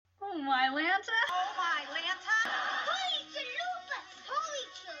Oh my Lanta! Oh my Lanta! Holy chalupas! Holy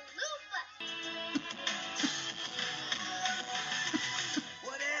chalupas!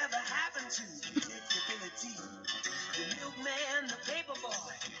 Whatever happened to predictability? The milkman, the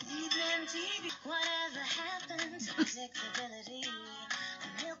paperboy, evening TV. Whatever happened to predictability?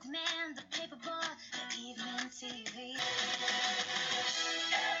 The milkman, the paperboy, the evening TV.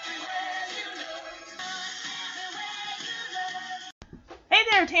 Everywhere you look, everywhere you look. Hey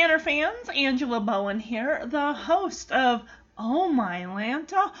there, Tanner fans! Angela Bowen here, the host of Oh My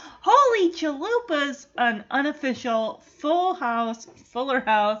Lanta, Holy Chalupas, an unofficial Fuller House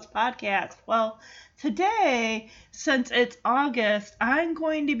podcast. Well, today, since it's August, I'm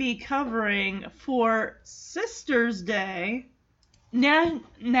going to be covering for Sisters Day.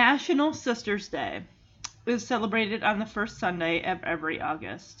 National Sisters Day is celebrated on the first Sunday of every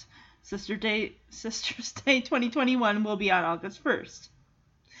August. Sisters Day 2021 will be on August 1st.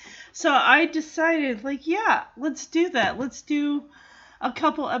 So I decided, let's do that. Let's do a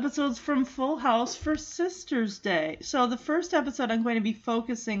couple episodes from Full House for Sisters Day. So the first episode I'm going to be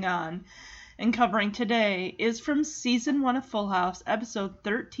focusing on and covering today is from Season 1 of Full House, Episode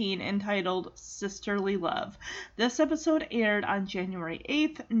 13, entitled Sisterly Love. This episode aired on January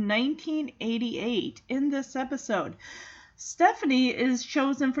 8th, 1988. In this episode, Stephanie is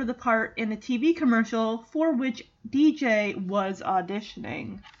chosen for the part in a TV commercial for which DJ was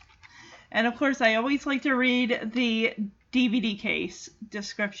auditioning. And of course, I always like to read the DVD case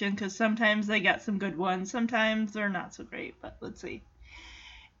description because sometimes they got some good ones, sometimes they're not so great, but let's see.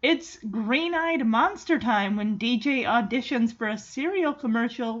 It's green-eyed monster time when DJ auditions for a cereal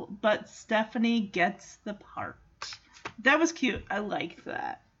commercial, but Stephanie gets the part. That was cute. I liked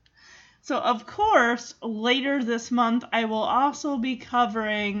that. So, of course, later this month, I will also be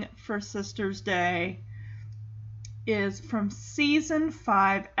covering for Sisters Day is from Season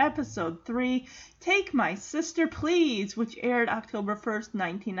 5, Episode 3, Take My Sister Please, which aired October 1st,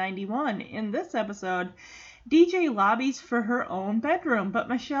 1991. In this episode, DJ lobbies for her own bedroom, but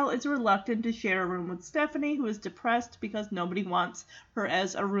Michelle is reluctant to share a room with Stephanie, who is depressed because nobody wants her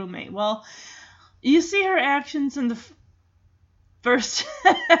as a roommate. Well, you see her actions in the first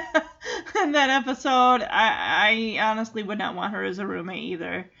in that episode. I honestly would not want her as a roommate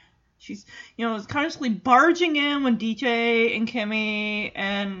either. She's, constantly barging in when DJ and Kimmy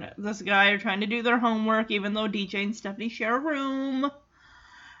and this guy are trying to do their homework, even though DJ and Stephanie share a room,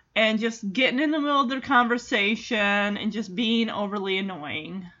 and just getting in the middle of their conversation and just being overly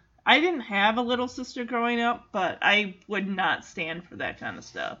annoying. I didn't have a little sister growing up, but I would not stand for that kind of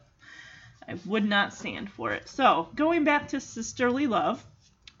stuff. I would not stand for it. So, going back to Sisterly Love,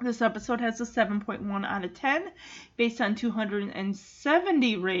 this episode has a 7.1 out of 10 based on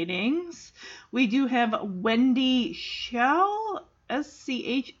 270 ratings. We do have Wendy Schaal,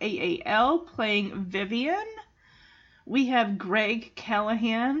 Schaal, playing Vivian. We have Greg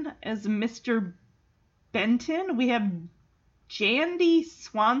Callahan as Mr. Benton. We have Jandy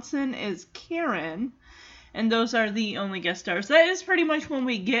Swanson as Karen. And those are the only guest stars. That is pretty much when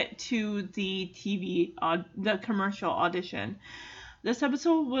we get to the the commercial audition. This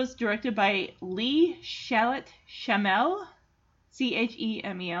episode was directed by Lee Shalit Shamel,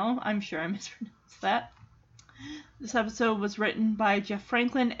 Chemel. I'm sure I mispronounced that. This episode was written by Jeff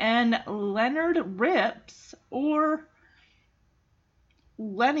Franklin and Leonard Rips, or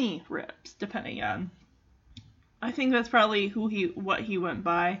Lenny Rips, depending on. I think that's probably what he went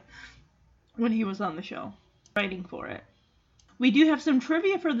by when he was on the show, writing for it. We do have some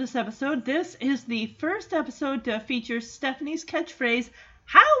trivia for this episode. This is the first episode to feature Stephanie's catchphrase,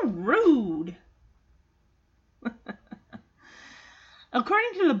 "How rude!"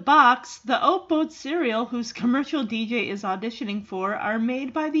 According to the box, the Oatboat cereal, whose commercial DJ is auditioning for, are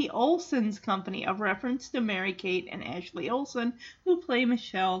made by the Olsen's Company, a reference to Mary-Kate and Ashley Olsen, who play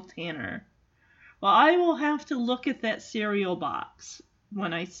Michelle Tanner. Well, I will have to look at that cereal box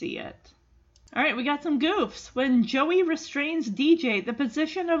when I see it. Alright, we got some goofs. When Joey restrains DJ, the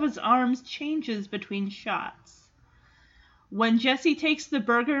position of his arms changes between shots. When Jesse takes the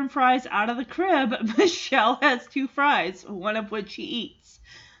burger and fries out of the crib, Michelle has 2 fries, one of which she eats.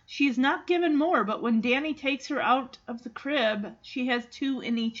 She is not given more, but when Danny takes her out of the crib, she has 2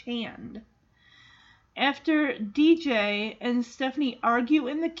 in each hand. After DJ and Stephanie argue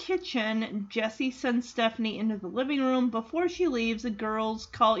in the kitchen, Jesse sends Stephanie into the living room. Before she leaves, the girls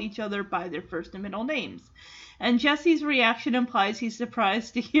call each other by their first and middle names. And Jesse's reaction implies he's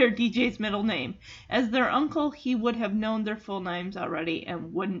surprised to hear DJ's middle name. As their uncle, he would have known their full names already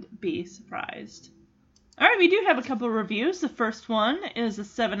and wouldn't be surprised. Alright, we do have a couple of reviews. The first one is a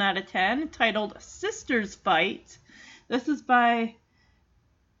 7 out of 10, titled Sisters Fight. This is by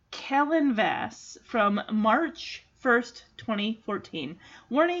Callan Vass from March 1st, 2014.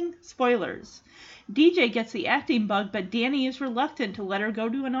 Warning, spoilers. DJ gets the acting bug, but Danny is reluctant to let her go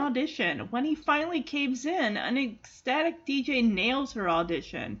to an audition. When he finally caves in, an ecstatic DJ nails her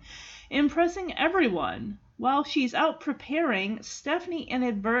audition, impressing everyone. While she's out preparing, Stephanie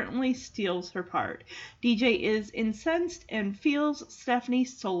inadvertently steals her part. DJ is incensed and feels Stephanie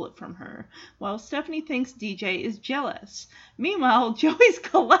stole it from her, while Stephanie thinks DJ is jealous. Meanwhile, Joey's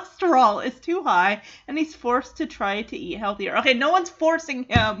cholesterol is too high, and he's forced to try to eat healthier. Okay, no one's forcing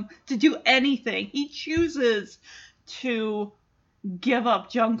him to do anything. He chooses to give up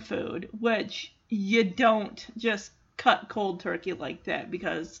junk food, which you don't just cut cold turkey like that,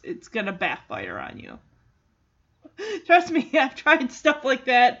 because it's gonna backfire on you. Trust me, I've tried stuff like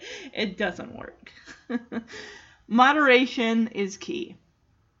that. It doesn't work. Moderation is key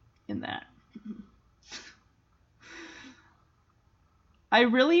in that. I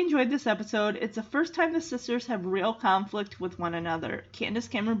really enjoyed this episode. It's the first time the sisters have real conflict with one another. Candace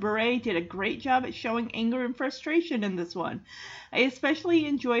Cameron Bure did a great job at showing anger and frustration in this one. I especially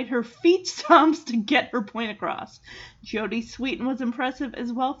enjoyed her feet stomps to get her point across. Jodie Sweetin was impressive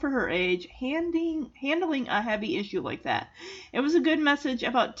as well for her age, handling a heavy issue like that. It was a good message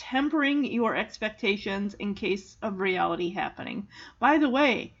about tempering your expectations in case of reality happening. By the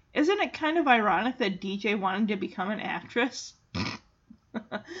way, isn't it kind of ironic that DJ wanted to become an actress?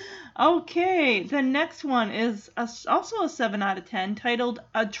 Okay, the next one is also a 7 out of 10, titled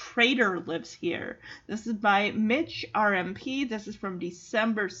A Traitor Lives Here. This is by Mitch RMP. This is from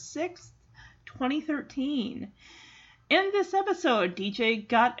December 6th, 2013. In this episode, DJ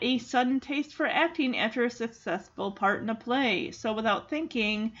got a sudden taste for acting after a successful part in a play. So without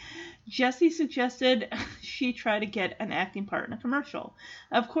thinking, Jesse suggested she try to get an acting part in a commercial.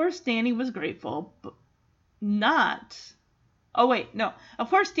 Of course, Danny was grateful, but not... Oh, wait, no. Of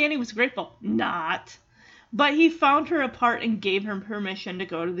course, Danny was grateful. Not. But he found her a part and gave her permission to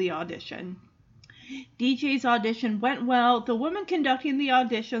go to the audition. DJ's audition went well. The woman conducting the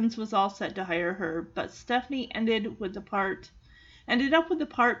auditions was all set to hire her, but Stephanie ended up with the part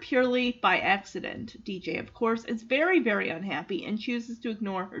purely by accident. DJ, of course, is very, very unhappy and chooses to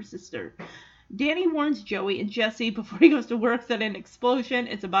ignore her sister. Danny warns Joey and Jesse before he goes to work that an explosion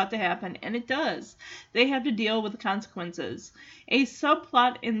is about to happen, and it does. They have to deal with the consequences. A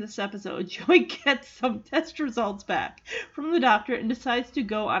subplot in this episode, Joey gets some test results back from the doctor and decides to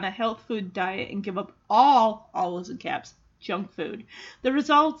go on a health food diet and give up all is in caps, junk food. The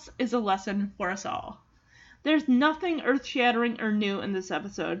results is a lesson for us all. There's nothing earth-shattering or new in this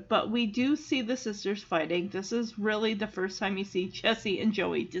episode, but we do see the sisters fighting. This is really the first time you see Jesse and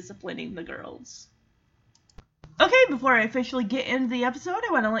Joey disciplining the girls. Okay, before I officially get into the episode,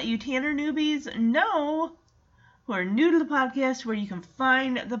 I want to let you Tanner newbies know who are new to the podcast where you can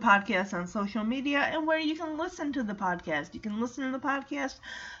find the podcast on social media and where you can listen to the podcast. You can listen to the podcast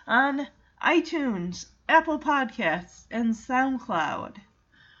on iTunes, Apple Podcasts, and SoundCloud.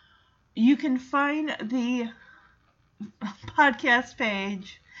 You can find the podcast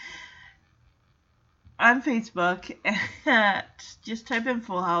page on Facebook at, just type in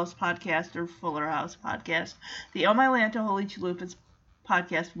Full House Podcast or Fuller House Podcast. The Oh My Lanta Holy Chalupas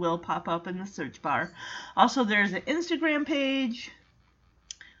podcast will pop up in the search bar. Also, there's an Instagram page,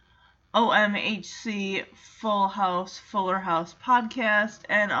 OMHC Full House Fuller House Podcast,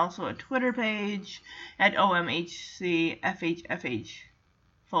 and also a Twitter page at OMHC FHFH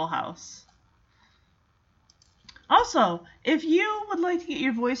Full House. Also, if you would like to get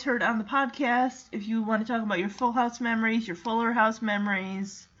your voice heard on the podcast, if you want to talk about your Full House memories, your Fuller House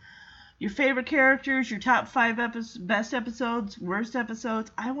memories, your favorite characters, your top 5 best episodes, worst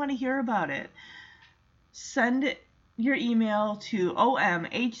episodes, I want to hear about it. Send your email to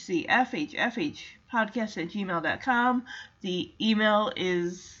omhcfhfhpodcast@gmail.com. The email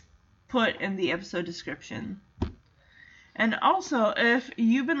is put in the episode description. And also, if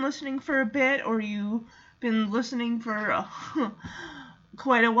you've been listening for a bit or you've been listening for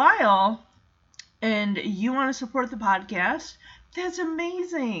quite a while and you want to support the podcast, that's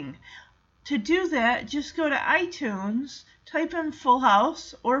amazing. To do that, just go to iTunes, type in Full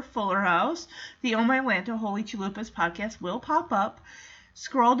House or Fuller House. The Oh My Lanta Holy Chalupas podcast will pop up.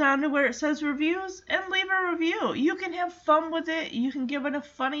 Scroll down to where it says reviews and leave a review. You can have fun with it. You can give it a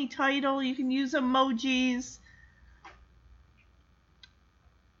funny title. You can use emojis.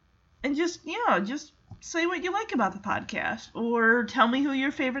 And just say what you like about the podcast, or tell me who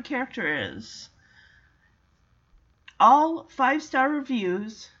your favorite character is. All 5-star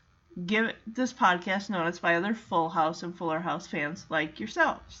reviews give this podcast notice by other Full House and Fuller House fans like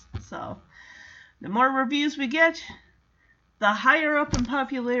yourselves. So, the more reviews we get, the higher up in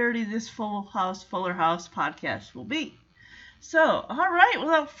popularity this Fuller House podcast will be. So, alright,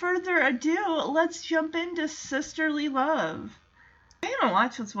 without further ado, let's jump into Sisterly Love. I haven't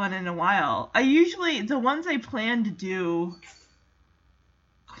watched this one in a while. The ones I plan to do...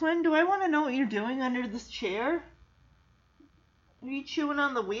 Quinn, do I want to know what you're doing under this chair? Are you chewing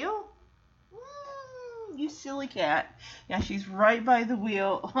on the wheel? You silly cat. Yeah, she's right by the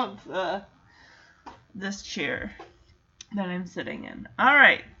wheel of this chair that I'm sitting in.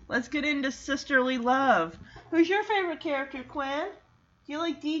 Alright, let's get into Sisterly Love. Who's your favorite character, Quinn? Do you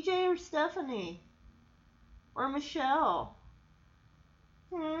like DJ or Stephanie? Or Michelle?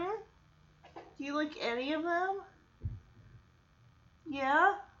 Do you like any of them?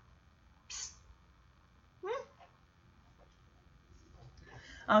 Yeah? Psst.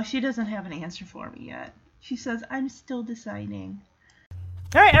 Oh, she doesn't have an answer for me yet. She says, I'm still deciding.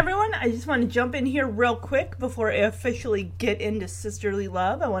 Alright, everyone, I just want to jump in here real quick before I officially get into Sisterly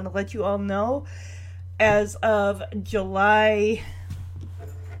Love. I want to let you all know, as of July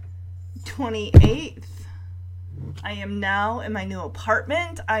 28th, I am now in my new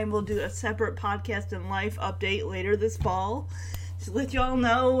apartment. I will do a separate podcast and life update later this fall to let you all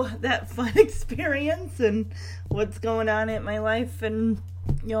know that fun experience and what's going on in my life in,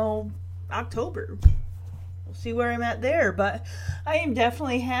 October. We'll see where I'm at there, but I am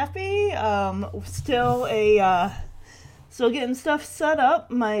definitely happy. Still getting stuff set up.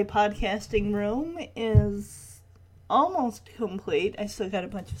 My podcasting room is almost complete. I still got a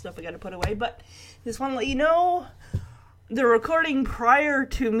bunch of stuff I got to put away, but just want to let you know the recording prior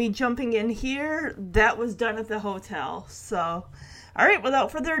to me jumping in here, that was done at the hotel. So, alright,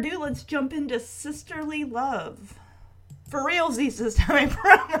 without further ado, let's jump into Sisterly Love. For realsies this time,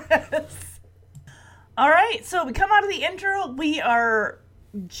 I promise. Alright, so we come out of the intro. We are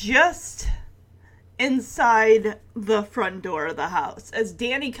just inside the front door of the house as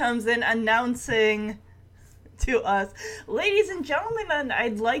Danny comes in announcing to us, ladies and gentlemen,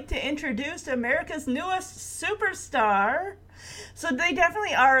 I'd like to introduce America's newest superstar. So they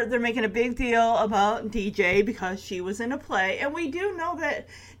definitely are. They're making a big deal about DJ because she was in a play. And we do know that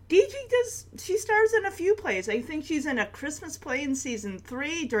she stars in a few plays. I think she's in A Christmas Play in season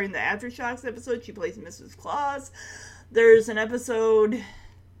 3. During the Aftershocks episode, she plays Mrs. Claus. There's an episode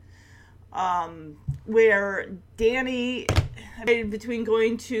where Danny, between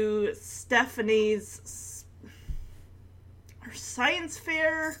going to Stephanie's science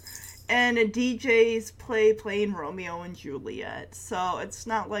fair and a DJ's play playing Romeo and Juliet. So it's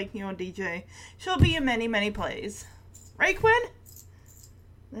not like, DJ. She'll be in many, many plays. Right, Quinn?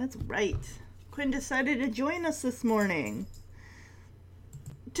 That's right. Quinn decided to join us this morning.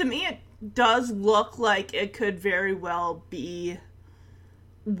 To me, it does look like it could very well be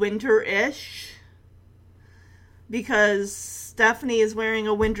winter-ish. Because Stephanie is wearing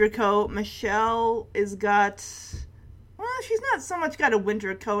a winter coat. Michelle she's not so much got a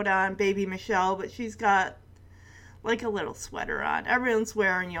winter coat on, baby Michelle, but she's got like a little sweater on. Everyone's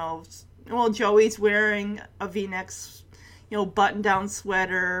wearing, Joey's wearing a V-neck, button-down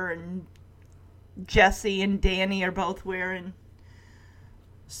sweater, and Jesse and Danny are both wearing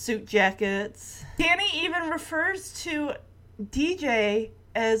suit jackets. Danny even refers to DJ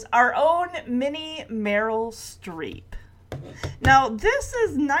as our own mini Meryl Streep. Now, this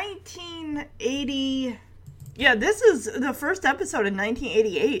is 1980... Yeah, this is the first episode in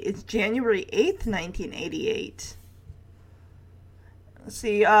 1988. It's January 8th, 1988. Let's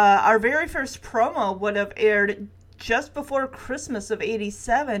see, our very first promo would have aired just before Christmas of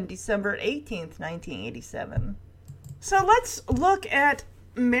 87, December 18th, 1987. So let's look at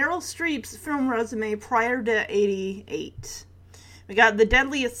Meryl Streep's film resume prior to 88. We got The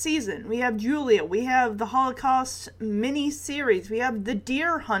Deadliest Season. We have Julia. We have the Holocaust mini-series. We have The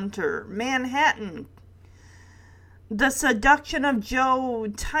Deer Hunter, Manhattan, The Seduction of Joe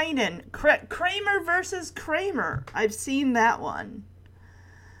Tynan, Kramer versus Kramer. I've seen that one.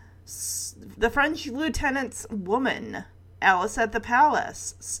 The French Lieutenant's Woman, Alice at the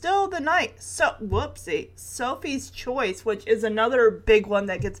Palace, Still the Night, Sophie's Choice, which is another big one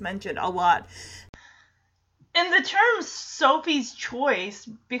that gets mentioned a lot. And the term Sophie's Choice,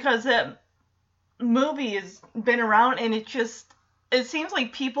 because that movie has been around, and it seems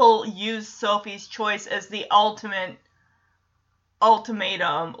like people use Sophie's Choice as the ultimatum.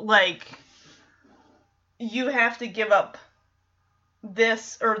 Like, you have to give up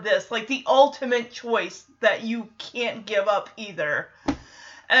this or this. Like, the ultimate choice that you can't give up either.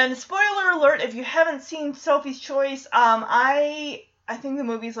 And spoiler alert, if you haven't seen Sophie's Choice, I think the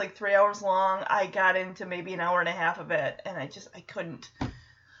movie's like 3 hours long. I got into maybe an hour and a half of it, and I couldn't.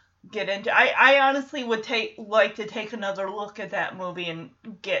 get into. I honestly would like to take another look at that movie and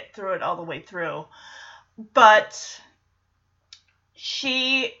get through it all the way through. But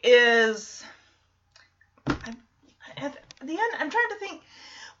she is, at the end, I'm trying to think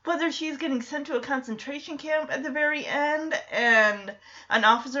whether she's getting sent to a concentration camp at the very end, and an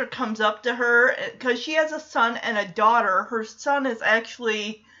officer comes up to her, because she has a son and a daughter. Her son is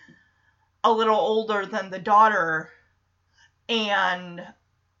actually a little older than the daughter, and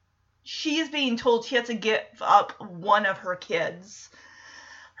she's being told she has to give up one of her kids.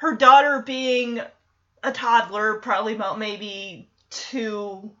 Her daughter being a toddler, probably about maybe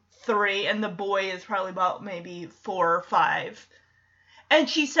 2, 3, and the boy is probably about maybe 4 or 5. And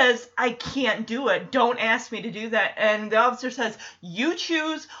she says, I can't do it. Don't ask me to do that. And the officer says, you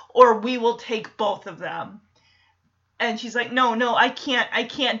choose or we will take both of them. And she's like, no, I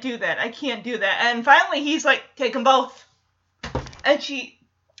can't do that. I can't do that. And finally he's like, take them both. And she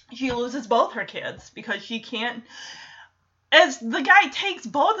loses both her kids because she can't. As the guy takes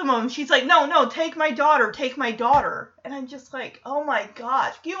both of them, she's like, no, take my daughter. And I'm just like, oh my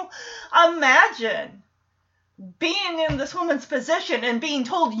gosh. Can you imagine being in this woman's position and being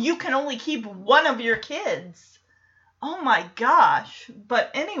told you can only keep one of your kids? Oh my gosh. But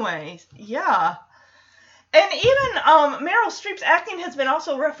anyways, yeah. And even Meryl Streep's acting has been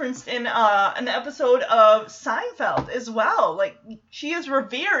also referenced in an episode of Seinfeld as well. Like, she is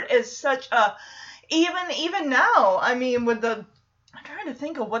revered as such a, even now, I mean, I'm trying to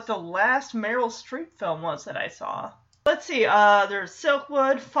think of what the last Meryl Streep film was that I saw. Let's see, there's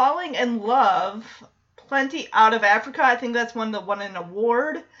Silkwood, Falling in Love, Plenty Out of Africa, I think that's one that won an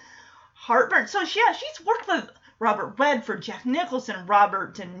award. Heartburn, so yeah, she's worked with Robert Redford, Jack Nicholson,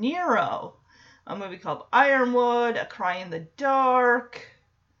 Robert De Niro. A movie called Ironwood, A Cry in the Dark,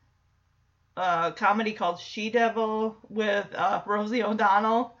 a comedy called She-Devil with Rosie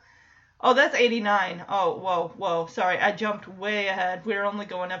O'Donnell. Oh, that's 89. Oh, whoa, sorry, I jumped way ahead. We were only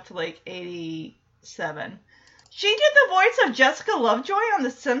going up to like 87. She did the voice of Jessica Lovejoy on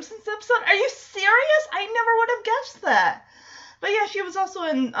The Simpsons episode. Are you serious? I never would have guessed that. But yeah, she was also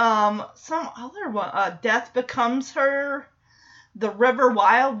in some other one. Death Becomes Her. The River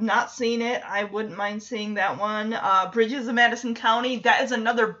Wild, not seen it. I wouldn't mind seeing that one. Bridges of Madison County, that is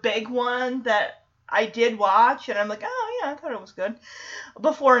another big one that I did watch, and I'm like, oh yeah, I thought it was good.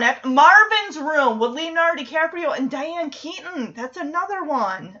 Before and after. Marvin's Room with Leonardo DiCaprio and Diane Keaton. That's another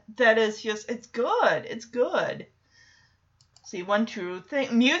one that is just, it's good. It's good. See, One True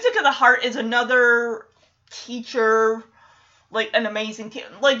Thing. Music of the Heart is another teacher, like an amazing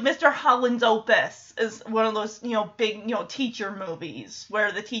like Mr. Holland's Opus is one of those, big, teacher movies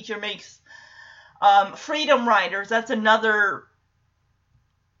where the teacher makes Freedom Riders. That's another,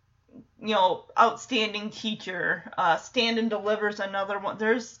 outstanding teacher. Stand and Deliver's another one.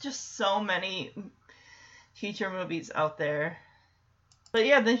 There's just so many teacher movies out there. But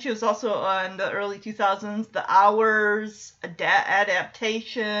yeah, then she was also in the early 2000s, The Hours,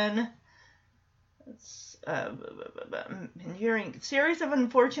 Adaptation. Enduring Series of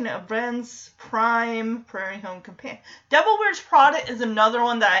Unfortunate Events, Prime, Prairie Home Companion. Devil Wears Prada is another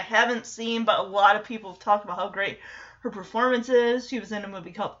one that I haven't seen, but a lot of people have talked about how great her performance is. She was in a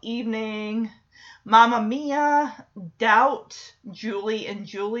movie called Evening. Mamma Mia, Doubt, Julie and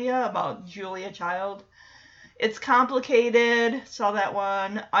Julia, about Julia Child. It's Complicated, saw that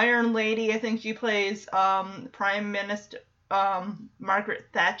one. Iron Lady, I think she plays Prime Minister Margaret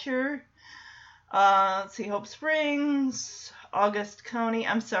Thatcher. Let's see, Hope Springs, August County.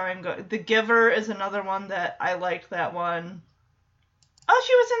 I'm sorry, The Giver is another one that I liked that one. Oh,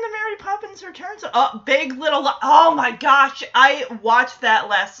 she was in the Mary Poppins Returns. Oh, Big Little Lies. Oh my gosh, I watched that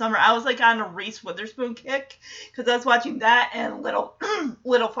last summer. I was like on a Reese Witherspoon kick because I was watching that and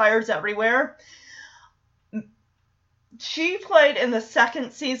Little Fires Everywhere. She played in the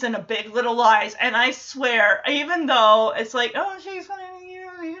second season of Big Little Lies, and I swear, even though it's like, oh, she's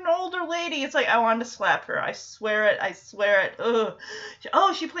an older lady, it's like I wanted to slap her. I swear it. Ugh.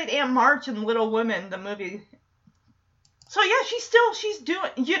 Oh, she played Aunt March in Little Women, the movie. So yeah, she's doing,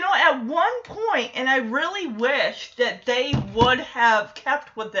 at one point, and I really wish that they would have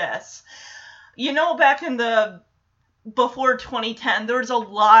kept with this. Back in before 2010,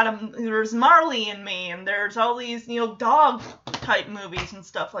 there's Marley and Me, and there's all these, dog type movies and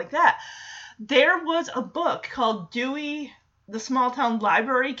stuff like that. There was a book called Dewey, the Small Town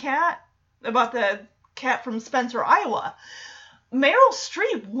Library Cat, about the cat from Spencer, Iowa. Meryl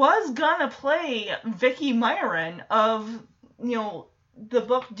Streep was gonna play Vicky Myron of, the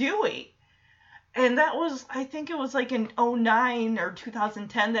book Dewey. And that was, I think it was like in 2009 or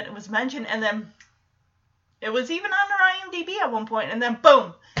 2010 that it was mentioned, and then it was even on her IMDb at one point, and then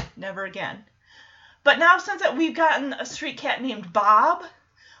boom, never again. But now since we've gotten a street cat named Bob,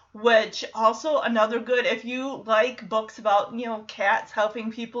 which also another good, if you like books about, cats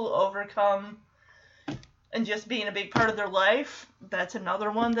helping people overcome and just being a big part of their life, that's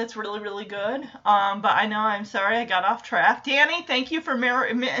another one that's really, really good. But I know, I'm sorry, I got off track. Danny, thank you for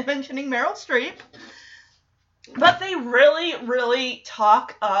mentioning Meryl Streep. But they really, really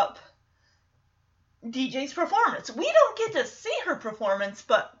talk up DJ's performance. We don't get to see her performance,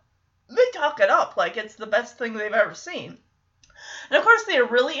 but they talk it up like it's the best thing they've ever seen. And of course, they're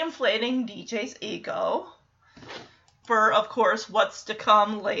really inflating DJ's ego for, of course, what's to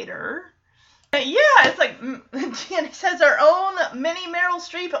come later. Yeah, it's like, Danny says, our own mini Meryl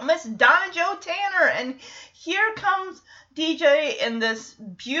Streep, Miss Donna Jo Tanner. And here comes DJ in this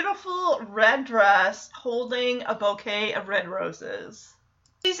beautiful red dress holding a bouquet of red roses.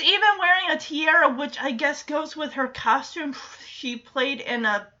 She's even wearing a tiara, which I guess goes with her costume. She played in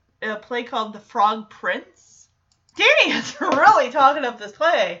a play called The Frog Prince. Danny is really talking up this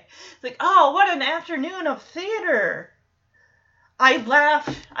play. It's like, oh, what an afternoon of theater. I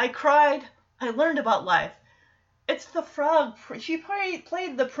laughed, I cried, I learned about life. It's the Frog. She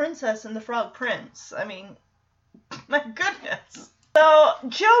played the princess in The Frog Prince. I mean, my goodness. So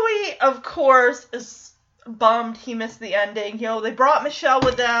Joey, of course, is bummed he missed the ending. They brought Michelle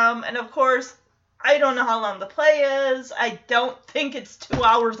with them, and of course, I don't know how long the play is. I don't think it's 2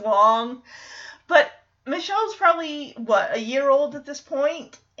 hours long, but Michelle's probably, a year old at this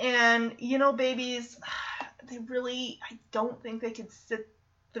point, and, babies, I don't think they could sit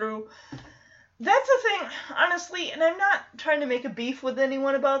through. That's the thing, honestly, and I'm not trying to make a beef with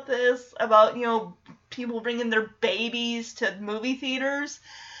anyone about this, about, people bringing their babies to movie theaters.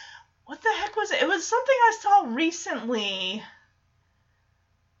 What the heck was it? It was something I saw recently.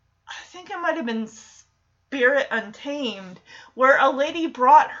 I think it might have been Spirit Untamed, where a lady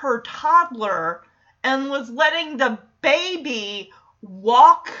brought her toddler and was letting the baby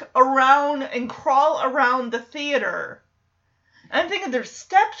walk around and crawl around the theater. I'm thinking there's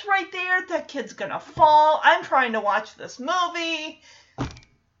steps right there. That kid's gonna fall. I'm trying to watch this movie.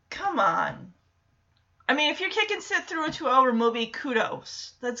 Come on. I mean, if your kid can sit through a 2-hour movie,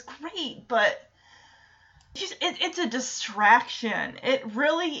 kudos. That's great, but it's a distraction. It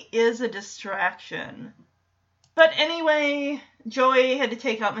really is a distraction. But anyway, Joey had to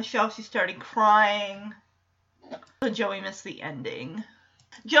take out Michelle. She started crying. So Joey missed the ending.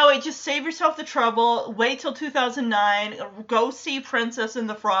 Joey, just save yourself the trouble. Wait till 2009. Go see Princess and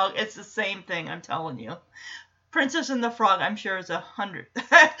the Frog. It's the same thing, I'm telling you. Princess and the Frog, I'm sure, is 100. Not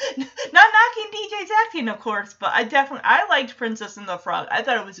knocking DJ's acting, of course, but I liked Princess and the Frog. I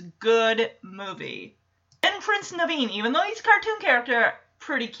thought it was a good movie. And Prince Naveen, even though he's a cartoon character,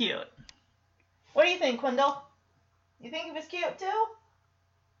 pretty cute. What do you think, Quindle? You think he was cute, too?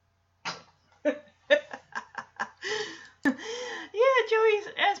 Yeah,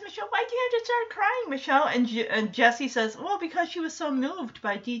 Joey asked Michelle, why do you have to start crying, Michelle? And Jessie says, well, because she was so moved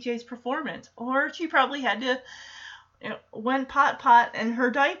by DJ's performance. Or she probably had to, went pot in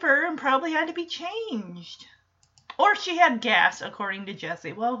her diaper and probably had to be changed. Or she had gas, according to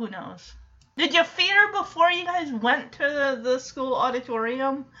Jessie. Well, who knows? Did you feed her before you guys went to the school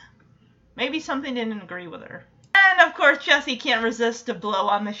auditorium? Maybe something didn't agree with her. And, of course, Jessie can't resist a blow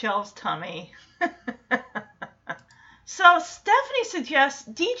on Michelle's tummy. So Stephanie suggests,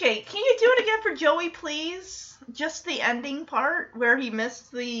 DJ, can you do it again for Joey, please? Just the ending part where he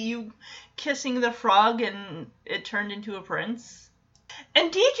missed you kissing the frog and it turned into a prince.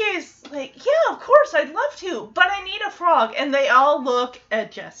 And DJ's like, yeah, of course, I'd love to, but I need a frog. And they all look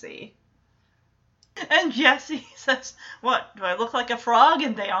at Jessie. And Jessie says, what, do I look like a frog?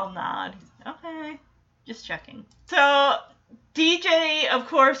 And they all nod. Okay, just checking. So DJ, of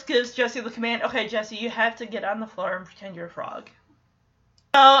course, gives Jessie the command, okay, Jessie, you have to get on the floor and pretend you're a frog.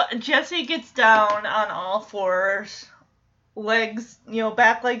 So Jessie gets down on all fours, legs,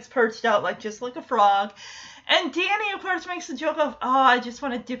 back legs perched out just like a frog. And Danny, of course, makes the joke of, oh, I just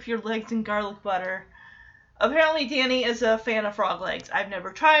want to dip your legs in garlic butter. Apparently, Danny is a fan of frog legs. I've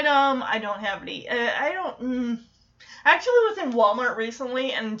never tried them. I don't have any. I actually was in Walmart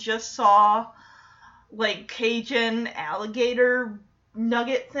recently and just saw Cajun alligator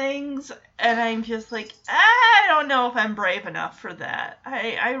nugget things, and I'm just like, I don't know if I'm brave enough for that.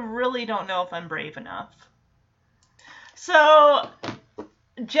 I really don't know if I'm brave enough. So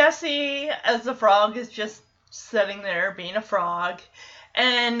Jessie, as the frog, is just sitting there being a frog,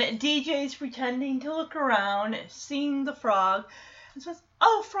 and DJ's pretending to look around, seeing the frog, and says,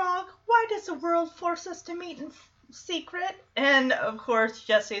 oh, frog, why does the world force us to meet in secret? And, of course,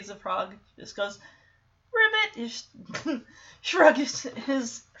 Jessie, as a frog, just goes, Ribbit is shrugs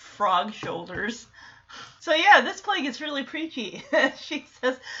his frog shoulders. So yeah, this play gets really preachy. She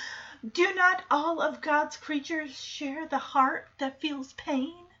says, "Do not all of God's creatures share the heart that feels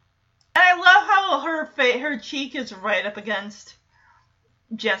pain?" And I love how her cheek is right up against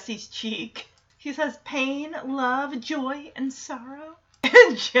Jesse's cheek. She says, "Pain, love, joy, and sorrow."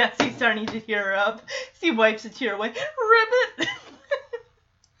 And Jesse's starting to tear up. He wipes a tear away. Ribbit!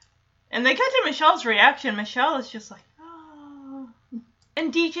 And they cut to Michelle's reaction. Michelle is just like, oh.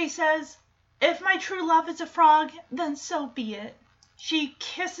 And DJ says, "If my true love is a frog, then so be it." She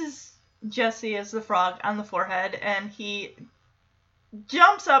kisses Jesse as the frog on the forehead, and he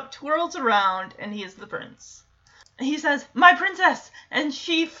jumps up, twirls around, and he is the prince. He says, "My princess," and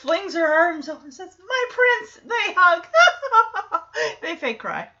she flings her arms over and says, "My prince." They hug. They fake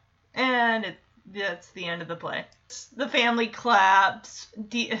cry. And that's the end of the play. The family claps.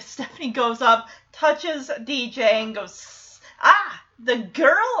 Stephanie goes up, touches DJ, and goes, "Ah, the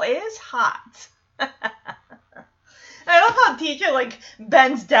girl is hot." I love how DJ, like,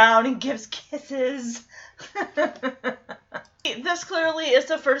 bends down and gives kisses. This clearly is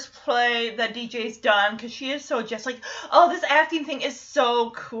the first play that DJ's done, because she is so just like, oh, this acting thing is so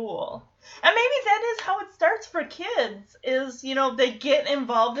cool. And maybe that is how it starts for kids, is, you know, they get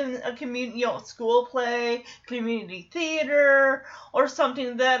involved in a community, you know, school play, community theater, or something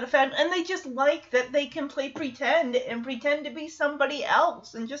to that effect, and they just like that they can play pretend and pretend to be somebody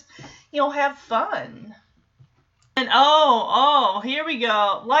else and just, you know, have fun. And here we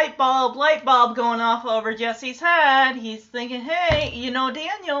go. Light bulb going off over Jesse's head. He's thinking, hey, you know,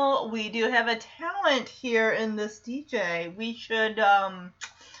 Daniel, we do have a talent here in this DJ. We should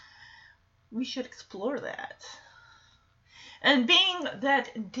explore that. And being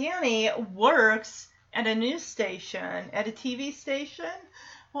that Danny works at a news station, at a TV station,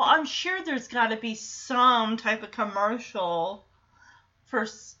 well, I'm sure there's got to be some type of commercial for,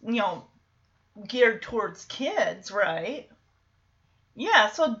 you know, geared towards kids, right? Yeah,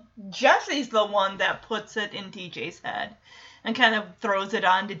 so Jesse's the one that puts it in DJ's head and kind of throws it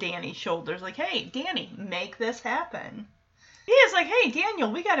onto Danny's shoulders, like, hey, Danny, make this happen. He is like, hey,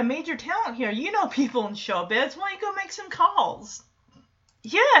 Daniel, we got a major talent here. You know people in showbiz. Why don't you go make some calls?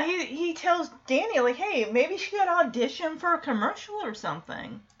 Yeah, he tells Danny, like, hey, maybe she could audition for a commercial or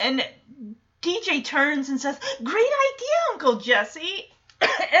something. And DJ turns and says, great idea, Uncle Jesse.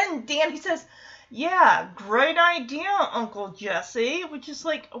 And Danny says, yeah, great idea, Uncle Jesse. Which is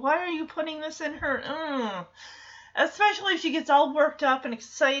like, why are you putting this in her? Especially if she gets all worked up and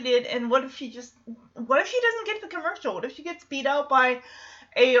excited, and what if she doesn't get the commercial? What if she gets beat out by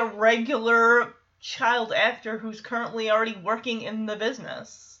a regular child actor who's currently already working in the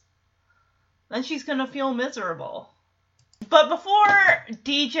business? Then she's gonna feel miserable. But before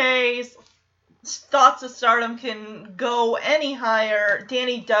DJ's thoughts of stardom can go any higher,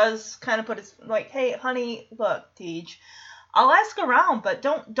 Danny does kind of put his, like, hey, honey, look, Deej, I'll ask around, but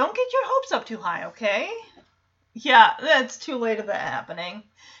don't get your hopes up too high, okay? Yeah, that's too late of that happening.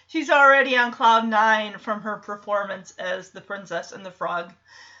 She's already on cloud 9 from her performance as the Princess and the Frog.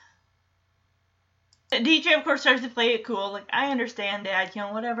 DJ, of course, starts to play it cool. Like, I understand, Dad. You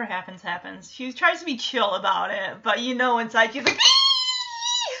know, whatever happens, happens. She tries to be chill about it, but you know inside she's like,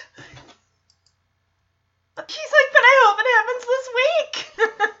 she's like, but I hope it happens this week.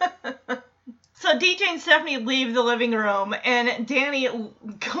 So DJ and Stephanie leave the living room, and Danny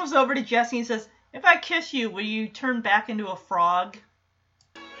goes over to Jesse and says, if I kiss you, will you turn back into a frog?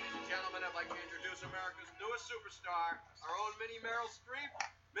 Ladies and gentlemen, I'd like to introduce America's newest superstar, our own mini Meryl Streep,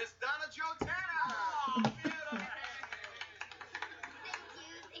 Miss Donna Jo Tanner. Oh, beautiful.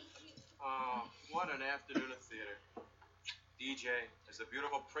 Thank you. Oh, what an afternoon of theater. DJ is the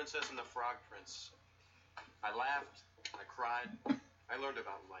beautiful Princess and the Frog Prince. I laughed, I cried, I learned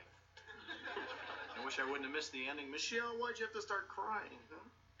about life. I wish I wouldn't have missed the ending. Michelle, why'd you have to start crying, huh?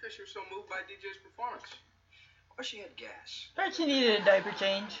 Because she was so moved by DJ's performance. Or she had gas. Or she needed a diaper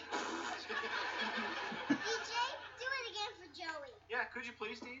change. DJ, do it again for Joey. Yeah, could you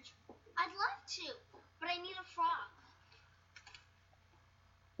please, Deej? I'd love to, but I need a frog.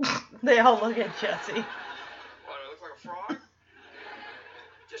 They all look at Jesse. What, do I look like a frog?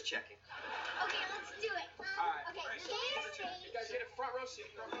 Just checking. Okay, let's do it. Alright, Okay, right, so stage. you guys get it front row seat,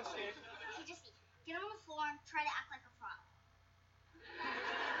 front row seat. Okay, just get on the floor and try to act like a frog.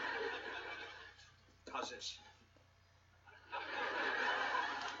 How's this?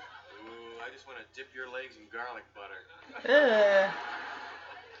 Ooh, I just want to dip your legs in garlic butter.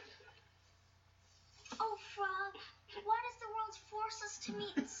 Oh, frog, why does the world force us to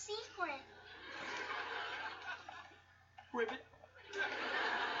meet in secret? Ribbit.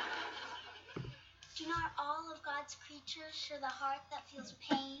 Do you not all of God's creatures share the heart that feels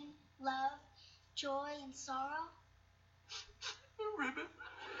pain, love, joy, and sorrow? Ribbon.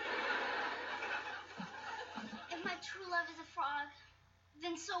 If my true love is a frog,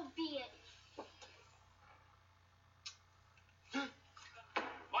 then so be it.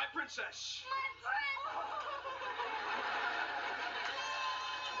 My princess. My prince!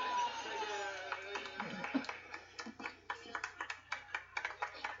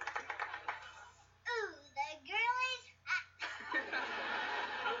 Ooh, the girlies.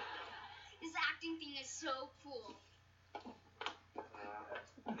 This acting thing is so cool.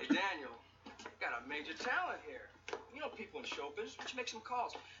 Hey, Daniel, you got a major talent here. You know people in show business. Why don't you make some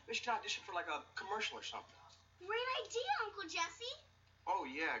calls? Maybe you should audition for like a commercial or something. Great idea, Uncle Jesse. Oh,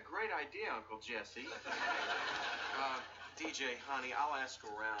 yeah, great idea, Uncle Jesse. DJ, honey, I'll ask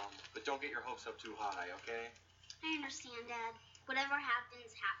around, but don't get your hopes up too high, okay? I understand, Dad. Whatever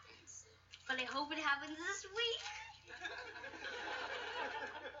happens, happens. But I hope it happens this week.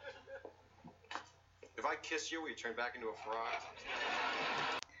 If I kiss you, will you turn back into a frog?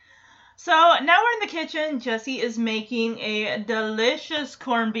 So now we're in the kitchen. Jesse is making a delicious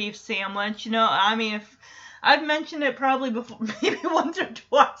corned beef sandwich. You know, I mean, if I've mentioned it probably before, maybe once or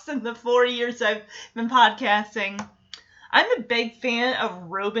twice in the 4 years I've been podcasting. I'm a big fan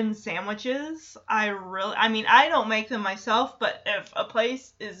of Reuben sandwiches. I don't make them myself, but if a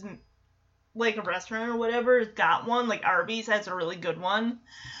place is like a restaurant or whatever has got one, like Arby's has a really good one.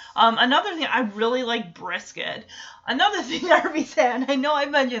 Another thing, I really like brisket. Another thing Arby's had, and I know I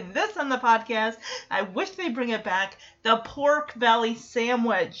mentioned this on the podcast, I wish they bring it back, the pork belly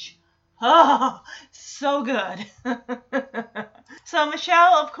sandwich. Oh, so good. So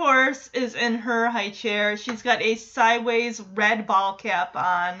Michelle, of course, is in her high chair. She's got a sideways red ball cap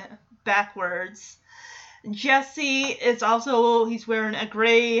on, backwards. Jesse is also, he's wearing a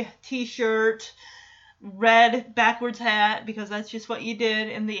gray t-shirt, red backwards hat, because that's just what you did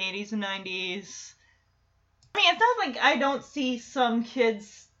in the 80s and 90s. I mean, it's not like I don't see some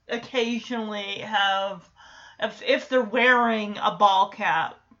kids occasionally have, if they're wearing a ball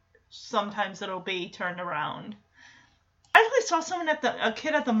cap, sometimes it'll be turned around. I actually saw a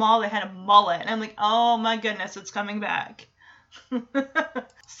kid at the mall that had a mullet, and I'm like, oh my goodness, it's coming back.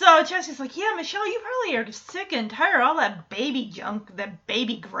 So Jesse's like, yeah, Michelle, you probably are sick and tired of all that baby junk, that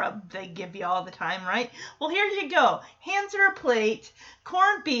baby grub they give you all the time, right? Well, here you go. Hands her a plate,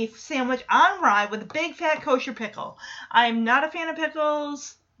 corned beef sandwich on rye with a big fat kosher pickle. I'm not a fan of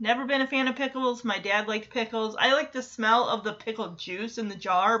pickles. Never been a fan of pickles. My dad liked pickles. I like the smell of the pickled juice in the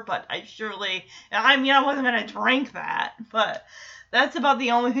jar, but I wasn't going to drink that. But that's about the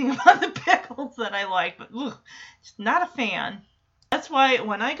only thing about the pickles that I like. But just not a fan. That's why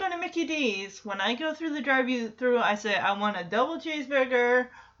when I go to Mickey D's, when I go through the drive-thru, I say I want a double cheeseburger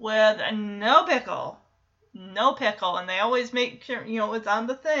with no pickle. No pickle. And they always make sure, it's on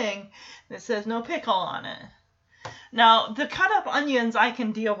the thing that says no pickle on it. Now, the cut-up onions, I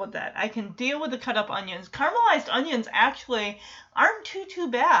can deal with that. I can deal with the cut-up onions. Caramelized onions actually aren't too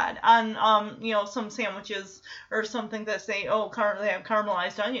bad on, some sandwiches or something that say, they have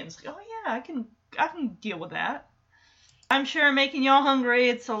caramelized onions. Oh, yeah, I can deal with that. I'm sure I'm making y'all hungry.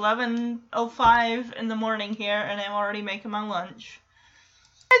 It's 11:05 in the morning here, and I'm already making my lunch.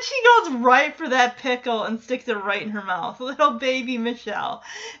 And she goes right for that pickle and sticks it right in her mouth. Little baby Michelle.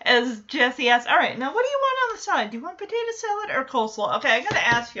 As Jesse asks, all right, now what do you want on the side? Do you want potato salad or coleslaw? Okay, I gotta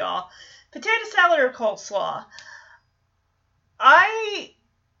ask y'all. Potato salad or coleslaw? I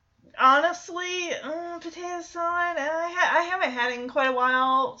honestly, potato salad, I haven't had it in quite a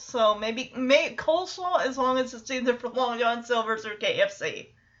while, so maybe coleslaw as long as it's either from Long John Silver's or KFC.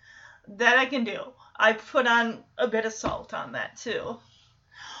 That I can do. I put on a bit of salt on that too.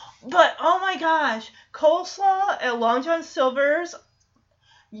 But, oh my gosh, coleslaw at Long John Silver's,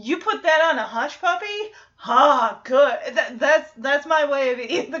 you put that on a hush puppy? Good. That's my way of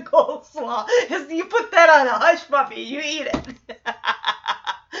eating the coleslaw, is you put that on a hush puppy, you eat it.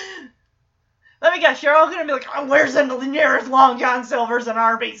 Let me guess, you're all going to be like, where's the nearest Long John Silver's and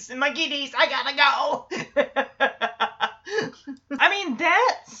Arby's? And my kiddies, I gotta go. I mean,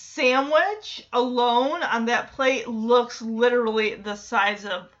 that sandwich alone on that plate looks literally the size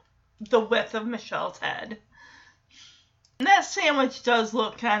of the width of Michelle's head. And that sandwich does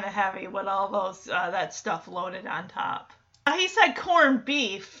look kind of heavy with all those that stuff loaded on top. He said corned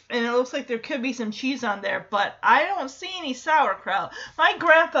beef, and it looks like there could be some cheese on there, but I don't see any sauerkraut. My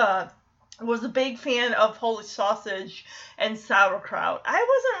grandpa was a big fan of Polish sausage and sauerkraut. I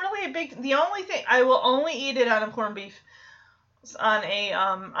wasn't really the only thing, I will only eat it on a corned beef, on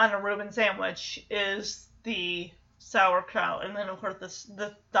a Reuben sandwich, is the sauerkraut, and then of course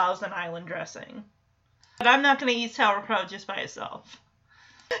the Thousand Island dressing. But I'm not going to eat sauerkraut just by itself.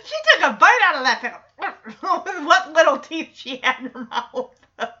 She took a bite out of that pickle. With what little teeth she had in her mouth.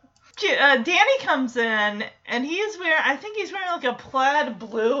 Danny comes in, and I think he's wearing like a plaid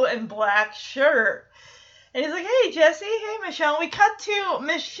blue and black shirt. And he's like, hey, Jesse, hey, Michelle. We cut to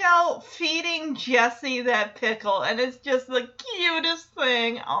Michelle feeding Jesse that pickle, and it's just the cutest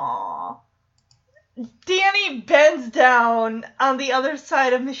thing. Aww. Danny bends down on the other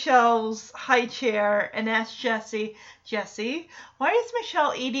side of Michelle's high chair and asks Jesse, why is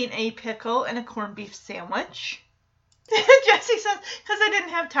Michelle eating a pickle and a corned beef sandwich? Jesse says, because I didn't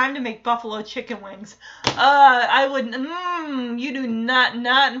have time to make buffalo chicken wings. I wouldn't, you do not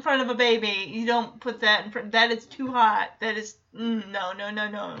in front of a baby. You don't put that in front, that is too hot. That is, no.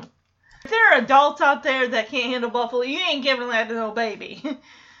 If there are adults out there that can't handle buffalo, you ain't giving that to no baby.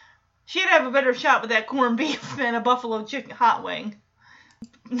 She'd have a better shot with that corned beef than a buffalo chicken hot wing.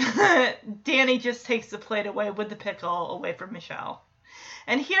 Danny just takes the plate away with the pickle away from Michelle.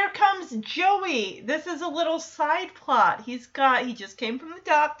 And here comes Joey. This is a little side plot. He just came from the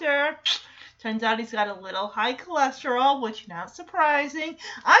doctor. Turns out he's got a little high cholesterol, which not surprising.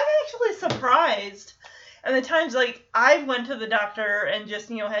 I'm actually surprised. And the times like I went to the doctor and just,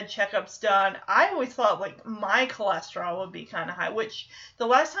 had checkups done, I always thought like my cholesterol would be kind of high, which the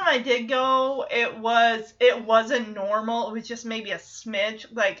last time I did go, it wasn't normal. It was just maybe a smidge.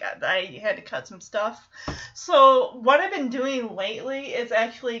 Like I had to cut some stuff. So what I've been doing lately is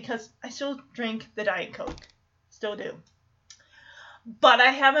actually, because I still drink the Diet Coke. Still do. But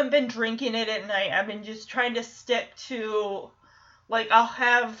I haven't been drinking it at night. I've been just trying to stick to, like, I'll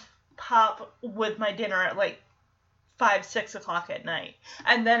have pop with my dinner at like 5-6 o'clock at night,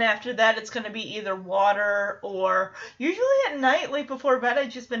 and then after that it's going to be either water, or usually at night, like before bed, I've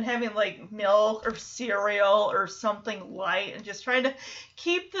just been having like milk or cereal or something light, and just trying to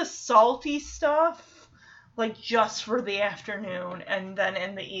keep the salty stuff like just for the afternoon, and then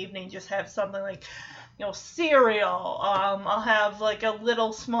in the evening just have something like cereal. I'll have like a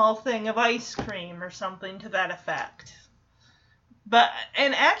little small thing of ice cream or something to that effect.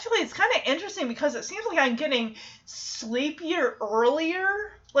 And actually, it's kind of interesting because it seems like I'm getting sleepier earlier.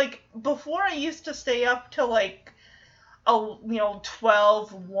 Like, before I used to stay up till like,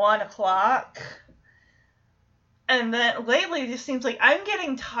 12, 1 o'clock. And then lately, it just seems like I'm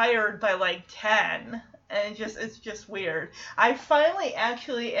getting tired by like 10. And it's just weird. I finally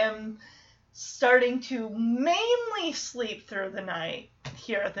actually am starting to mainly sleep through the night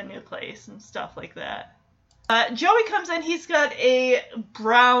here at the new place and stuff like that. Joey comes in, he's got a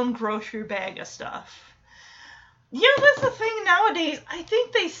brown grocery bag of stuff. That's the thing nowadays. I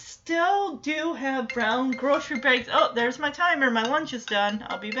think they still do have brown grocery bags. Oh, there's my timer. My lunch is done.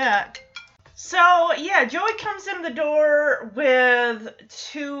 I'll be back. So, yeah, Joey comes in the door with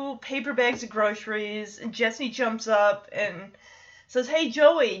 2 paper bags of groceries, and Jesse jumps up and says, hey,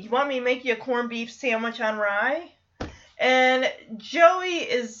 Joey, you want me to make you a corned beef sandwich on rye? And Joey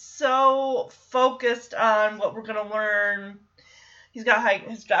is so focused on what we're going to learn. His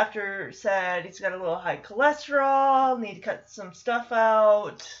doctor said he's got a little high cholesterol, need to cut some stuff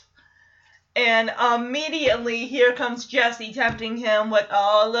out. And immediately here comes Jesse tempting him with,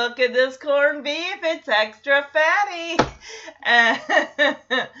 oh, look at this corned beef, it's extra fatty. And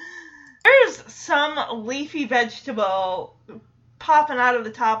there's some leafy vegetable popping out of the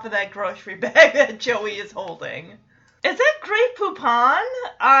top of that grocery bag that Joey is holding. Is that Grey Poupon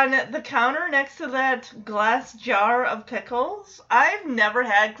on the counter next to that glass jar of pickles? I've never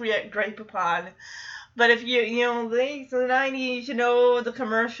had Grey Poupon. But if you late in the 90s, the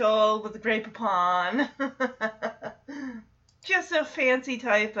commercial with the Grey Poupon. Just a fancy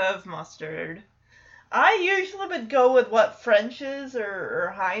type of mustard. I usually would go with French's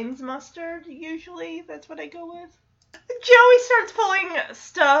or Heinz mustard, usually. That's what I go with. Joey starts pulling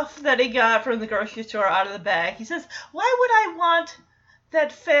stuff that he got from the grocery store out of the bag. He says, why would I want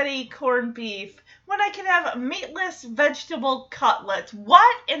that fatty corned beef when I can have meatless vegetable cutlets?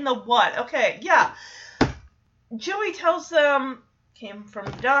 What in the what? Okay, yeah. Joey tells them, came from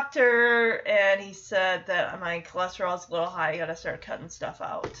the doctor, and he said that my cholesterol is a little high. I gotta start cutting stuff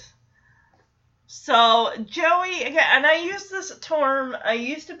out. So Joey, again, and I use this term, I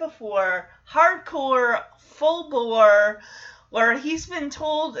used it before, hardcore, full bore, where he's been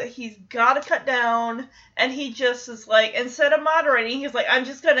told that he's got to cut down, and he just is like, instead of moderating, he's like, I'm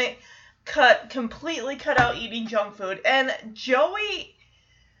just going to completely cut out eating junk food. And Joey,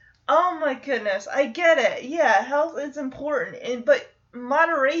 oh my goodness, I get it. Yeah, health is important, but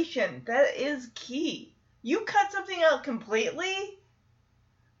moderation, that is key. You cut something out completely,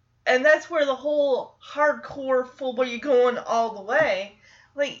 and that's where the whole hardcore full bore, you're going all the way.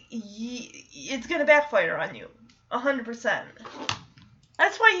 like, it's gonna backfire on you. 100%.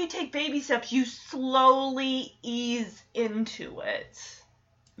 That's why you take baby steps. You slowly ease into it.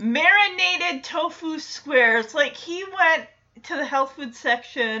 Marinated tofu squares. Like, he went to the health food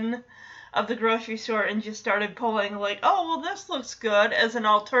section of the grocery store and just started pulling, like, oh, well, this looks good as an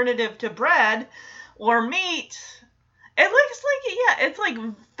alternative to bread or meat. It's like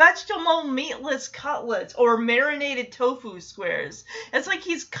vegetable meatless cutlets or marinated tofu squares. It's like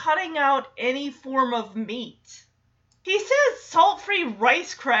he's cutting out any form of meat. He says salt-free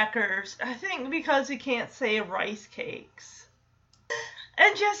rice crackers, I think because he can't say rice cakes.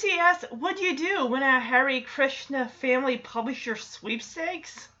 And Jesse asks, what do you do when a Hare Krishna family publisher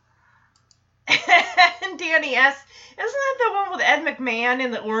sweepstakes? And Danny asks, isn't that the one with Ed McMahon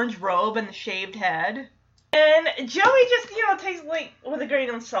in the orange robe and the shaved head? And Joey just, takes it, like, with a grain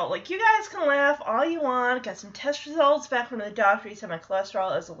of salt. Like, you guys can laugh all you want. Got some test results back from the doctor. He said my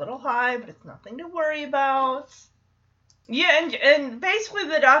cholesterol is a little high, but it's nothing to worry about. Yeah, and basically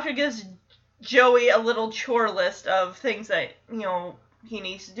the doctor gives Joey a little chore list of things that, he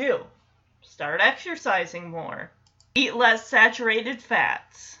needs to do. Start exercising more. Eat less saturated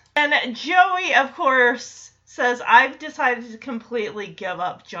fats. And Joey, of course, says, I've decided to completely give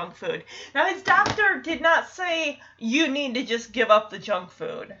up junk food. Now, his doctor did not say, you need to just give up the junk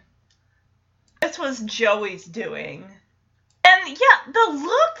food. This was Joey's doing. And, yeah, the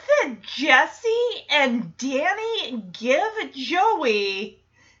look that Jesse and Danny give Joey,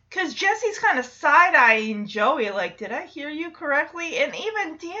 because Jesse's kind of side-eyeing Joey, like, did I hear you correctly? And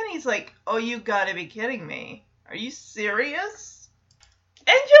even Danny's like, oh, you gotta be kidding me. Are you serious? And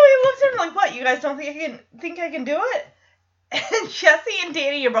Joey looks at him like, what, you guys don't think I can do it? And Jesse and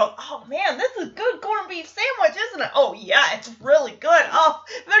Danny are both, oh man, this is good corned beef sandwich, isn't it? Oh yeah, it's really good. Oh,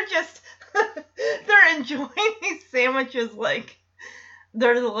 they're just, they're enjoying these sandwiches like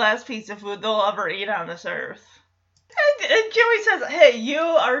they're the last piece of food they'll ever eat on this earth. And Joey says, hey, you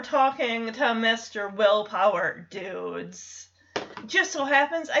are talking to Mr. Willpower, dudes. Just so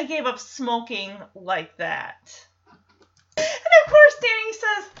happens I gave up smoking like that. And of course, Danny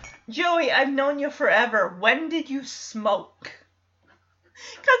says, Joey, I've known you forever. When did you smoke?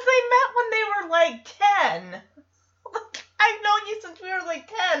 Because they met when they were like 10. Like, I've known you since we were like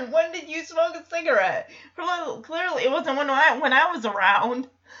 10. When did you smoke a cigarette? Clearly, it wasn't when I was around.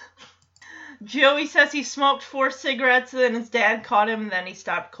 Joey says he smoked 4 cigarettes, and then his dad caught him, and then he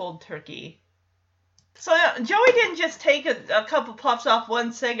stopped cold turkey. So Joey didn't just take a couple puffs off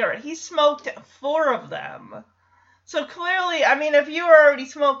one cigarette. He smoked 4 of them. So clearly, I mean, if you were already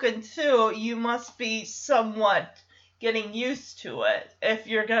smoking 2, you must be somewhat getting used to it if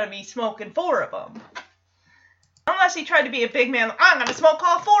you're going to be smoking 4 of them. Unless he tried to be a big man, I'm going to smoke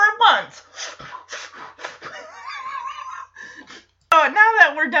all 4 at once. So now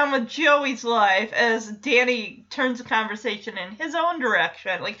that we're done with Joey's life, as Danny turns the conversation in his own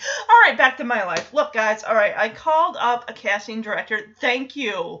direction, like, all right, back to my life. Look, guys, all right, I called up a casting director. Thank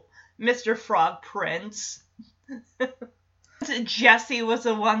you, Mr. Frog Prince. Jesse was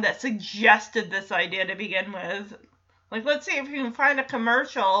the one that suggested this idea to begin with. Like, let's see if we can find a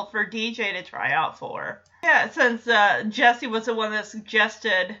commercial for DJ to try out for. Yeah, since Jesse was the one that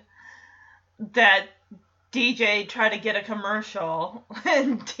suggested that DJ try to get a commercial.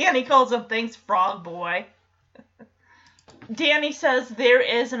 And Danny calls him, thanks, Frog Boy. Danny says there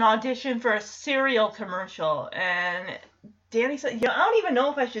is an audition for a cereal commercial, and Danny said, I don't even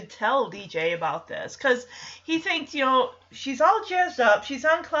know if I should tell DJ about this, because he thinks, she's all jazzed up. She's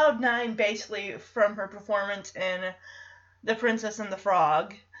on cloud 9, basically, from her performance in The Princess and the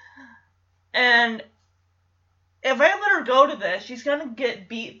Frog. And if I let her go to this, she's going to get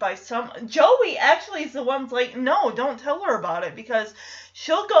beat by Joey actually is the one's like, no, don't tell her about it, because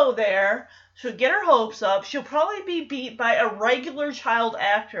she'll go there, she'll get her hopes up, she'll probably be beat by a regular child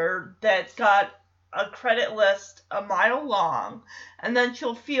actor that's got a credit list a mile long, and then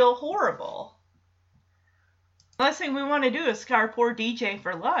she'll feel horrible. The last thing we want to do is scar poor DJ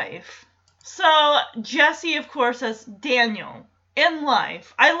for life. So Jesse, of course, says, Daniel, in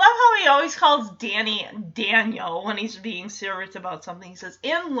life, I love how he always calls Danny Daniel when he's being serious about something. He says,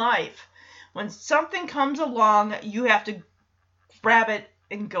 in life, when something comes along, you have to grab it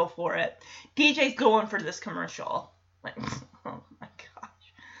and go for it. DJ's going for this commercial. Like, oh my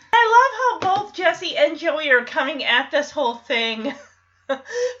gosh. I love how both Jesse and Joey are coming at this whole thing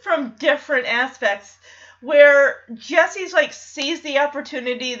from different aspects. Where Jesse's like, sees the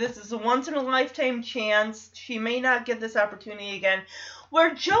opportunity, this is a once-in-a-lifetime chance, she may not get this opportunity again.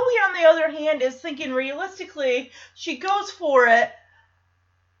 Where Joey, on the other hand, is thinking realistically, she goes for it,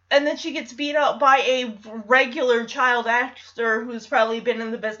 And then she gets beat up by a regular child actor who's probably been in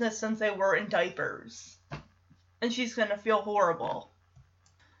the business since they were in diapers. And she's gonna feel horrible.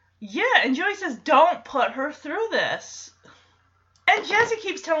 Yeah, and Joey says, don't put her through this. And Jesse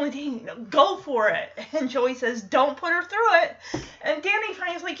keeps telling Danny, go for it. And Joey says, don't put her through it. And Danny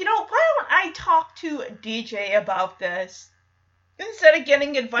finally's like, why don't I talk to DJ about this? Instead of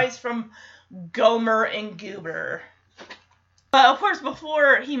getting advice from Gomer and Goober. But of course,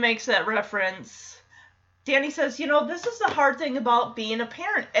 before he makes that reference, Danny says, this is the hard thing about being a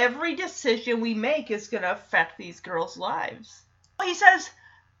parent. Every decision we make is going to affect these girls' lives. He says,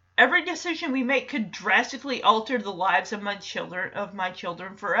 every decision we make could drastically alter the lives of my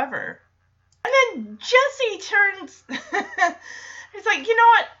children forever. And then Jesse turns... He's like, you know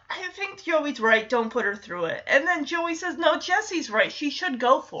what? I think Joey's right. Don't put her through it. And then Joey says, no, Jesse's right. She should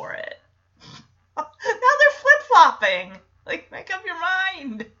go for it. Now they're flip-flopping. Like, make up your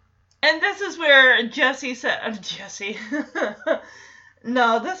mind. And this is where Jesse said... Jesse...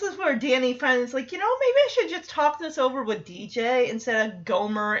 No, this is where Danny finally is like, maybe I should just talk this over with DJ instead of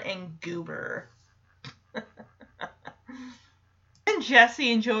Gomer and Goober. And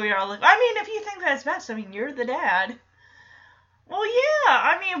Jesse and Joey are like, if you think that's best, you're the dad. Well,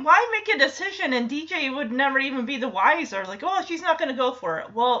 yeah, why make a decision and DJ would never even be the wiser? Like, oh, she's not going to go for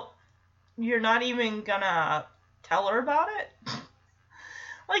it. Well, you're not even going to tell her about it?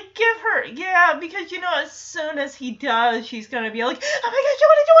 Like, give her, yeah, because, as soon as he does, she's going to be like, oh my gosh, I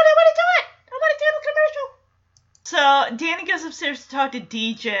want to do it! I want to do it! Commercial! So, Danny goes upstairs to talk to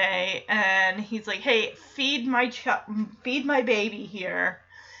DJ, and he's like, hey, feed my baby here.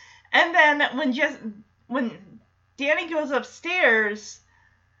 And then when Danny goes upstairs,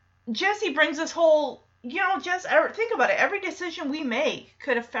 Jesse brings this whole, think about it, every decision we make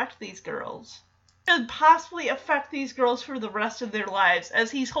could affect these girls. Could possibly affect these girls for the rest of their lives as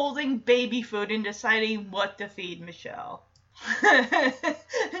he's holding baby food and deciding what to feed Michelle. And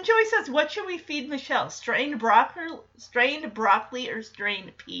Joey says, what should we feed Michelle? Strained broccoli or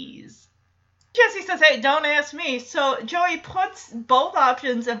strained peas? Jesse says, hey, don't ask me. So Joey puts both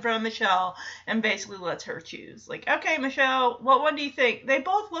options in front of Michelle and basically lets her choose. Like, okay, Michelle, what one do you think? They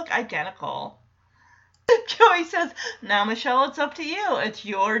both look identical. Joey says, now, Michelle, it's up to you. It's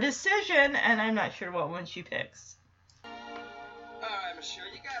your decision, and I'm not sure what one she picks. All right, Michelle,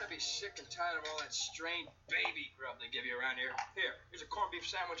 you gotta be sick and tired of all that strained baby grub they give you around here. Here's a corned beef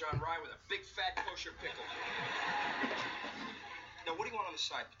sandwich on rye with a big fat kosher pickle. Now, what do you want on the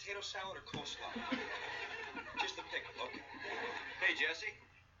side, potato salad or coleslaw? Just the pickle, okay. Hey, Jesse.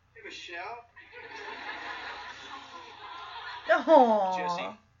 Hey, Michelle. Aww.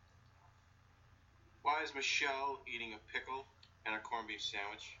 Jesse. Why is Michelle eating a pickle and a corned beef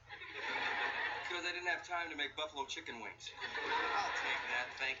sandwich? Because I didn't have time to make buffalo chicken wings. I'll take that,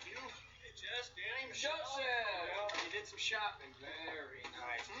 thank you. Hey, Jess, Danny, Michelle. Well, you did some shopping. Very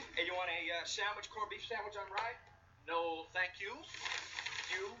nice. Hey, you want a corned beef sandwich on rye? No, thank you.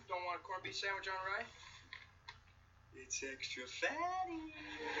 You don't want a corned beef sandwich on rye? It's extra fatty.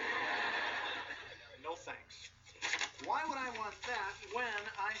 No thanks. Why would I want that when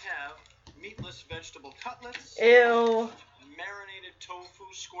I have meatless vegetable cutlets, Ew. marinated tofu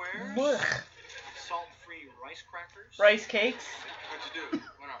squares, Blech. salt-free rice crackers? Rice cakes. What'd you do?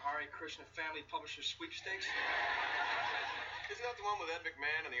 Want a Hare Krishna Family Publisher sweepstakes? Isn't that the one with Ed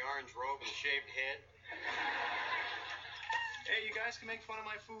McMahon in the orange robe and the shaved head? Hey, you guys can make fun of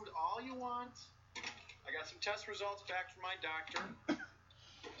my food all you want. I got some test results back from my doctor.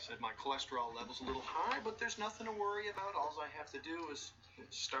 Said my cholesterol level's a little high, but there's nothing to worry about. All I have to do is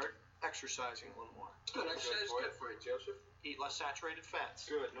start exercising a little more. Good, exercise is good for you, Joseph. Eat less saturated fats.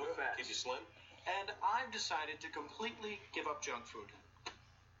 Good, no fats. Keep you slim. And I've decided to completely give up junk food.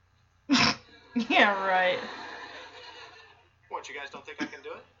 Yeah, right. What, you guys don't think I can do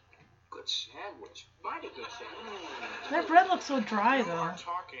it? Good sandwich. Mighty good sandwich. That bread looks so dry, You though. are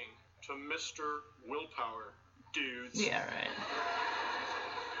talking to Mr. Willpower, dudes. Yeah, right.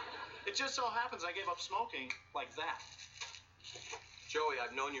 It just so happens I gave up smoking like that. Joey,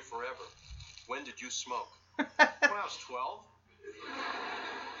 I've known you forever. When did you smoke? When I was 12.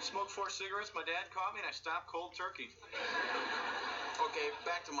 Smoked 4 cigarettes, my dad caught me, and I stopped cold turkey. Okay,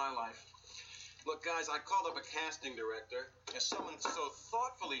 back to my life. Look, guys, I called up a casting director, as someone so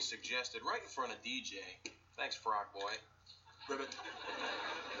thoughtfully suggested, right in front of DJ. Thanks, Frog Boy. Ribbit.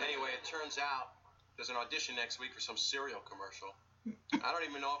 Anyway, it turns out there's an audition next week for some cereal commercial. I don't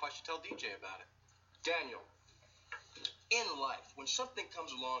even know if I should tell DJ about it. Daniel, in life, when something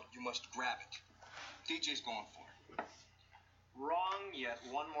comes along, you must grab it. DJ's going for it. Wrong yet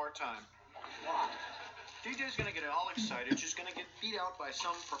one more time. Why? DJ's gonna get all excited. She's gonna get beat out by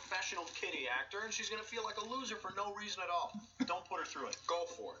some professional kiddie actor, and she's gonna feel like a loser for no reason at all. Don't put her through it. Go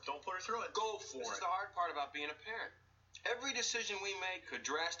for it. Don't put her through it. Go for it. This is the hard part about being a parent. Every decision we make could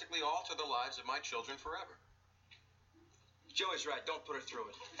drastically alter the lives of my children forever. Joey's right. Don't put her through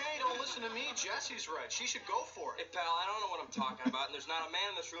it. Hey, don't listen to me. Jesse's right. She should go for Hey, it. pal, I don't know what I'm talking about, and there's not a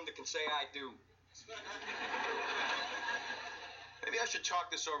man in this room that can say I do. Maybe I should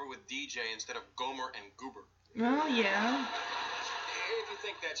talk this over with DJ instead of Gomer and Goober. Oh, yeah. If you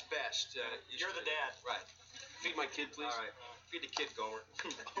think that's best. You're the dad. Right. Feed my kid, please. All right. Feed the kid, Gomer.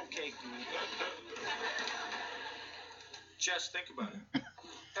 Okay, Goob. Jess, think about it.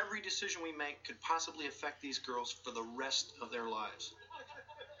 Every decision we make could possibly affect these girls for the rest of their lives.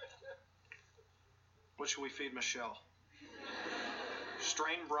 What should we feed Michelle?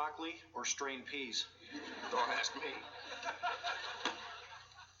 Strained broccoli or strained peas? Don't ask me.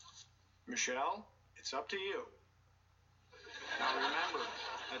 Michelle, it's up to you. Now remember,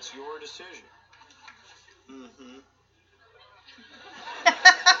 that's your decision. Mm-hmm.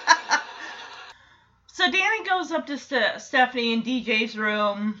 So Danny goes up to Stephanie in DJ's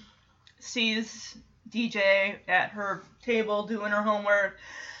room, sees DJ at her table doing her homework.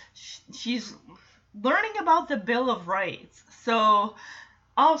 She's learning about the Bill of Rights, so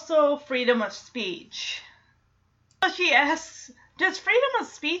also freedom of speech. So she asks, does freedom of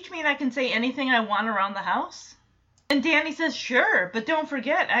speech mean I can say anything I want around the house? And Danny says, sure, but don't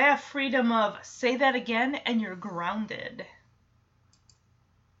forget, I have freedom of say that again and you're grounded.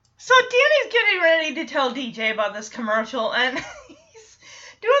 So Danny's getting ready to tell DJ about this commercial, and he's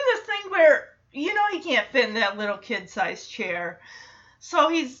doing this thing where, you know, he can't fit in that little kid-sized chair. So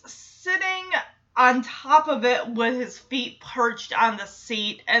he's sitting on top of it with his feet perched on the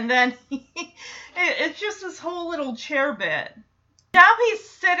seat, and then it's just this whole little chair bit. Now he's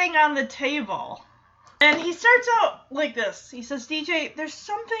sitting on the table. And he starts out like this. He says, DJ, there's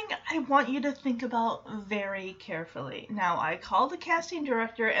something I want you to think about very carefully. Now, I called the casting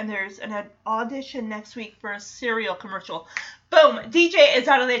director, and there's an audition next week for a cereal commercial. Boom! DJ is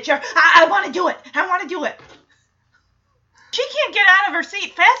out of that chair. I want to do it. I want to do it. She can't get out of her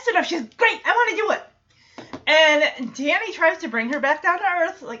seat fast enough. She's great. I want to do it. And Danny tries to bring her back down to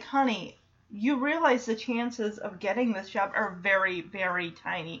earth. Like, honey, you realize the chances of getting this job are very, very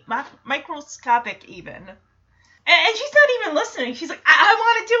tiny. Microscopic, even. And she's not even listening. She's like, I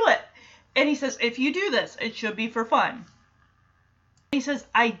want to do it. And he says, if you do this, it should be for fun. He says,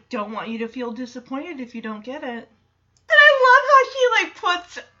 I don't want you to feel disappointed if you don't get it. And I love how she,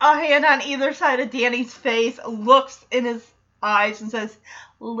 puts a hand on either side of Danny's face, looks in his eyes, and says,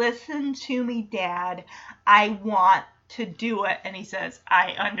 listen to me, Dad. I want to do it. And he says,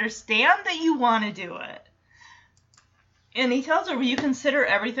 I understand that you want to do it. And he tells her, will you consider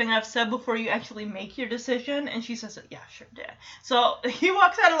everything I've said before you actually make your decision? And she says, yeah, sure, Dad. So he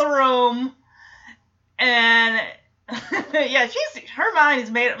walks out of the room, and yeah, her mind is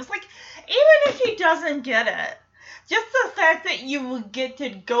made up. It's like, even if she doesn't get it, just the fact that you would get to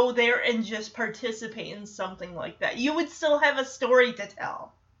go there and just participate in something like that, you would still have a story to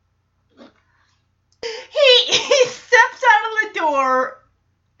tell. He steps out of the door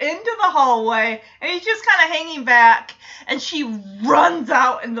into the hallway, and he's just kind of hanging back, and she runs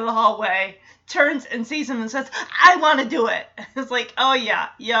out into the hallway, turns and sees him and says, I want to do it. It's like, oh yeah,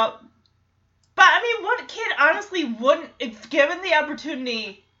 yep. But I mean, what kid honestly wouldn't, if given the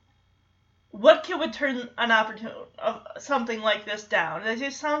opportunity, what kid would turn an opportunity of something like this down? It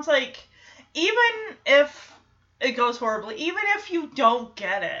just sounds like, even if it goes horribly, even if you don't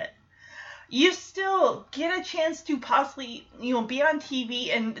get it, you still get a chance to possibly, be on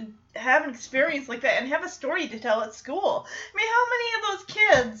TV and have an experience like that and have a story to tell at school. I mean, how many of those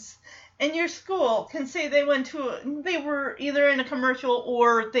kids in your school can say they were either in a commercial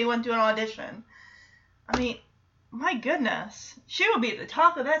or they went to an audition? I mean, my goodness. She would be at the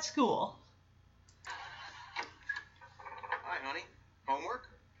top of that school. Hi, honey. Homework?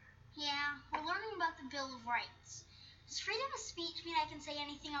 Yeah, we're learning about the Bill of Rights. Does freedom of speech mean I can say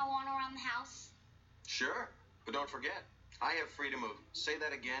anything I want around the house? Sure. But don't forget, I have freedom of say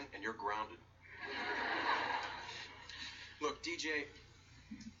that again and you're grounded. Look, DJ,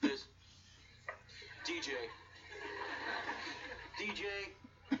 there's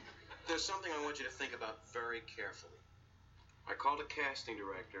something I want you to think about very carefully. I called a casting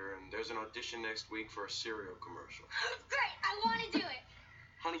director, and there's an audition next week for a cereal commercial. Great, I want to do it.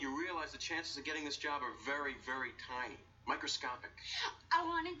 Honey, you realize the chances of getting this job are very, very tiny. Microscopic. I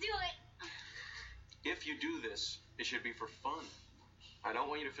want to do it. If you do this, it should be for fun. I don't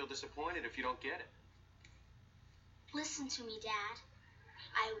want you to feel disappointed if you don't get it. Listen to me, Dad.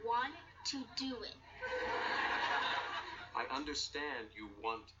 I want to do it. I understand you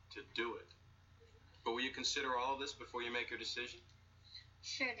want to do it. But will you consider all of this before you make your decision?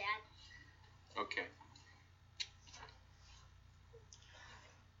 Sure, Dad. Okay.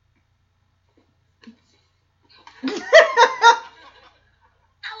 I want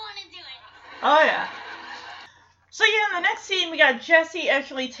to do it. Oh, yeah. So, yeah, in the next scene, we got Jesse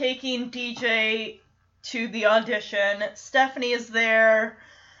actually taking DJ to the audition. Stephanie is there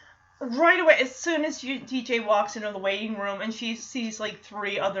right away as soon as DJ walks into the waiting room and she sees, like,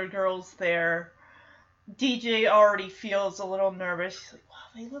 3 other girls there. DJ already feels a little nervous. She's like, wow,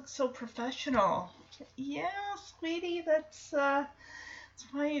 they look so professional. Yeah, sweetie, that's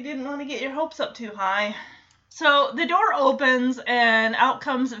why you didn't want to get your hopes up too high. So the door opens and out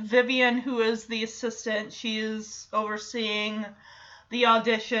comes Vivian, who is the assistant. She is overseeing the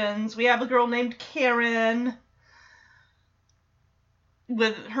auditions. We have a girl named Karen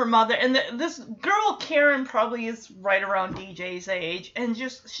with her mother. And this girl, Karen, probably is right around DJ's age. And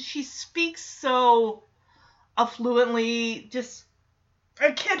just, she speaks so affluently, just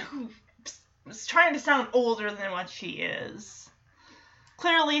a kid who is trying to sound older than what she is.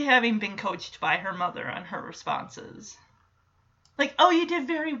 Clearly having been coached by her mother on her responses. Like, oh, you did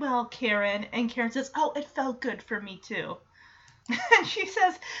very well, Karen. And Karen says, oh, it felt good for me too. And she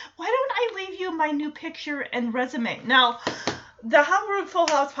says, why don't I leave you my new picture and resume? Now, the How Rude Full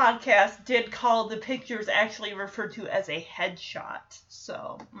House podcast did call the pictures actually referred to as a headshot.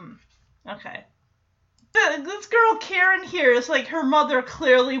 So, okay. This girl Karen here is like her mother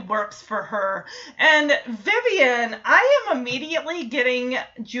clearly works for her. And Vivian, I am immediately getting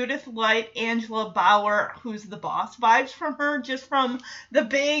Judith Light, Angela Bauer, who's the boss vibes from her, just from the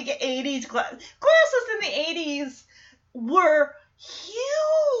big 80s glasses in the 80s were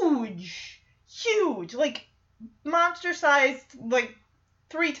huge, like monster sized, like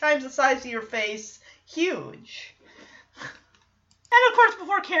 3 times the size of your face, huge. And of course,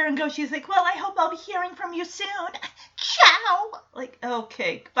 before Karen goes, she's like, well, I hope I'll be hearing from you soon. Ciao! Like,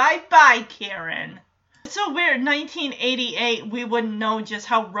 okay, bye-bye, Karen. It's so weird, 1988, we wouldn't know just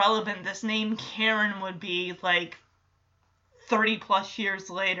how relevant this name Karen would be, like, 30 plus years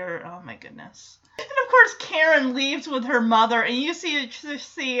later. Oh my goodness. And of course, Karen leaves with her mother, and you see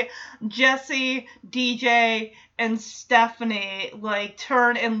Jesse, DJ, and Stephanie, like,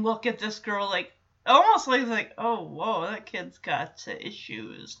 turn and look at this girl, like, almost like, oh, whoa, that kid's got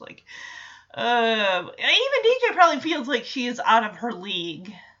issues. Like, even DJ probably feels like she is out of her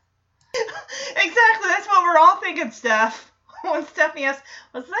league. Exactly, that's what we're all thinking, Steph. When Stephanie asks,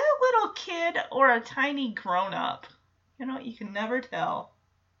 was that a little kid or a tiny grown-up? You know, you can never tell.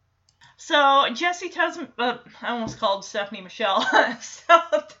 So, Jesse tells me, I almost called Stephanie Michelle,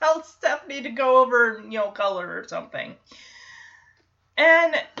 tells Stephanie to go over and, color or something.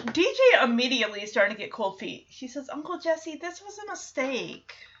 And DJ immediately is starting to get cold feet. She says, Uncle Jesse, this was a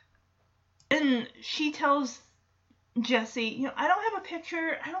mistake. And she tells Jesse, I don't have a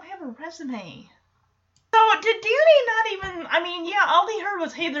picture, I don't have a resume. So did Danny not even, all he heard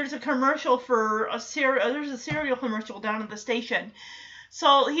was, hey, there's a commercial for there's a cereal commercial down at the station.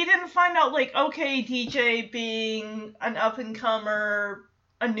 So he didn't find out, like, okay, DJ being an up-and-comer,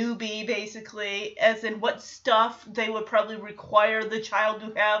 a newbie, basically, as in what stuff they would probably require the child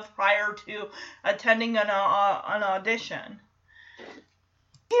to have prior to attending an audition.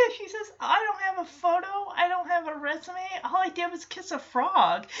 Yeah, she says, I don't have a photo, I don't have a resume, all I did was kiss a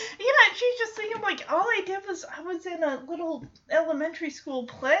frog. Yeah, she's just thinking, like, all I did was, I was in a little elementary school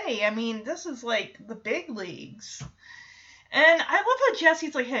play. This is, like, the big leagues. And I love how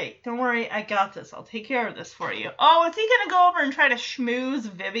Jesse's like, hey, don't worry, I got this. I'll take care of this for you. Oh, is he going to go over and try to schmooze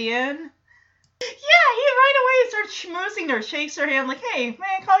Vivian? Yeah, he right away starts schmoozing her, shakes her hand like, hey,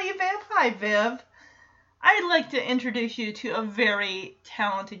 may I call you Viv? Hi, Viv. I'd like to introduce you to a very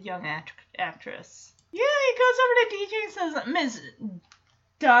talented young actress. Yeah, he goes over to DJ and says, Ms.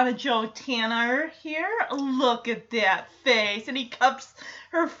 Donna Jo Tanner here. Look at that face. And he cups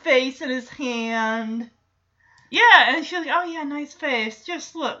her face in his hand. Yeah, and she's like, oh yeah, nice face.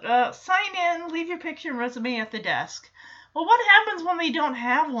 Just look, sign in, leave your picture and resume at the desk. Well, what happens when they don't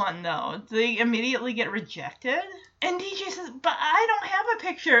have one, though? Do they immediately get rejected? And DJ says, but I don't have a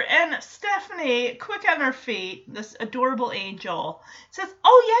picture. And Stephanie, quick on her feet, this adorable angel, says,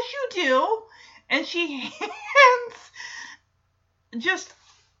 oh, yes, you do. And she hands just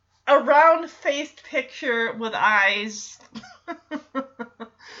a round-faced picture with eyes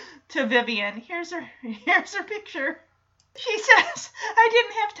to Vivian. Here's her picture. She says, I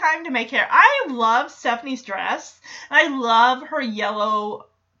didn't have time to make hair. I love Stephanie's dress. I love her yellow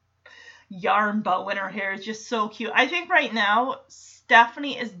yarn bow in her hair. It's just so cute. I think right now,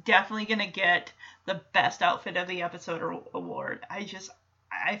 Stephanie is definitely going to get the best outfit of the episode award. I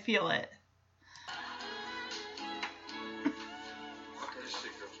feel it.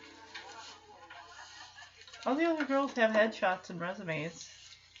 All the other girls have headshots and resumes.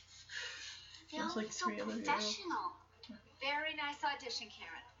 They all There's like look so 3 other girls. professional. Very nice audition,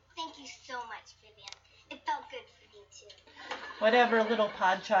 Karen. Thank you so much, Vivian. It felt good for me too. Whatever, little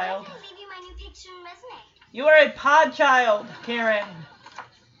pod child. I'm gonna leave you my new picture and resume. You are a pod child, Karen.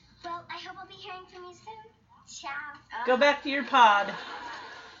 Well, I hope I'll be hearing from you soon. Ciao. Go back to your pod. Is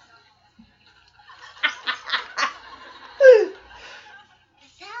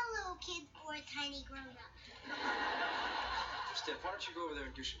that a little kid or a tiny grown-up? Steph, why don't you go over there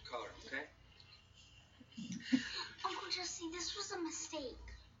and do some coloring, okay? Uncle Jesse, this was a mistake.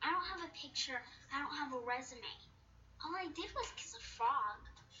 I don't have a picture. I don't have a resume. All I did was kiss a frog.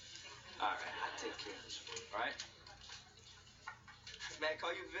 All right, I'll take care of this for you, all right? May I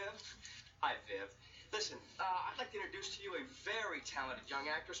call you Viv? Hi, Viv. Listen, I'd like to introduce to you a very talented young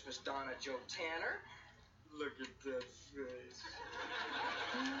actress, Miss Donna Jo Tanner. Look at that face.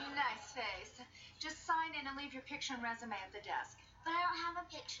 Nice face. Just sign in and leave your picture and resume at the desk. But I don't have a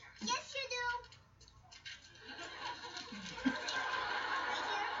picture. Yes, you do.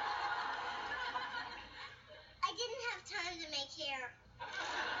 I didn't have time to make hair.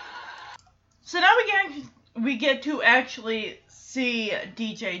 So now we get to actually see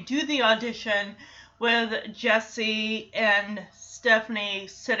DJ do the audition with Jesse and Stephanie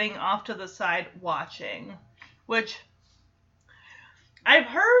sitting off to the side watching, which I've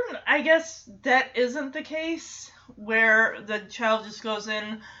heard, I guess that isn't the case, where the child just goes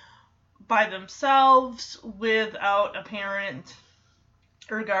in by themselves without a parent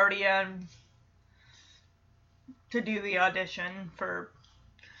or guardian to do the audition for,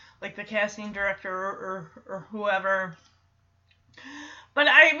 like, the casting director or whoever. But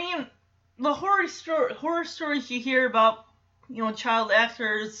I mean, the horror stories you hear about, you know, child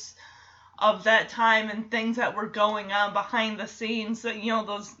actors of that time and things that were going on behind the scenes, that, you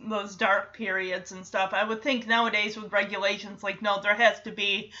know, those dark periods and stuff. I would think nowadays with regulations, like, no, there has to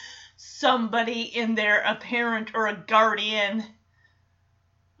be somebody in there, a parent or a guardian,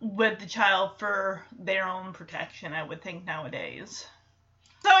 with the child for their own protection, I would think nowadays.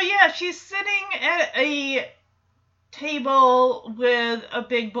 So yeah, she's sitting at a table with a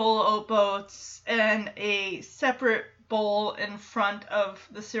big bowl of oat boats and a separate bowl in front of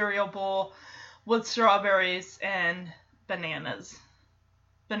the cereal bowl with strawberries and banana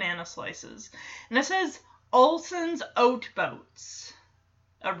slices. And it says Olsen's Oat Boats,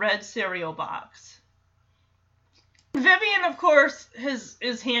 a red cereal box. Vivian, of course,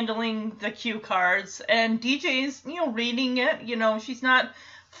 is handling the cue cards, and DJ's, you know, reading it. You know, she's not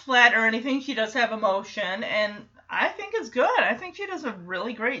flat or anything. She does have emotion, and I think it's good. I think she does a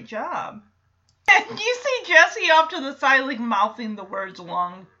really great job. And you see Jesse off to the side, like, mouthing the words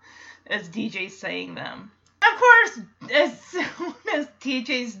along as DJ's saying them. Of course, as soon as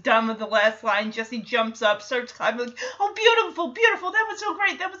DJ's done with the last line, Jesse jumps up, starts clapping, like, oh, beautiful, beautiful, that was so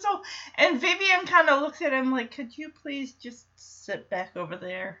great, that was so... And Vivian kind of looks at him like, could you please just sit back over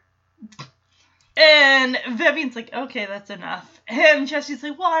there? And Vivian's like, okay, that's enough. And Jesse's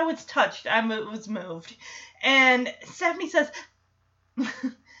like, well, I was touched, I was moved. And Stephanie says,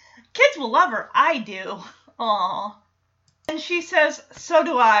 kids will love her, I do. Aww. And she says, so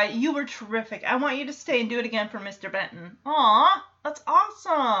do I. You were terrific. I want you to stay and do it again for Mr. Benton. Aw, that's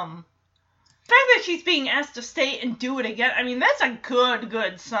awesome. The fact that she's being asked to stay and do it again, I mean, that's a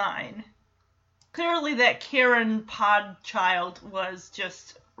good sign. Clearly that Karen pod child was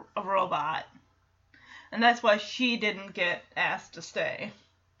just a robot. And that's why she didn't get asked to stay.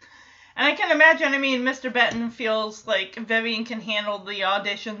 And I can imagine, I mean, Mr. Benton feels like Vivian can handle the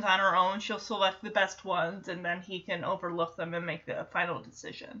auditions on her own. She'll select the best ones, and then he can overlook them and make the final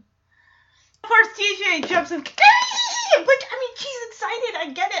decision. Of course, DJ jumps in. But, I mean, she's excited.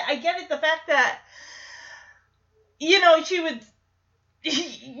 I get it. The fact that, you know, you're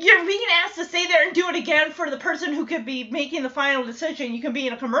being asked to stay there and do it again for the person who could be making the final decision. You can be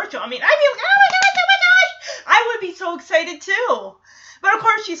in a commercial. I mean, I'd be like, oh my gosh, I would be so excited, too. But of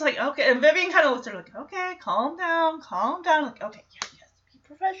course she's like, okay, and Vivian kind of looks at her like, okay, calm down, like, okay, yes, be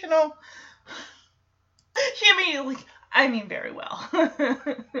professional. She immediately, I mean, very well.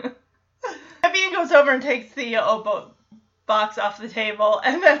 Vivian goes over and takes the oat box off the table,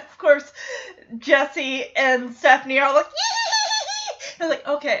 and then, of course, Jesse and Stephanie are like, yee! They're like,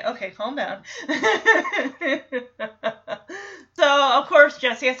 okay, calm down. So, of course,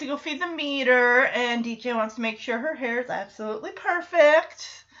 Jessie has to go feed the meter, and DJ wants to make sure her hair is absolutely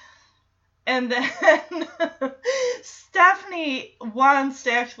perfect. And then Stephanie wants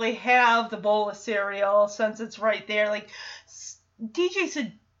to actually have the bowl of cereal since it's right there. Like,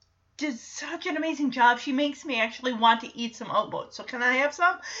 DJ did such an amazing job. She makes me actually want to eat some oat boats. So can I have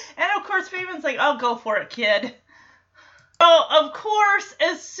some? And of course, Fabian's like, "Oh, go for it, kid." So, of course,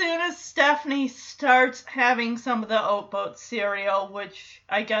 as soon as Stephanie starts having some of the oat boat cereal, which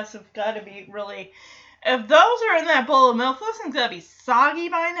I guess have got to be really... If those are in that bowl of milk, those things gotta be soggy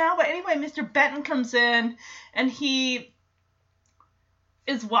by now. But anyway, Mr. Benton comes in, and he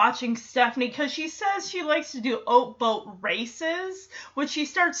is watching Stephanie, because she says she likes to do oat boat races, which she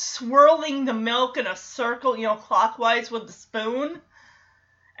starts swirling the milk in a circle, clockwise with the spoon.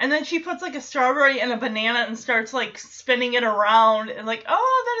 And then she puts, like, a strawberry and a banana and starts, like, spinning it around. And, like,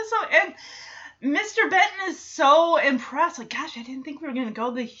 oh, that is so... And Mr. Benton is so impressed. Like, gosh, I didn't think we were going to go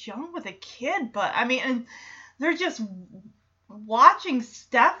this young with a kid. But, I mean, and they're just watching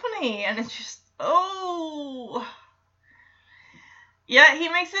Stephanie. And it's just, oh. Yeah, he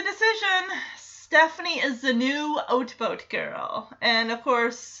makes a decision. Stephanie is the new oat boat girl. And, of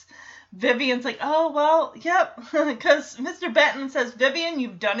course... Vivian's like, "Oh, well, yep," because Mr. Benton says, "Vivian,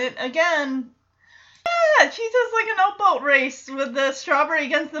 you've done it again." Yeah, she does like an oat boat race with the strawberry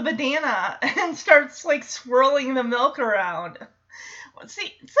against the banana and starts like swirling the milk around.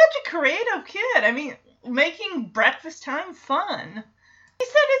 See, such a creative kid. I mean, making breakfast time fun. He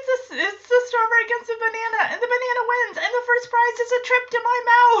said it's the strawberry against the banana, and the banana wins, and the first prize is a trip to my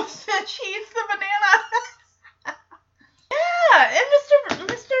mouth. And she eats the banana. Yeah, and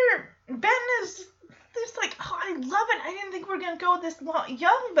Mr. Benton is just like, "Oh, I love it. I didn't think we were going to go this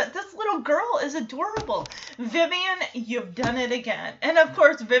young, but this little girl is adorable. Vivian, you've done it again." And of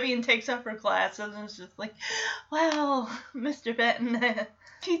course, Vivian takes off her glasses and is just like, "Well, Mr. Benton."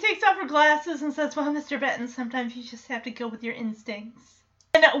 She takes off her glasses and says, "Well, Mr. Benton, sometimes you just have to go with your instincts."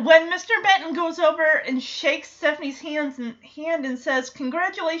 And when Mr. Benton goes over and shakes Stephanie's hand and says,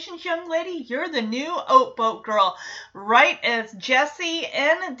 "Congratulations, young lady, you're the new oat boat girl," right as Jesse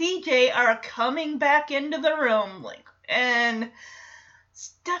and DJ are coming back into the room, like, and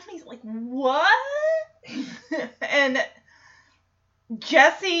Stephanie's like, "What?" And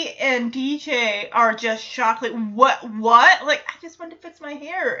Jesse and DJ are just shocked, like, what? Like, "I just wanted to fix my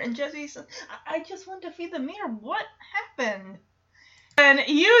hair." And Jesse says, I just wanted to feed the mirror. What happened?" And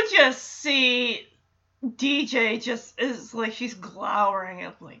you just see DJ just is like, she's glowering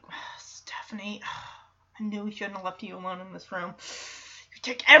at, like, "Stephanie, I knew we shouldn't have left you alone in this room. You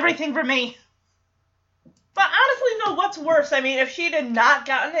take everything from me." But honestly, though, what's worse? I mean, if she'd have not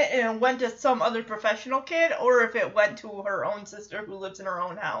gotten it and it went to some other professional kid, or if it went to her own sister who lives in her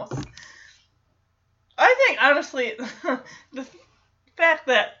own house. I think, honestly, the fact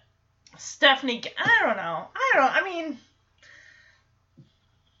that Stephanie, I mean...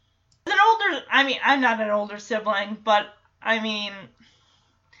 I'm not an older sibling, but, I mean,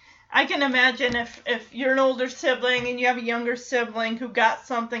 I can imagine if you're an older sibling and you have a younger sibling who got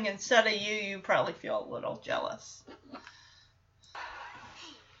something instead of you, you probably feel a little jealous.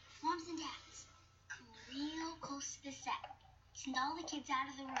 Hey, moms and dads, come real close to the set. Send all the kids out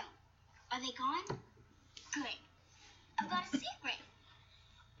of the room. Are they gone? Good. I've got a secret.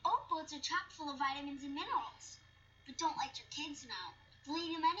 Oat boats are chock full of vitamins and minerals. But don't let your kids know. They'll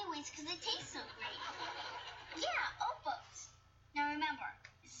eat them anyways because they taste so great. Yeah, oat boats. Now remember,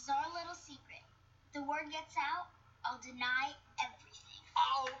 this is our little secret. If the word gets out, I'll deny everything.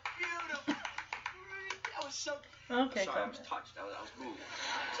 Oh, beautiful. That was so... Okay, Sorry, I was touched. I was moved.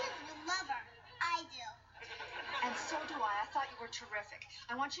 Children will love her. I do. And so do I. I thought you were terrific.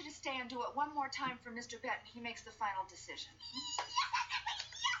 I want you to stay and do it one more time for Mr. Benton. He makes the final decision.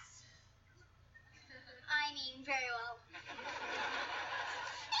 Yes! I mean, very well.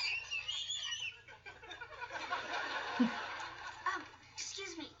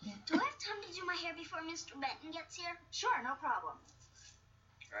 Excuse me. Do I have time to do my hair before Mr. Benton gets here? Sure, no problem.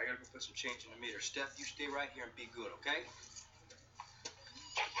 All right, I gotta go put some change in the meter. Steph, you stay right here and be good, okay?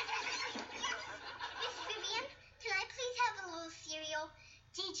 Miss Vivian, can I please have a little cereal?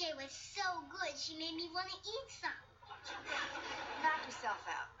 DJ was so good, she made me want to eat some. Knock yourself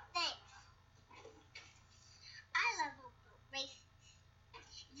out. Thanks. I love oat boat races.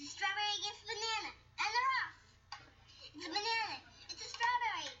 It's a strawberry against banana, and they're off. It's a banana, it's a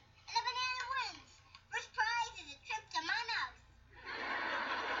strawberry, and the banana wins. First prize is a trip to my mouth.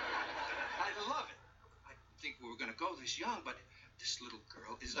 I love it. I think we were gonna go this young, but this little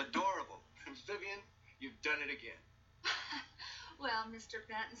girl is adorable. Vivian, you've done it again. Well, Mr.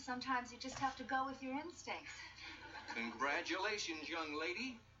 Benton, sometimes you just have to go with your instincts. Congratulations, young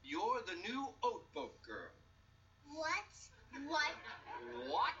lady. You're the new oat boat girl. What? What?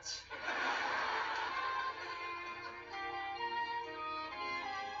 What?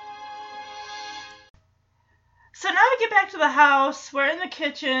 So now we get back to the house. We're in the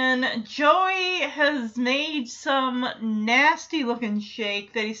kitchen. Joey has made some nasty looking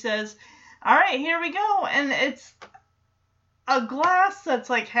shake that he says, all right, here we go. And it's a glass that's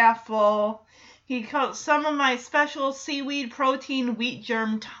like half full. He calls some of my special seaweed protein wheat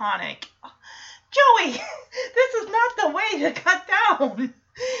germ tonic. Joey, this is not the way to cut down.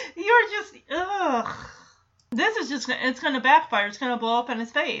 You're just, ugh. This is just, it's going to backfire. It's going to blow up in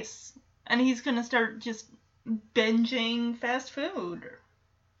his face. And he's going to start just binging fast food.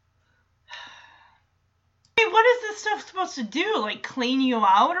 Hey, what is this stuff supposed to do? Like clean you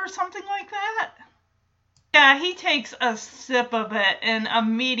out or something like that? Yeah, he takes a sip of it and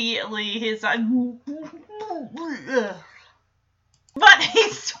immediately he's like, but he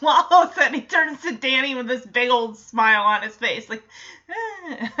swallows it and he turns to Danny with this big old smile on his face. Like,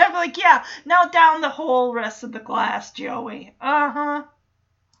 I'm like, yeah, now down the whole rest of the glass, Joey. Uh-huh.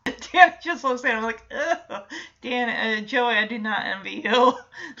 Danny just looks at him like, ugh. Joey, I do not envy you.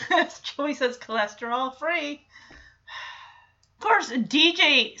 Joey says cholesterol free. Of course,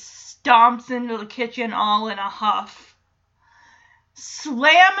 DJ stomps into the kitchen all in a huff,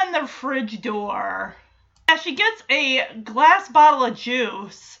 slamming the fridge door. Yeah, she gets a glass bottle of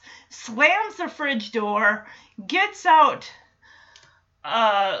juice, slams the fridge door, gets out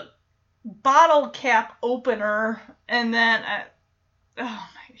a bottle cap opener, and then,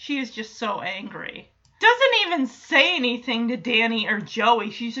 she is just so angry. Doesn't even say anything to Danny or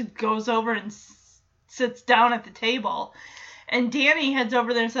Joey. She just goes over and sits down at the table. And Danny heads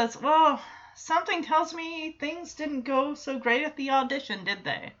over there and says, well, something tells me things didn't go so great at the audition, did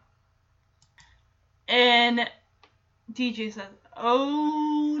they? And DJ says,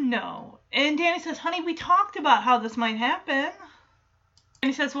 oh, no. And Danny says, honey, we talked about how this might happen. And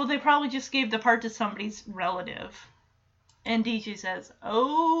he says, well, they probably just gave the part to somebody's relative. And DJ says,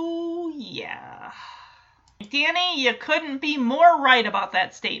 oh, yeah. Danny, you couldn't be more right about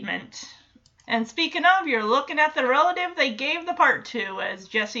that statement. And speaking of, you're looking at the relative they gave the part to as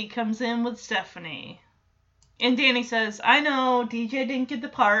Jesse comes in with Stephanie. And Danny says, I know DJ didn't get the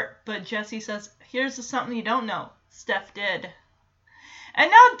part, but Jesse says, here's something you don't know. Steph did. And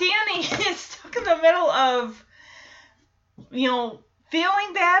now Danny is stuck in the middle of,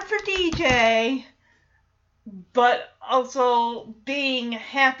 feeling bad for DJ, but also being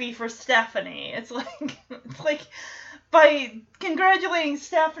happy for Stephanie. It's like by congratulating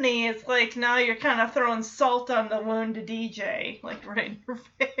Stephanie, it's like now you're kind of throwing salt on the wound to DJ, like right in her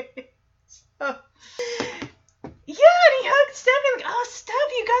face. Yeah, and he hugs Stephanie, like, oh,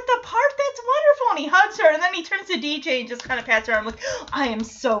 Steph, you got the part, that's wonderful, and he hugs her, and then he turns to DJ and just kind of pats her arm, like, I am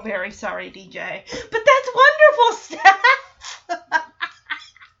so very sorry, DJ, but that's wonderful, Steph!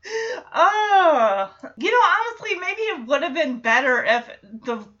 Oh, honestly, maybe it would have been better if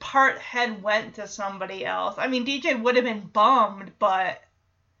the part had went to somebody else. I mean, DJ would have been bummed, but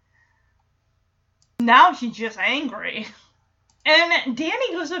now she's just angry. And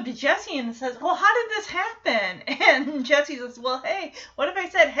Danny goes up to Jesse and says, well, how did this happen? And Jesse says, well, hey, what if I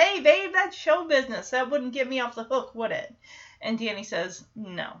said, hey, babe, that's show business. That wouldn't get me off the hook, would it? And Danny says,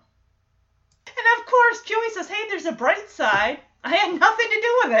 no. And of course, Joey says, hey, there's a bright side. I had nothing to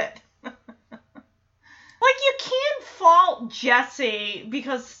do with it. Like, you can't fault Jesse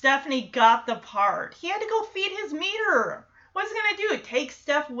because Stephanie got the part. He had to go feed his meter. What's he going to do? Take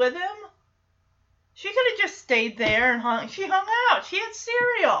Steph with him? She could have just stayed there and she hung out. She had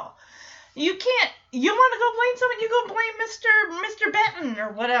cereal. You can't, you want to go blame someone, you go blame Mr. Benton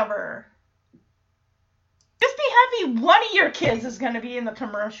or whatever. Just be happy one of your kids is going to be in the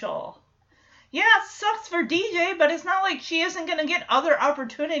commercial. Yeah, it sucks for DJ, but it's not like she isn't going to get other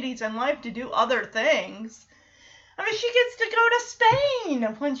opportunities in life to do other things. I mean, she gets to go to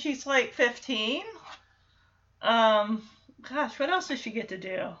Spain when she's like 15. Gosh, what else does she get to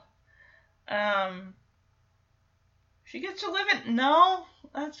do? She gets to live in, no,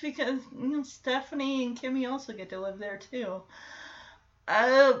 that's because, Stephanie and Kimmy also get to live there too.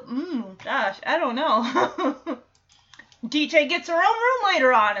 Gosh, I don't know. DJ gets her own room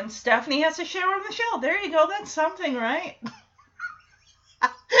later on, and Stephanie has to share with Michelle. There you go. That's something, right?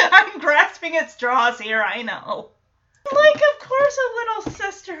 I'm grasping at straws here, I know. Like, of course, a little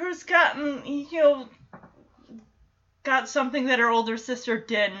sister who's gotten, got something that her older sister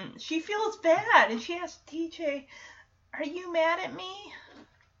didn't. She feels bad, and she asks DJ, are you mad at me?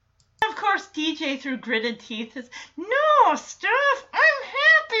 Of course, DJ, through gritted teeth, says, no, Steph, I'm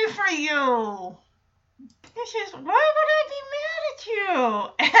happy for you. And she says, why would I be mad at you?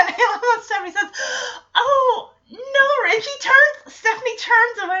 And Stephanie says, oh, no, and Stephanie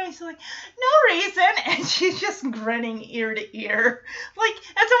turns away, she's like, no reason, and she's just grinning ear to ear. Like,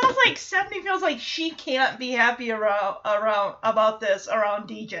 it's almost like Stephanie feels like she can't be happy about this around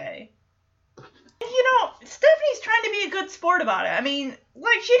DJ. You know, Stephanie's trying to be a good sport about it. I mean,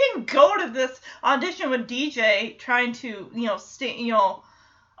 like, she didn't go to this audition with DJ trying to,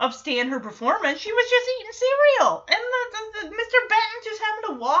 upstand her performance. She was just eating cereal. And the Mr. Benton just happened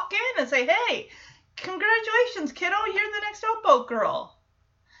to walk in and say, hey, congratulations, kiddo, you're the next Oatboat girl.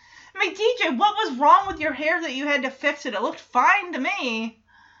 I'm like, DJ, what was wrong with your hair that you had to fix it? It looked fine to me.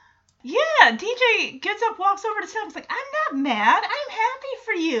 Yeah, DJ gets up, walks over to Steph, and is like, I'm not mad. I'm happy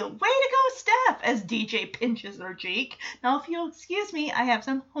for you. Way to go, Steph, as DJ pinches her cheek. Now, if you'll excuse me, I have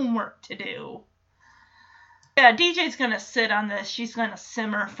some homework to do. Yeah, DJ's gonna sit on this. She's gonna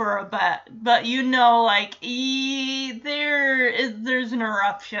simmer for a bit. But there's an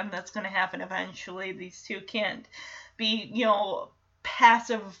eruption that's gonna happen eventually. These two can't be,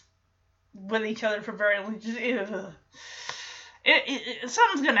 passive with each other for very long.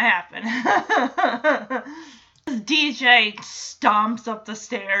 Something's gonna happen. DJ stomps up the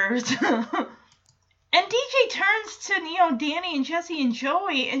stairs. And DJ turns to, Danny and Jesse and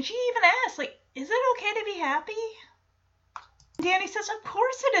Joey, and she even asks, like, is it okay to be happy? Danny says, of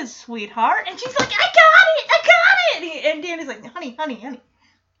course it is, sweetheart. And she's like, I got it! And Danny's like, honey,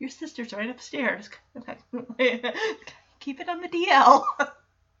 your sister's right upstairs. Keep it on the DL.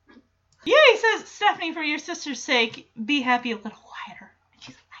 Yeah, he says, Stephanie, for your sister's sake, be happy a little quieter. And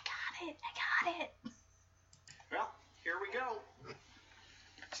she's like, I got it. Well, here we go.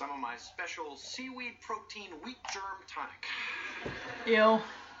 Some of my special seaweed protein wheat germ tonic. Ew.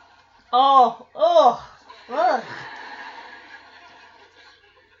 Oh. Ugh.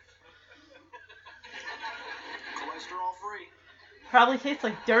 Cholesterol free. Probably tastes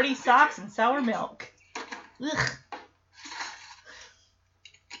like dirty socks and sour milk. Ugh.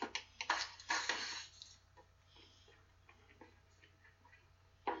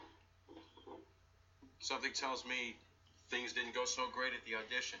 Something tells me things didn't go so great at the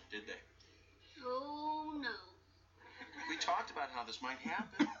audition, did they? Oh, no. We talked about how this might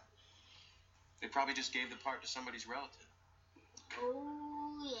happen. They probably just gave the part to somebody's relative.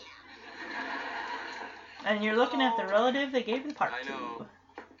 Oh, yeah. And you're looking at the relative they gave the part I know.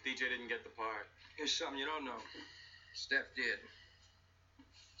 to. DJ didn't get the part. Here's something you don't know. Steph did.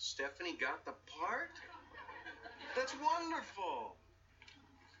 Stephanie got the part? That's wonderful.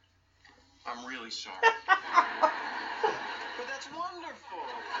 I'm really sorry. But that's wonderful.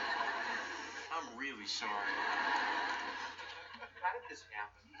 I'm really sorry. How did this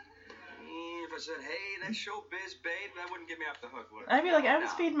happen? If I said, hey, that's showbiz, babe, that wouldn't get me off the hook, would it? I'd be like, I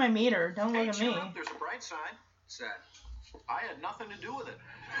was feeding my meter. Don't look at me. Cheer up, there's a bright side. What's that? I had nothing to do with it.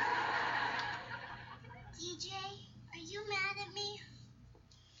 DJ, are you mad at me?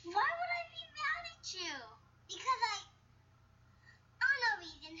 Why would I be mad at you? Because no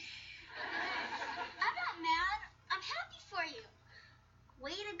reason. I'm not mad. I'm happy for you.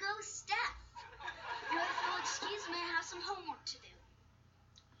 Way to go, Steph. Now, if you'll excuse me, I have some homework to do.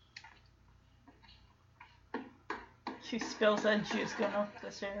 She spills that juice going up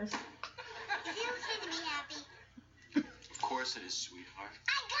the stairs. Is it okay to be happy? Of course it is, sweetheart.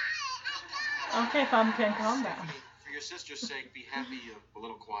 I got it. Okay, Pumpkin, calm down. For your sister's sake, be happy a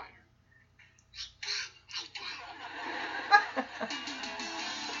little quieter.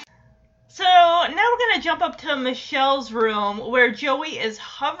 So now we're going to jump up to Michelle's room where Joey is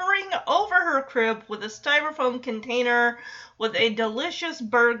hovering over her crib with a styrofoam container with a delicious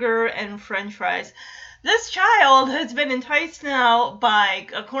burger and french fries. This child has been enticed now by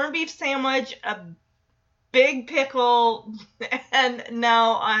a corned beef sandwich, a big pickle, and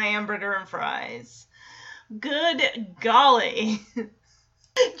now a hamburger and fries. Good golly.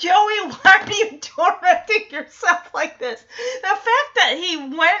 Joey, why are you tormenting yourself like this? The fact that he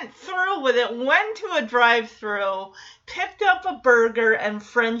went through with it, went to a drive-thru, picked up a burger and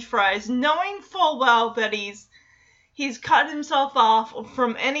french fries, knowing full well that he's cut himself off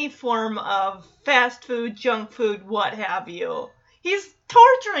from any form of fast food, junk food, what have you. He's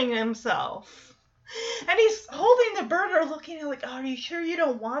torturing himself. And he's holding the burger looking at it like, oh, are you sure you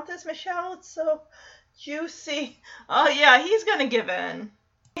don't want this, Michelle? It's so juicy. Oh, yeah, he's going to give in.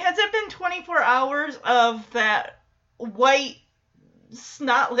 Has it been 24 hours of that white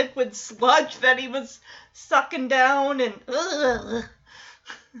snot liquid sludge that he was sucking down and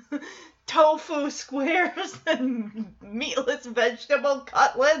tofu squares and meatless vegetable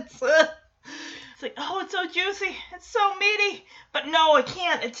cutlets? It's like, oh, it's so juicy. It's so meaty. But no, I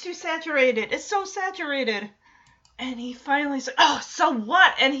can't. It's too saturated. It's so saturated. And he finally's like, oh, so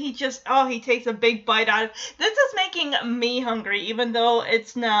what? And he takes a big bite out of it. This is making me hungry, even though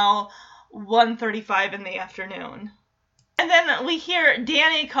it's now 1:35 in the afternoon. And then we hear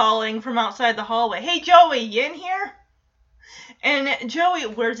Danny calling from outside the hallway. Hey, Joey, you in here? And Joey,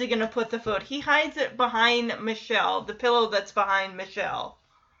 where's he going to put the food? He hides it behind Michelle, the pillow that's behind Michelle.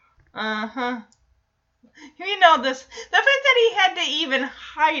 Uh-huh. You know this. The fact that he had to even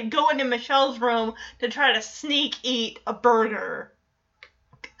go into Michelle's room to try to sneak eat a burger.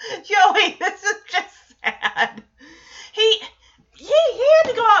 Joey, this is just sad. He had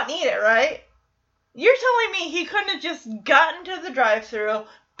to go out and eat it, right? You're telling me he couldn't have just gotten to the drive-thru,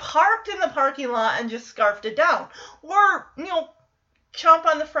 parked in the parking lot, and just scarfed it down? Or, chomp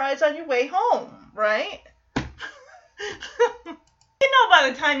on the fries on your way home, right? By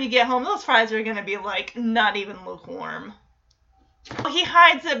the time you get home, those fries are going to be, not even lukewarm. He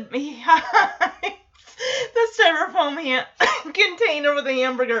hides the styrofoam container with the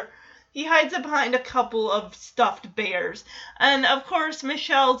hamburger. He hides it behind a couple of stuffed bears. And, of course,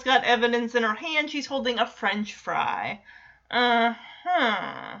 Michelle's got evidence in her hand. She's holding a French fry.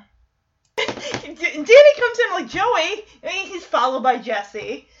 Uh-huh. Danny comes in like, Joey. He's followed by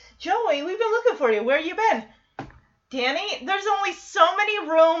Jesse. Joey, we've been looking for you. Where you been? Danny, there's only so many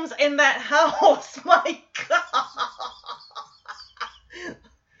rooms in that house. My God.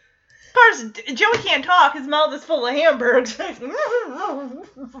 Of course, Joey can't talk. His mouth is full of hamburgers. And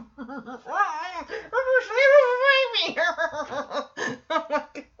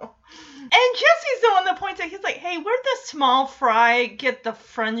Jesse's the one that points out. He's like, hey, where'd the small fry get the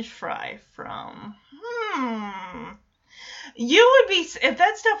French fry from? You would be, if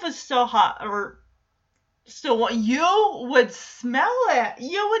that stuff was so hot, or still, you would smell it.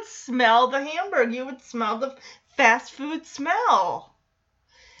 You would smell the hamburger. You would smell the fast food smell.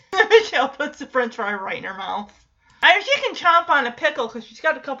 Michelle puts the French fry right in her mouth. I mean, she can chomp on a pickle because she's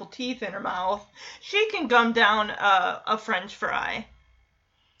got a couple teeth in her mouth. She can gum down a French fry.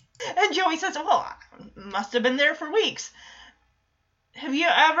 And Joey says, well, I must have been there for weeks. Have you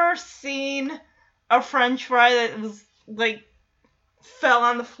ever seen a French fry that was, fell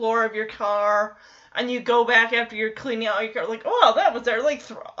on the floor of your car, and you go back after you're cleaning out your car, like, oh, that was there,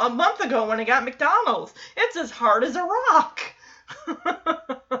 a month ago when I got McDonald's. It's as hard as a rock.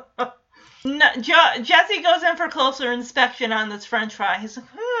 No, Jesse goes in for closer inspection on this French fry. He's like,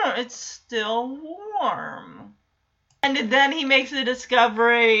 it's still warm. And then he makes the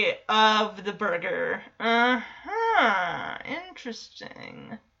discovery of the burger.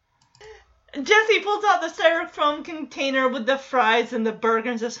 Interesting. Jesse pulls out the styrofoam container with the fries and the burger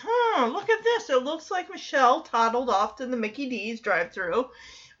and says, look at this. It looks like Michelle toddled off to the Mickey D's drive-thru.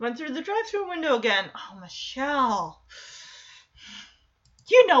 Went through the drive-thru window again. Oh, Michelle.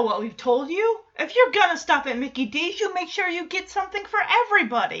 You know what we've told you. If you're gonna stop at Mickey D's, you make sure you get something for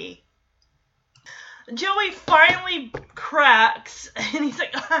everybody. Joey finally cracks, and he's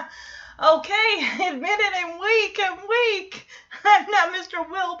like, okay, admit it, I'm weak. I'm not Mr.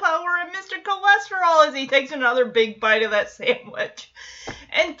 Willpower and Mr. Cholesterol, as he takes another big bite of that sandwich.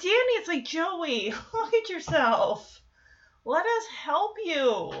 And Danny's like, Joey, look at yourself. Let us help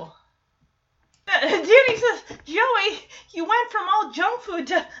you. Danny says, Joey, you went from all junk food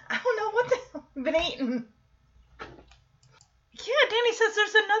to, I don't know what the hell I've been eating. Yeah, Danny says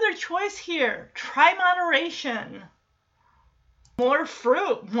there's another choice here. Try moderation. More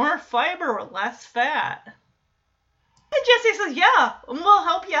fruit, more fiber, less fat. And Jesse says, yeah, we'll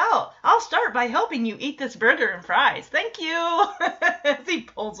help you out. I'll start by helping you eat this burger and fries. Thank you. As he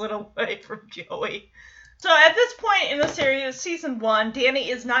pulls it away from Joey. So at this point in the series, season 1, Danny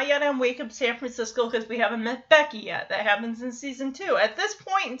is not yet on Wake Up San Francisco because we haven't met Becky yet. That happens in season 2. At this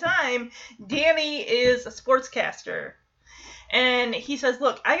point in time, Danny is a sportscaster. And he says,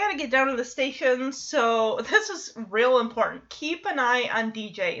 look, I got to get down to the station, so this is real important. Keep an eye on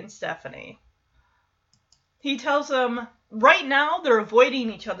DJ and Stephanie. He tells them, right now they're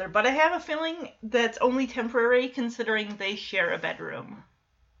avoiding each other, but I have a feeling that's only temporary considering they share a bedroom.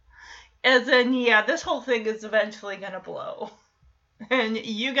 As in, yeah, this whole thing is eventually going to blow. And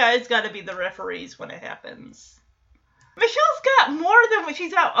you guys got to be the referees when it happens. Michelle's got more than,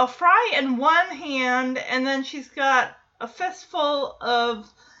 she's got a fry in one hand, and then she's got a fistful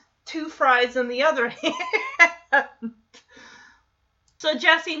of 2 fries in the other hand. So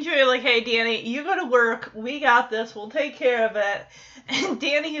Jesse and Joey are like, hey, Danny, you go to work. We got this. We'll take care of it. And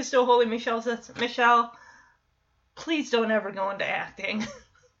Danny, who's still holding Michelle, says, Michelle, please don't ever go into acting.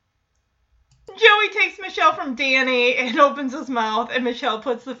 Joey takes Michelle from Danny and opens his mouth, and Michelle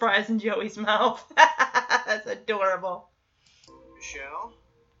puts the fries in Joey's mouth. That's adorable. Michelle,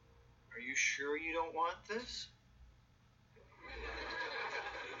 are you sure you don't want this?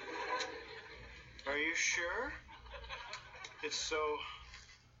 you sure? It's so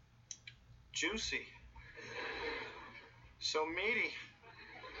juicy, so meaty,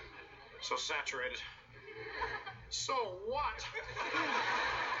 so saturated. So what?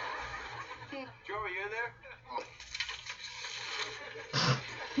 Joe, are you in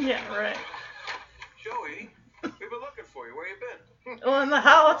there? Yeah, right. Joey, we've been looking for you. Where you been? Well, in the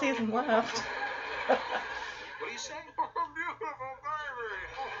house, he's left. What are you saying? Beautiful baby.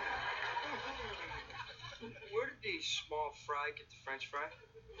 Where did the small fry get the French fry?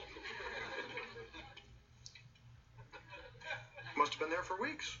 Must have been there for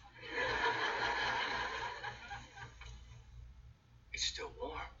weeks. It's still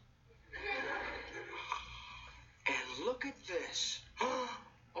warm. And look at this.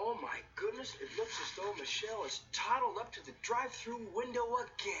 Oh my goodness, it looks as though Michelle is toddled up to the drive-through window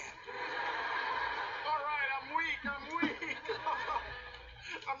again. All right, I'm weak.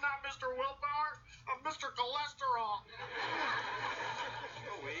 I'm not Mr. Willpower. I'm Mr. Cholesterol.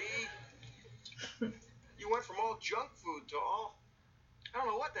 Joey, you went from all junk food to all... I don't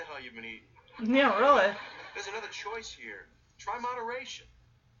know what the hell you've been eating. Yeah, really. There's another choice here. Try moderation.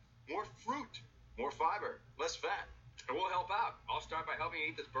 More fruit, more fiber, less fat. And we'll help out. I'll start by helping you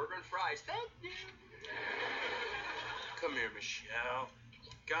eat this burger and fries. Thank you. Come here, Michelle.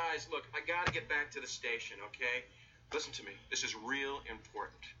 Guys, look, I gotta get back to the station, okay? Listen to me. This is real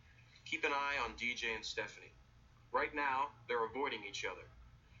important. Keep an eye on DJ and Stephanie. Right now, they're avoiding each other.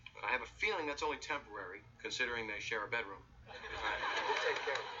 But I have a feeling that's only temporary, considering they share a bedroom. We'll take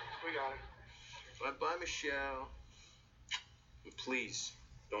care of it. We got it. Bye-bye, Michelle. And please,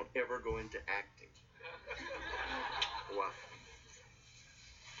 don't ever go into acting. Wow.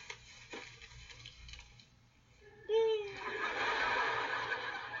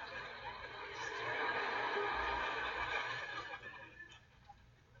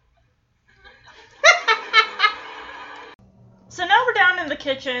 So now we're down in the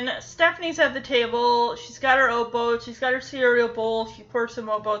kitchen. Stephanie's at the table. She's got her oat boats. She's got her cereal bowl. She pours some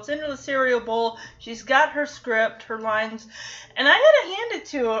oat boats into the cereal bowl. She's got her script, her lines. And I gotta hand it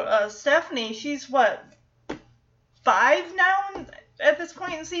to Stephanie. She's, 5 now at this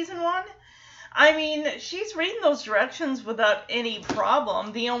point in season 1? I mean, she's reading those directions without any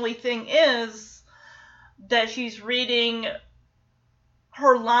problem. The only thing is that she's reading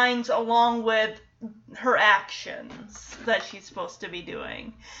her lines along with her actions that she's supposed to be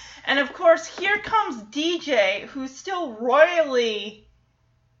doing. And of course, here comes DJ, who's still royally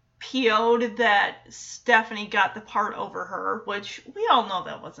PO'd that Stephanie got the part over her, which we all know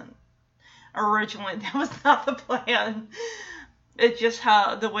that wasn't originally, that was not the plan. It's just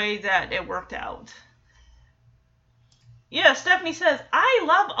the way that it worked out. Yeah, Stephanie says, I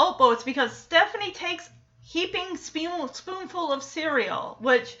love oat boats because Stephanie takes heaping spoonful of cereal,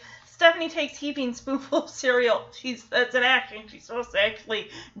 which Stephanie takes heaping spoonful of cereal. That's an action. She's supposed to actually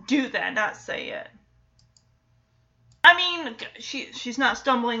do that, not say it. I mean, she's not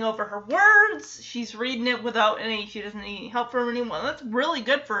stumbling over her words. She's reading it without she doesn't need help from anyone. That's really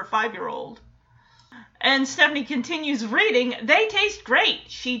good for a 5-year-old. And Stephanie continues reading. They taste great.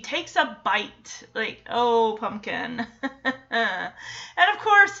 She takes a bite. Like, oh, pumpkin. And of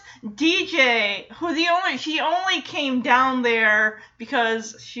course, DJ, she only came down there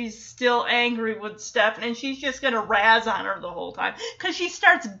because she's still angry with Stephanie, and she's just gonna razz on her the whole time. Because she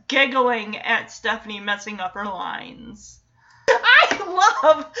starts giggling at Stephanie messing up her lines. I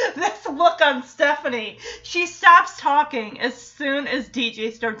love this look on Stephanie. She stops talking as soon as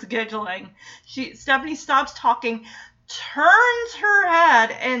DJ starts giggling. Stephanie stops talking, turns her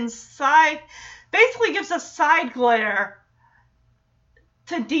head, and basically gives a side glare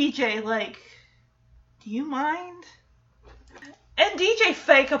to DJ, like, do you mind? And DJ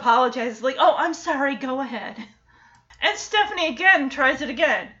fake apologizes, like, oh, I'm sorry, go ahead. And Stephanie again tries it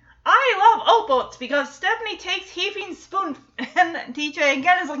again. I love oat boats because Stephanie takes heaping spoon, and DJ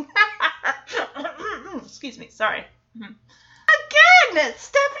again is like, excuse me, sorry. Again,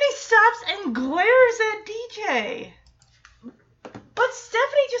 Stephanie stops and glares at DJ. But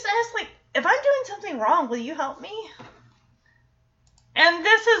Stephanie just asks, like, if I'm doing something wrong, will you help me? And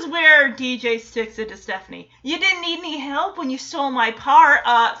this is where DJ sticks it to Stephanie. You didn't need any help when you stole my part.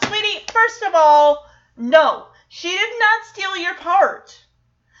 Sweetie, first of all, no. She did not steal your part.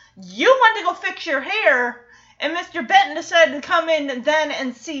 You wanted to go fix your hair, and Mr. Benton decided to come in then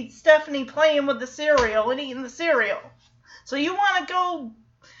and see Stephanie playing with the cereal and eating the cereal. So you want to go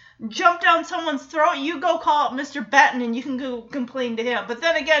jump down someone's throat, you go call up Mr. Benton and you can go complain to him. But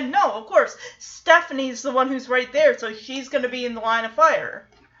then again, no, of course, Stephanie's the one who's right there, so she's going to be in the line of fire.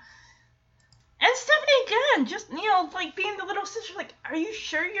 And Stephanie again, just, like being the little sister, like, are you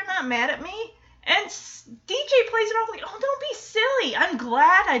sure you're not mad at me? And DJ plays it off like, oh, don't be silly. I'm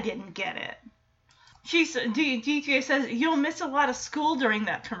glad I didn't get it. DJ says, you'll miss a lot of school during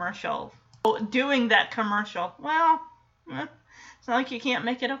that commercial. Doing that commercial. Well, it's not like you can't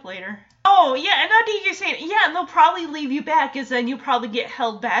make it up later. Oh, yeah, and now DJ's saying, yeah, and they'll probably leave you back, because then you'll probably get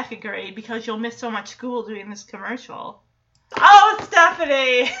held back a grade because you'll miss so much school doing this commercial. Oh,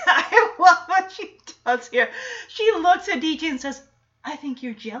 Stephanie! I love what she does here. She looks at DJ and says, I think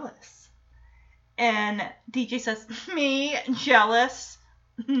you're jealous. And DJ says, me? Jealous?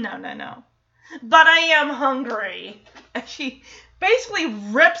 No. But I am hungry. And she basically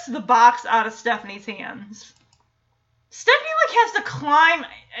rips the box out of Stephanie's hands. Stephanie, has to climb.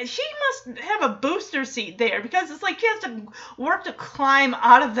 She must have a booster seat there, because it's like she has to work to climb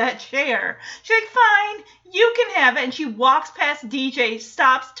out of that chair. She's like, fine, you can have it. And she walks past DJ,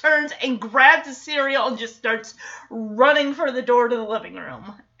 stops, turns, and grabs the cereal and just starts running for the door to the living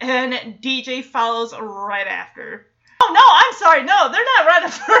room. And DJ follows right after. Oh, no, I'm sorry. No, they're not running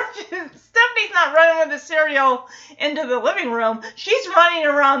Stephanie's not running with the cereal into the living room. She's running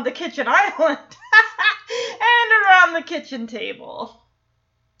around the kitchen island and around the kitchen table.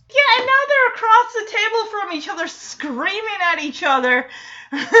 Yeah, and now they're across the table from each other, screaming at each other.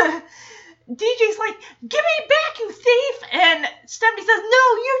 DJ's like, give me back, you thief. And Stephanie says,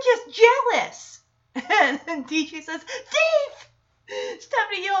 no, you're just jealous. And DJ says, thief.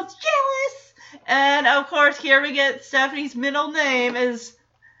 Stephanie yells, jealous. And, of course, here we get Stephanie's middle name is,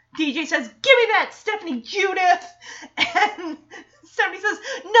 DJ says, give me that, Stephanie Judith. And Stephanie says,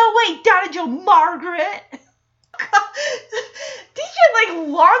 no way, Donna Jo Margaret. DJ,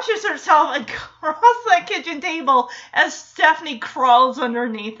 launches herself across that kitchen table as Stephanie crawls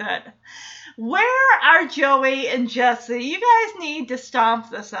underneath it. Where are Joey and Jesse? You guys need to stomp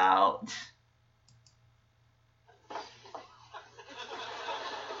this out.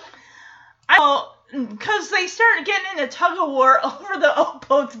 Because they start getting in a tug-of-war over the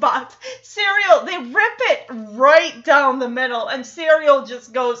Oats box. Cereal, they rip it right down the middle, and cereal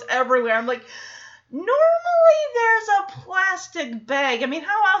just goes everywhere. I'm like, normally there's a plastic bag. I mean,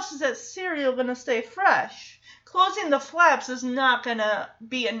 how else is that cereal going to stay fresh? Closing the flaps is not going to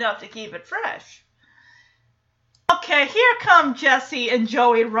be enough to keep it fresh. Okay, here come Jesse and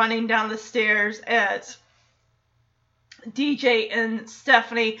Joey running down the stairs as DJ and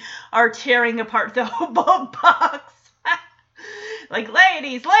Stephanie are tearing apart the Oat box.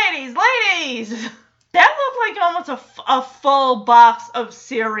 Ladies. That looked like almost a full box of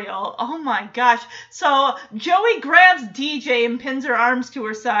cereal. Oh my gosh. So Joey grabs DJ and pins her arms to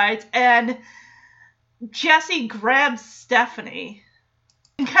her sides, and Jesse grabs Stephanie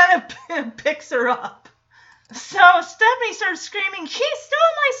and kind of picks her up. So Stephanie starts screaming, she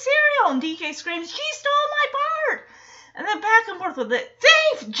stole my cereal! And DJ screams, she stole my part! And then back and forth with it.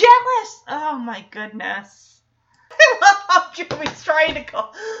 Thief! Jealous! Oh my goodness. I love how Joey's trying to go.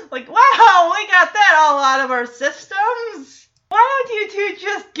 Wow, we got that all out of our systems. Why don't you two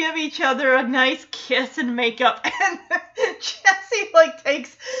just give each other a nice kiss and make up? And Jesse,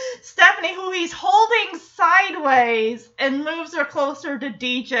 takes Stephanie, who he's holding sideways, and moves her closer to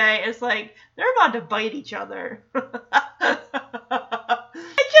DJ. It's like, they're about to bite each other. Jesse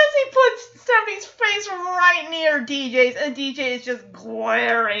puts Stephanie's face right near DJ's, and DJ is just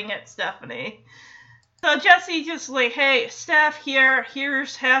glaring at Stephanie. So Jesse just hey, Steph,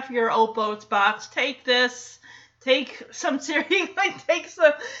 here's half your Oats box. Take this. Take some cereal. Takes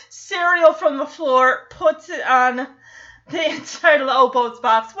the cereal from the floor, puts it on the inside of the Oats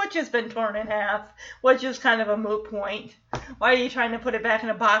box, which has been torn in half, which is kind of a moot point. Why are you trying to put it back in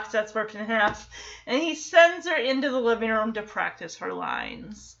a box that's ripped in half? And he sends her into the living room to practice her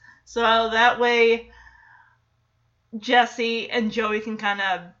lines. So that way Jesse and Joey can kind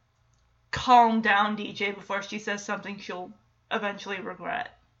of calm down DJ before she says something she'll eventually regret.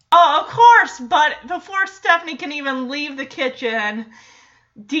 Oh, of course, but before Stephanie can even leave the kitchen,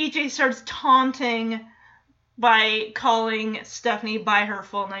 DJ starts taunting by calling Stephanie by her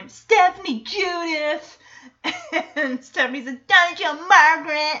full name, Stephanie Judith. And Stephanie says, Donna Jo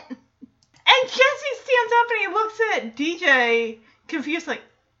Margaret. And Jesse stands up and he looks at DJ confused,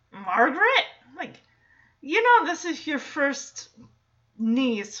 Margaret? This is your first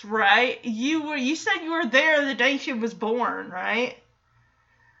niece, right? You said you were there the day she was born, right?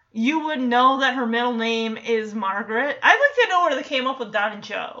 You would know that her middle name is Margaret? I'd like to know where they came up with Donna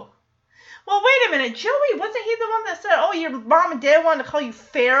Jo. Well, wait a minute. Joey, wasn't he the one that said, oh, your mom and dad wanted to call you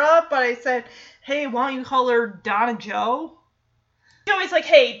Farrah, but I said, hey, why don't you call her Donna Jo? Joey's like,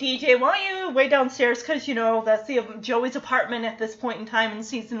 hey, DJ, why don't you wait downstairs? Because, that's Joey's apartment at this point in time in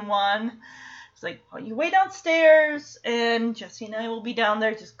season 1. It's like, why don't you wait downstairs, and Jesse and I will be down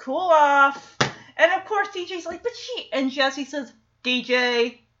there. Just cool off. And of course DJ's like, and Jessie says,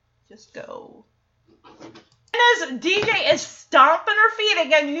 DJ, just go. And as DJ is stomping her feet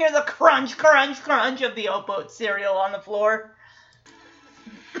again, you hear the crunch, crunch, crunch of the oat cereal on the floor.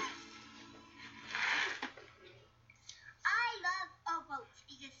 I love oats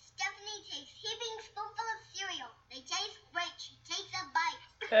because Stephanie takes heaping spoonful of cereal. They taste great. She takes a bite.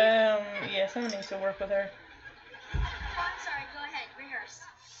 Yeah, someone needs to work with her. Oh, I'm sorry. Go ahead. Rehearse.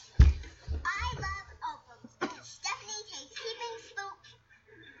 I love oats because Stephanie takes heaping spoonful.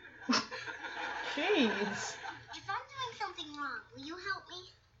 Jeez. If I'm doing something wrong, will you help me?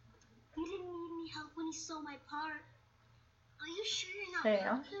 You didn't need me help when you saw my part. Are you sure you're not? Hey,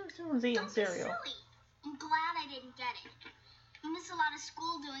 I'm sure someone's eating Don't be cereal. silly. I'm glad I didn't get it. You miss a lot of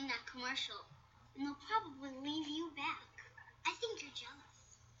school doing that commercial, and they'll probably leave you back. I think you're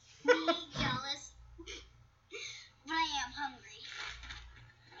jealous. Me jealous? But I am hungry.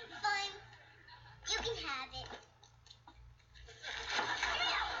 Fine. You can have it.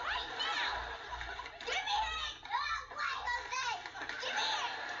 Now, right now! Give me it! Oh, what was that? Give me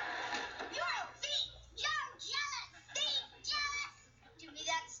it! You're a thief! You're jealous! Thief! Jealous! Give me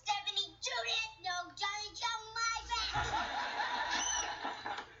that Stephanie Judith! No Johnny Joe my back!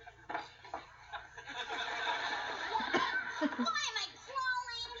 Why am I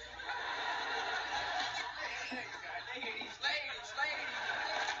crawling? Ladies.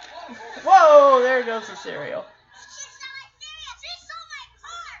 Whoa, there goes the cereal. She stole my cereal! She stole my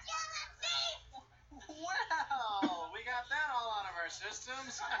car! Jealous thief! Well, we got that all out of our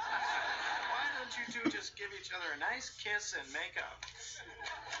systems. Why don't you two just give each other a nice kiss and make up?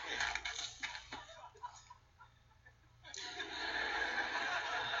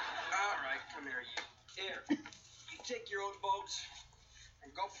 All right, come here, you. Here, you take your own boats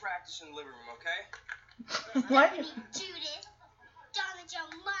and go practice in the living room, okay? What? Judith! Johnny Joe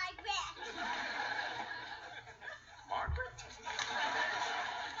my back! Margaret?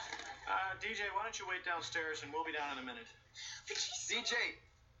 DJ, why don't you wait downstairs and we'll be down in a minute. But she's so DJ,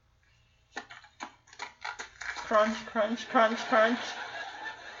 Crunch, crunch, crunch, crunch.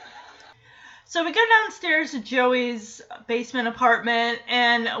 So we go downstairs to Joey's basement apartment,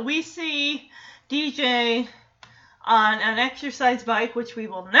 and we see DJ on an exercise bike, which we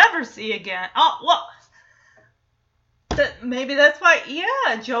will never see again. Oh, well, maybe that's why,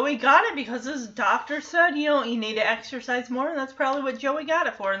 yeah, Joey got it because his doctor said, you need to exercise more, and that's probably what Joey got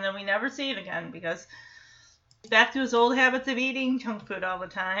it for, and then we never see it again because he's back to his old habits of eating junk food all the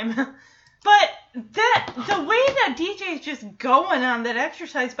time. But the way that DJ is just going on that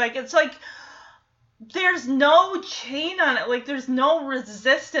exercise bike, it's like there's no chain on it. Like there's no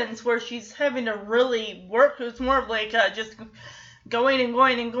resistance where she's having to really work. It's more of like just going and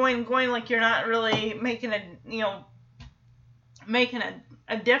going and going and going. Like you're not really making a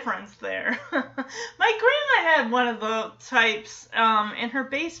difference there. My grandma had one of the types in her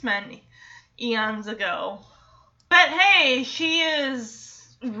basement eons ago. But hey, she is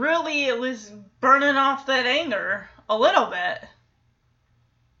really at least burning off that anger a little bit.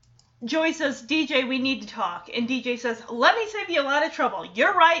 Joey says, DJ, we need to talk. And DJ says, let me save you a lot of trouble.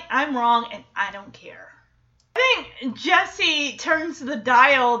 You're right, I'm wrong, and I don't care. I think Jessie turns the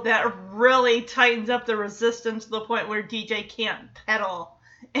dial that really tightens up the resistance to the point where DJ can't pedal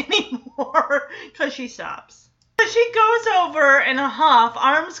anymore because she stops. So she goes over in a huff,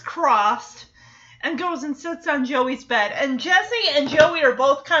 arms crossed, and goes and sits on Joey's bed. And Jessie and Joey are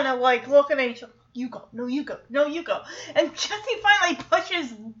both kind of like looking at each other. You go. No, you go. No, you go. And Jessie finally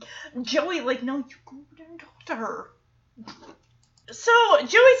pushes Joey like, no, you go over there and talk to her. So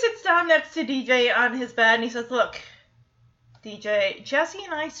Joey sits down next to DJ on his bed and he says, look, DJ, Jessie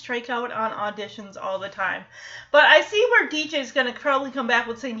and I strike out on auditions all the time. But I see where DJ's going to probably come back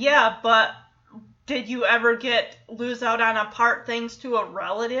with saying, yeah, but did you ever lose out on a part thanks to a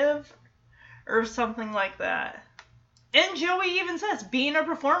relative? Or something like that. And Joey even says, being a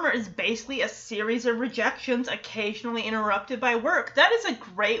performer is basically a series of rejections occasionally interrupted by work. That is a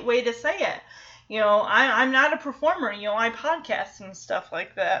great way to say it. I'm not a performer, I podcast and stuff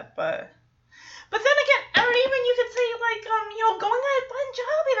like that, but then again, or even you could say, like, going on fun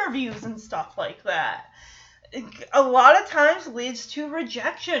job interviews and stuff like that. A lot of times leads to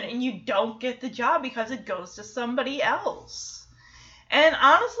rejection, and you don't get the job because it goes to somebody else. And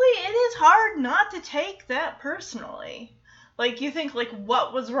honestly, it is hard not to take that personally. Like, you think, like,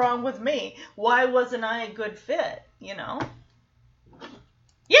 what was wrong with me? Why wasn't I a good fit, Yeah,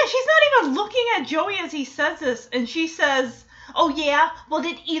 she's not even looking at Joey as he says this, and she says, oh yeah, well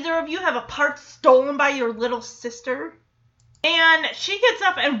did either of you have a part stolen by your little sister? And she gets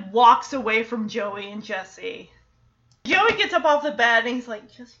up and walks away from Joey and Jessie. Joey gets up off the bed and he's like,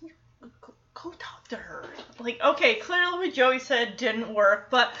 Jessie, go talk to her. Like, okay, clearly what Joey said didn't work,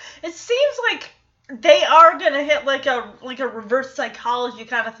 but it seems like they are gonna hit like a reverse psychology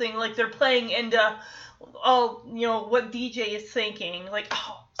kind of thing. Like they're playing into all, what DJ is thinking. Like,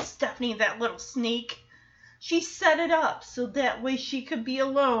 oh, Stephanie, that little sneak. She set it up so that way she could be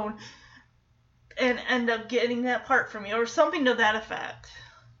alone and end up getting that part from you, or something to that effect.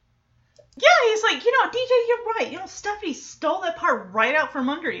 Yeah, he's like, DJ, you're right. Stephanie stole that part right out from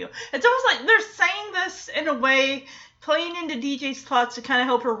under you. It's almost like they're saying this in a way, playing into DJ's thoughts to kind of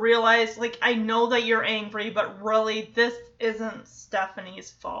help her realize, like, I know that you're angry, but really, this isn't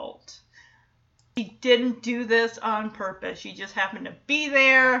Stephanie's fault. She didn't do this on purpose. She just happened to be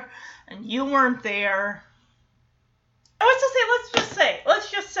there, and you weren't there.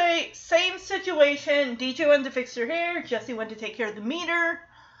 Let's just say, same situation. DJ went to fix her hair. Jesse went to take care of the meter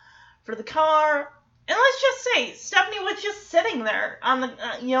for the car. And let's just say Stephanie was just sitting there on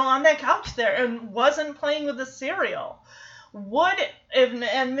the, on that couch there and wasn't playing with the cereal. And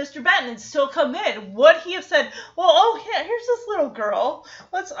Mr. Benton had still come in, would he have said, well, here's this little girl.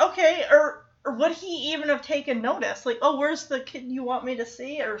 Or would he even have taken notice? Like, oh, where's the kid you want me to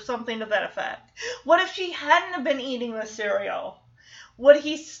see? Or something to that effect. What if she hadn't have been eating the cereal? Would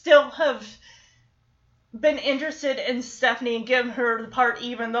he still have been interested in Stephanie and given her the part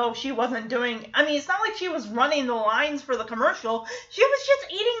even though she wasn't doing... I mean, it's not like she was running the lines for the commercial. She was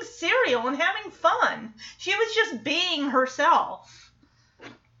just eating cereal and having fun. She was just being herself.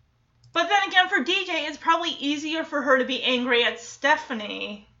 But then again, for DJ, it's probably easier for her to be angry at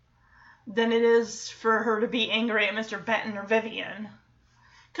Stephanie than it is for her to be angry at Mr. Benton or Vivian.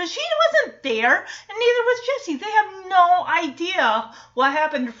 Because she wasn't there, and neither was Jesse. They have no idea what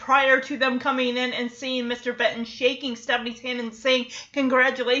happened prior to them coming in and seeing Mr. Benton shaking Stephanie's hand and saying,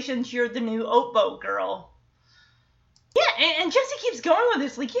 congratulations, you're the new Oatbo girl. Yeah, and Jesse keeps going with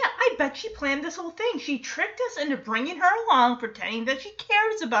this. Like, yeah, I bet she planned this whole thing. She tricked us into bringing her along, pretending that she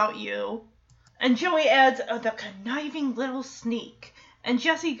cares about you. And Joey adds, the conniving little sneak. And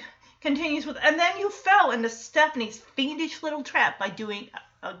Jesse continues with, and then you fell into Stephanie's fiendish little trap by doing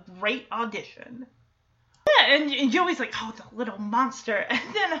a great audition. Yeah, and Joey's like, oh, the little monster. And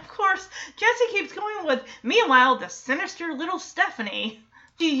then, of course, Jesse keeps going with, meanwhile, the sinister little Stephanie.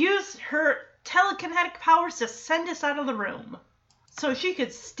 She used her telekinetic powers to send us out of the room so she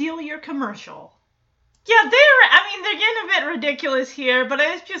could steal your commercial. Yeah, they're getting a bit ridiculous here, but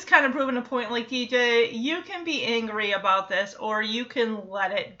it's just kind of proving a point, like, DJ, you can be angry about this, or you can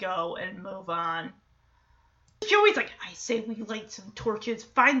let it go and move on. Joey's like, I say we light some torches,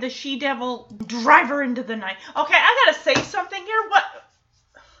 find the she-devil, drive her into the night. Okay, I gotta say something here.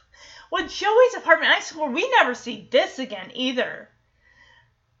 With Joey's apartment, I swear we never see this again either.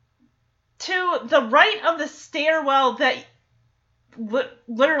 To the right of the stairwell that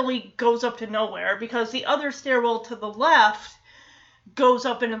literally goes up to nowhere, because the other stairwell to the left goes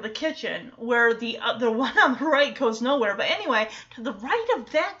up into the kitchen, where the one on the right goes nowhere. But anyway, to the right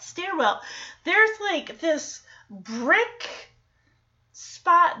of that stairwell, there's like this brick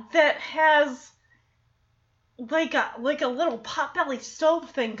spot that has like a little potbelly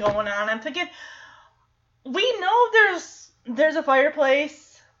stove thing going on. I'm thinking, we know there's a fireplace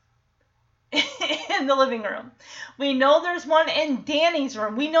in the living room. We know there's one in Danny's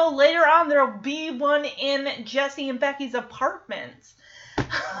room. We know later on there'll be one in Jesse and Becky's apartment. But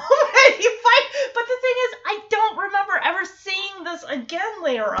the thing is, I don't remember ever seeing this again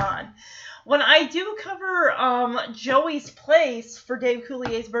later on. When I do cover Joey's place for Dave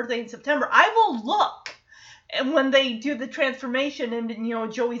Coulier's birthday in September, I will look, and when they do the transformation into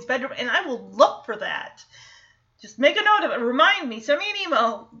Joey's bedroom, and I will look for that. Just make a note of it. Remind me. Send me an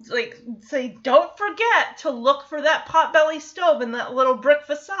email. Like, say, don't forget to look for that potbelly stove and that little brick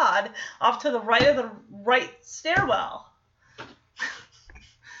facade off to the right of the right stairwell.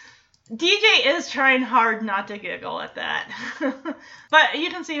 DJ is trying hard not to giggle at that. But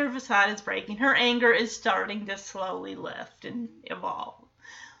you can see her facade is breaking. Her anger is starting to slowly lift and evolve.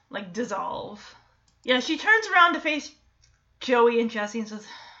 Like, dissolve. Yeah, she turns around to face Joey and Jesse and says,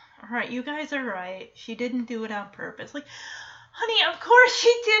 all right, you guys are right. She didn't do it on purpose. Like, honey, of course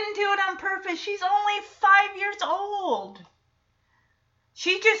she didn't do it on purpose. She's only 5 years old.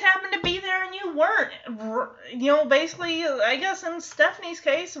 She just happened to be there and you weren't. Basically, I guess in Stephanie's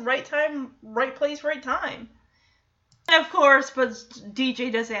case, right time, right place, right time. And of course, but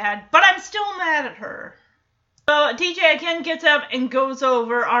DJ does add, but I'm still mad at her. So DJ again gets up and goes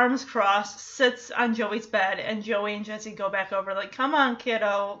over, arms crossed, sits on Joey's bed, and Joey and Jesse go back over, like, come on,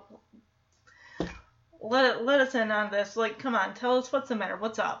 kiddo. Let us in on this. Like, come on, tell us what's the matter.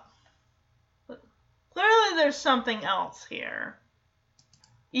 What's up? Clearly there's something else here.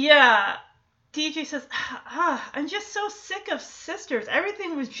 Yeah, DJ says, I'm just so sick of sisters.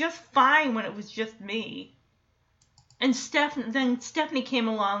 Everything was just fine when it was just me. And then Stephanie came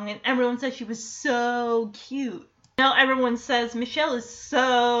along and everyone said she was so cute. Now everyone says Michelle is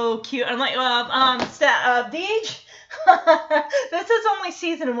so cute. I'm like, Deej, this is only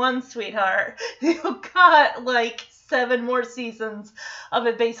season 1, sweetheart. You got like 7 more seasons of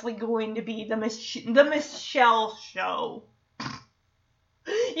it basically going to be the Michelle show.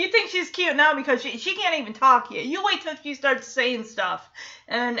 You think she's cute now because she can't even talk yet. You wait till she starts saying stuff.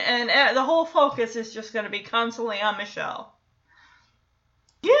 And the whole focus is just going to be constantly on Michelle.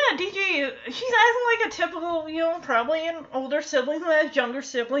 Yeah, DJ, she's acting like a typical, probably an older sibling who has younger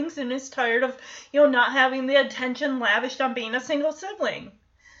siblings and is tired of, not having the attention lavished on being a single sibling.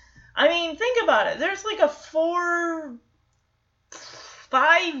 I mean, think about it. There's like a 4-5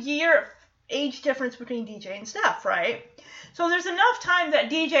 year age difference between DJ and Steph, right? So there's enough time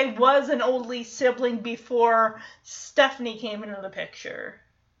that DJ was an only sibling before Stephanie came into the picture.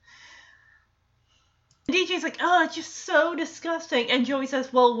 DJ's like, oh, it's just so disgusting. And Joey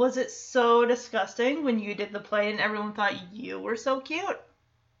says, well, was it so disgusting when you did the play and everyone thought you were so cute?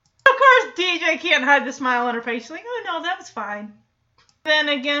 Of course, DJ can't hide the smile on her face. She's like, oh, no, that was fine. Then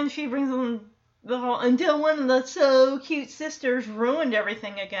again, she brings in the whole, until one of the so cute sisters ruined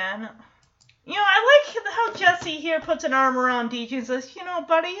everything again. I like how Jesse here puts an arm around DJ and says,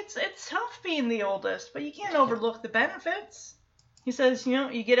 buddy, it's tough being the oldest, but you can't overlook the benefits. He says,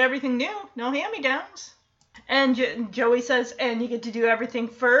 you get everything new, no hand-me-downs. And Joey says, and you get to do everything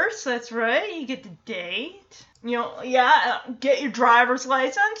first, that's right, you get to date. Get your driver's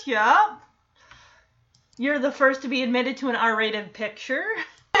license, yeah. You're the first to be admitted to an R-rated picture.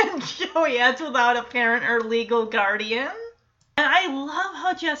 And Joey adds, without a parent or legal guardian. And I love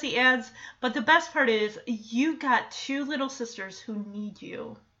how Jesse adds, but the best part is, you got 2 little sisters who need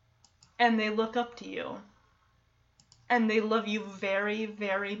you. And they look up to you. And they love you very,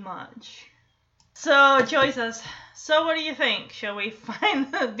 very much. So Joey says, so what do you think? Shall we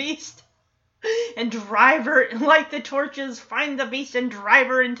find the beast and drive her, light the torches, find the beast and drive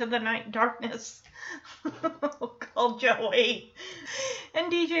her into the night darkness? Call Joey.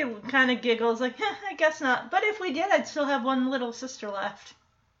 And DJ kind of giggles like, I guess not. But if we did, I'd still have 1 little sister left.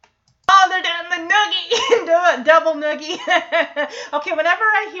 Oh, they're doing the noogie. Double noogie. Okay, whenever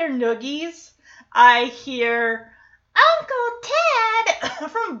I hear noogies, I hear Uncle Ted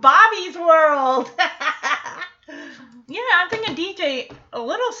from Bobby's World. Yeah, I'm thinking DJ,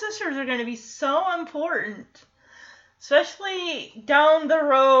 little sisters are going to be so important. Especially down the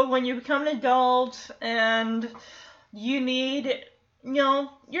road when you become an adult and you need,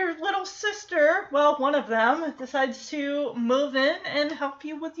 your little sister, well, one of them, decides to move in and help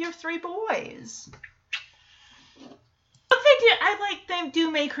you with your 3 boys. But they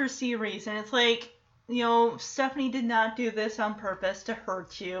do make her see reason. It's like, Stephanie did not do this on purpose to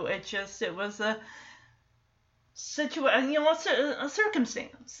hurt you. It was a situation, a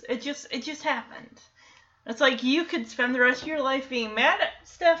circumstance. It just happened. It's like you could spend the rest of your life being mad at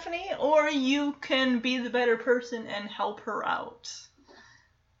Stephanie, or you can be the better person and help her out.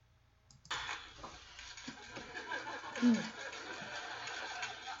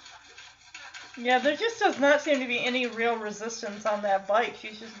 Yeah, there just does not seem to be any real resistance on that bike.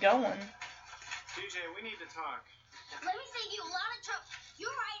 She's just going. DJ, we need to talk. Let me save you a lot of trouble.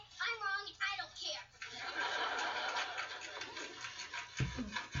 You're right, I'm wrong, I don't care.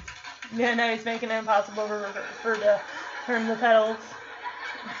 Yeah, now he's making it impossible for her to turn the pedals.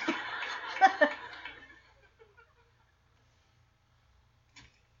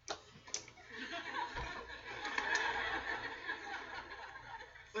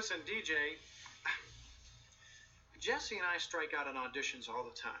 Listen, DJ, Jesse and I strike out on auditions all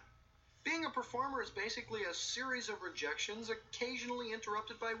the time. Being a performer is basically a series of rejections, occasionally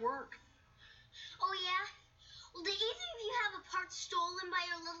interrupted by work. Oh, yeah? Well, did either of you have a part stolen by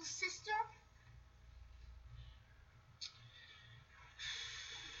your little sister?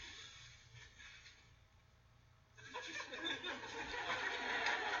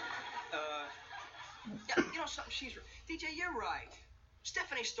 Yeah, something, DJ, you're right.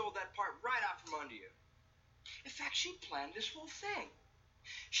 Stephanie stole that part right out from under you. In fact, she planned this whole thing.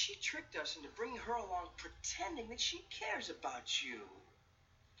 She tricked us into bringing her along pretending that she cares about you.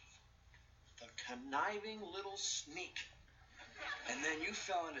 The conniving little sneak. And then you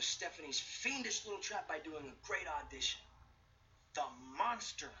fell into Stephanie's fiendish little trap by doing a great audition. The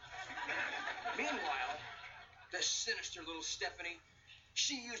monster. Meanwhile, this sinister little Stephanie,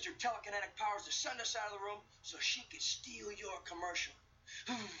 she used her telekinetic powers to send us out of the room so she could steal your commercial.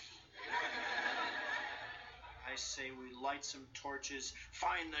 I I say we light some torches,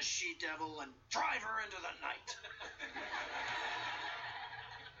 find the she-devil, and drive her into the night.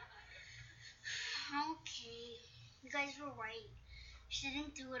 Okay, you guys were right. She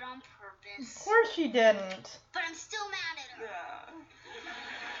didn't do it on purpose. Of course she didn't. But I'm still mad at her.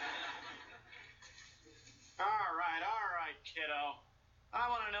 All right, kiddo. I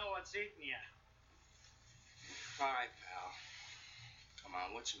want to know what's eating you. All right, pal. Come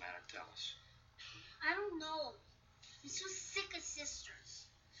on, what's the matter? Tell us. I don't know. I'm so sick of sisters.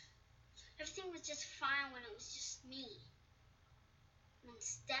 Everything was just fine when it was just me. When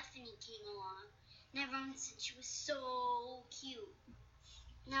Stephanie came along, and everyone said she was so cute.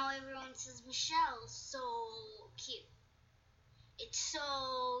 Now everyone says Michelle's so cute. It's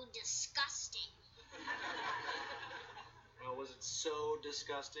so disgusting. Well, was it so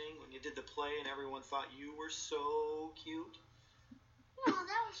disgusting when you did the play and everyone thought you were so cute? No,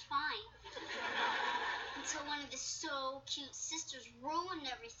 that was fine. Until one of the so cute sisters ruined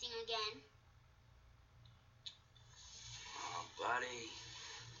everything again. Oh, buddy.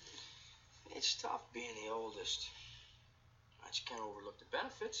 It's tough being the oldest. I just can't overlook the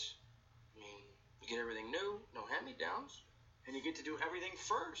benefits. I mean, you get everything new, no hand-me-downs, and you get to do everything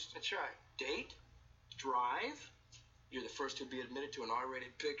first. That's right. Date, drive. You're the first to be admitted to an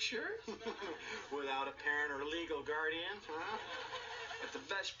R-rated picture without a parent or legal guardian, huh? But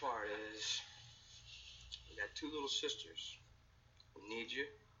the best part is you got two little sisters who need you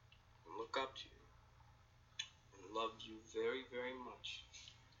and look up to you and love you very, very much.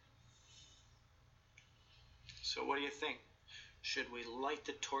 So what do you think? Should we light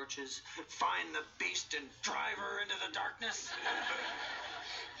the torches, find the beast, and drive her into the darkness?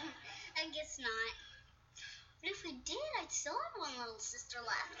 I guess not. But if we did, I'd still have one little sister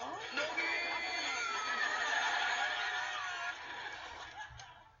left. Oh.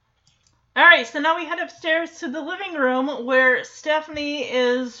 Alright, so now we head upstairs to the living room where Stephanie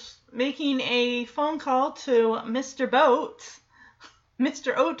is making a phone call to Mr. Boat,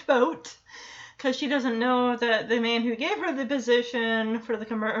 Mr. Oatboat, because she doesn't know that the man who gave her the position for the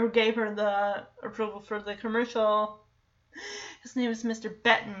who gave her the approval for the commercial, his name is Mr.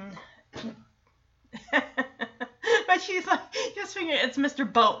 Benton. But she's like, just figure it's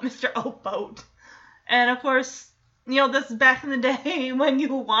Mr. Boat, Mr. Oatboat. And of course, you know, this is back in the day when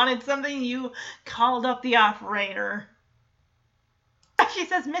you wanted something, you called up the operator. She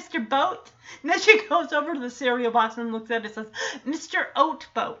says, Mr. Boat. And then she goes over to the cereal box and looks at it and says, Mr.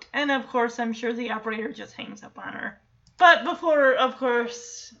 Oatboat. And of course, I'm sure the operator just hangs up on her. But before, of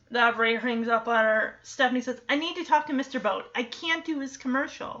course, the operator hangs up on her, Stephanie says, I need to talk to Mr. Boat. I can't do his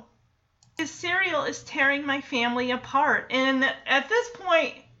commercial. His cereal is tearing my family apart. And at this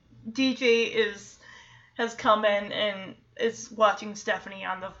point, DJ has come in and is watching Stephanie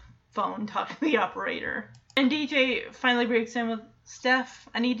on the phone talking to the operator. And DJ finally breaks in with, Steph,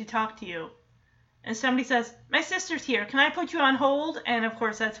 I need to talk to you. And somebody says, my sister's here. Can I put you on hold? And of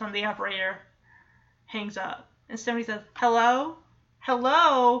course, that's when the operator hangs up. And somebody says, hello?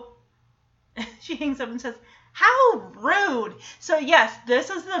 Hello? She hangs up and says, how rude. So yes, this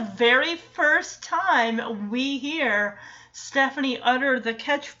is the very first time we hear Stephanie utter the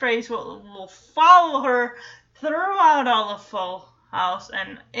catchphrase will follow her throughout all of Full House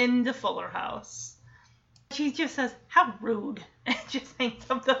and into Fuller House. She just says, how rude, and just hangs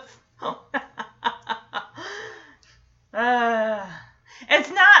up the phone.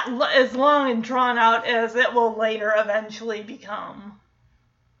 It's not as long and drawn out as it will later eventually become.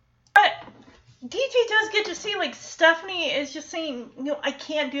 But DJ does get to see, like, Stephanie is just saying, you know, I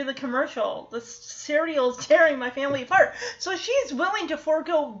can't do the commercial. The cereal's tearing my family apart. So she's willing to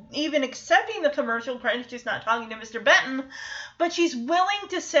forego even accepting the commercial. Granted, she's not talking to Mr. Benton, but she's willing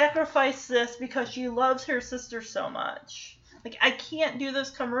to sacrifice this because she loves her sister so much. Like, I can't do this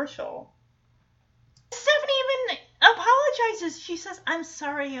commercial. Stephanie even apologizes. She says, I'm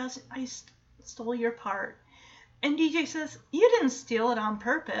sorry I stole your part. And DJ says, you didn't steal it on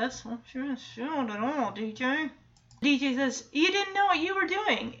purpose. Well, she didn't steal it at all, DJ. DJ says, you didn't know what you were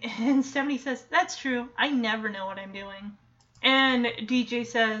doing. And Stephanie says, that's true. I never know what I'm doing. And DJ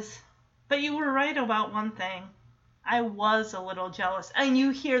says, but you were right about one thing. I was a little jealous. And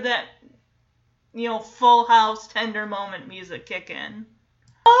you hear that, you know, Full House tender moment music kick in.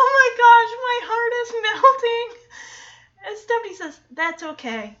 Oh my gosh, my heart is melting. And Stephanie says, that's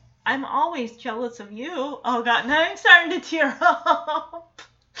okay. I'm always jealous of you. Oh God, now I'm starting to tear up.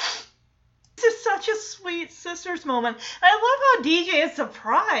 This is such a sweet sisters moment. I love how DJ is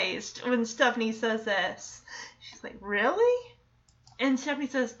surprised when Stephanie says this. She's like, really? And Stephanie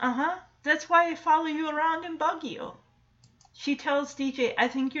says, uh-huh. That's why I follow you around and bug you. She tells DJ, I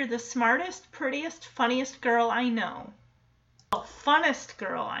think you're the smartest, prettiest, funniest girl I know. Oh, funnest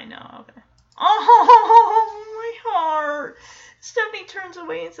girl I know. Okay. Oh, my heart. Stephanie turns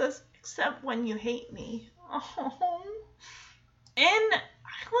away and says, except when you hate me. Oh. And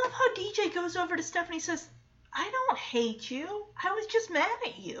I love how DJ goes over to Stephanie and says, I don't hate you. I was just mad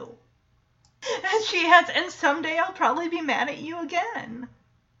at you. And she adds, and someday I'll probably be mad at you again.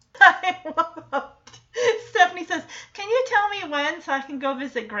 I love it. Stephanie says, can you tell me when so I can go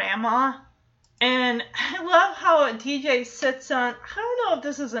visit Grandma? And I love how DJ sits on, I don't know if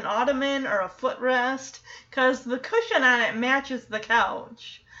this is an ottoman or a footrest, because the cushion on it matches the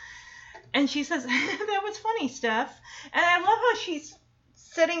couch. And she says, that was funny, Steph. And I love how she's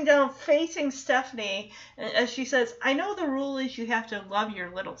sitting down facing Stephanie as she says, I know the rule is you have to love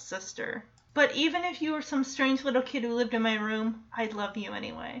your little sister. But even if you were some strange little kid who lived in my room, I'd love you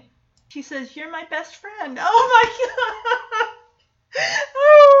anyway. She says, you're my best friend. Oh my God.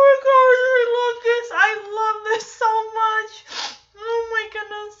 Oh my gosh, I love this so much. Oh my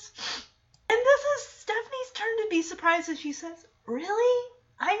goodness. And this is Stephanie's turn to be surprised as she says, really?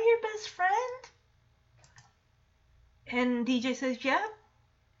 I'm your best friend? And DJ says, yeah.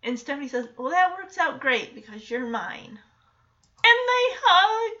 And Stephanie says, well, that works out great because you're mine. And they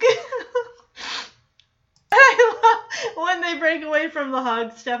hug. I love when they break away from the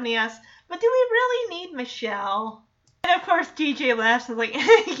hug, Stephanie asks, but do we really need Michelle? And of course DJ laughs and is like,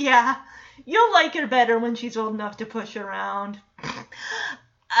 yeah, you'll like her better when she's old enough to push around.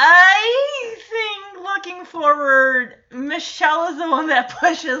 I think looking forward, Michelle is the one that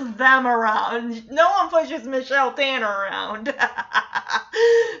pushes them around. No one pushes Michelle Tanner around.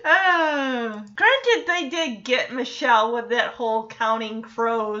 Granted, they did get Michelle with that whole Counting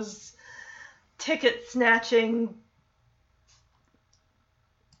Crows ticket snatching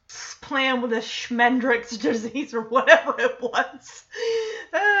plan with the Schmendrick's disease or whatever it was.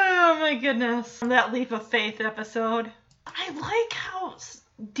 Oh my goodness. That Leap of Faith episode. I like how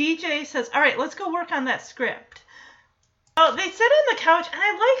DJ says, all right, let's go work on that script. Oh, they sit on the couch, and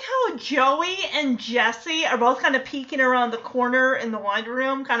I like how Joey and Jesse are both kind of peeking around the corner in the laundry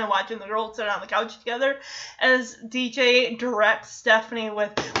room, kind of watching the girls sit on the couch together, as DJ directs Stephanie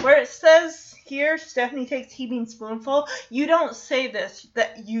with, where it says here, Stephanie takes heaping spoonful, you don't say this,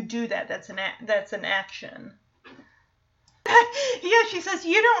 that you do that, that's an action. Yeah, she says,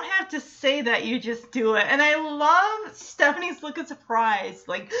 you don't have to say that, you just do it. And I love Stephanie's look of surprise,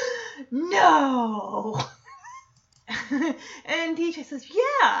 like, no. And DJ says,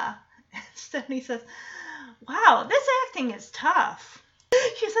 yeah. And Stephanie says, wow, this acting is tough.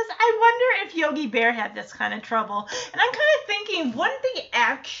 She says, I wonder if Yogi Bear had this kind of trouble. And I'm kind of thinking, wouldn't the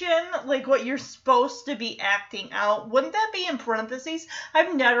action, like what you're supposed to be acting out, wouldn't that be in parentheses?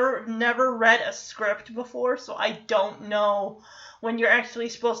 I've never read a script before, so I don't know when you're actually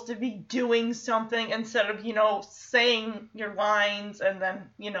supposed to be doing something instead of, saying your lines and then,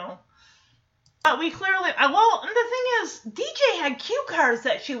 But we clearly, well, and the thing is, DJ had cue cards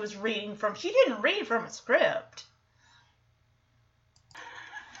that she was reading from. She didn't read from a script.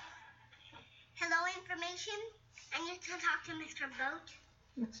 Hello, information. I need to talk to Mr. Boat.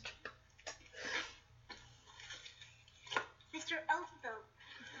 Mr. Oatboat.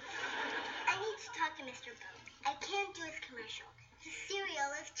 I need to talk to Mr. Boat. I can't do his commercial. His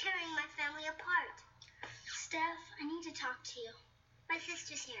cereal is tearing my family apart. Steph, I need to talk to you. My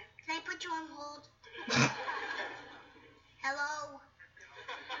sister's here. Can I put you on hold? Hello?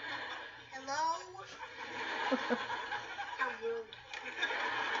 Hello? How rude.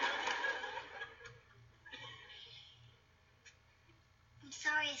 I'm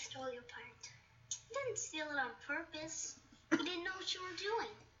sorry I stole your part. I didn't steal it on purpose. You didn't know what you were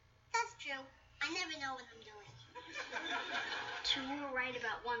doing. That's true. I never know what I'm doing. You were right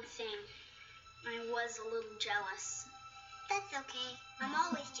about one thing. I was a little jealous. That's okay. I'm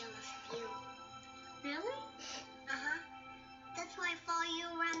always jealous of you. Really? Uh-huh. That's why I follow you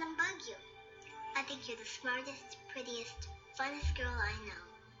around and bug you. I think you're the smartest, prettiest, funnest girl I know.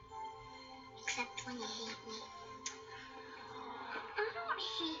 Except when you hate me. I don't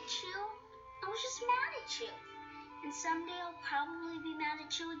hate you. I was just mad at you. And someday I'll probably be mad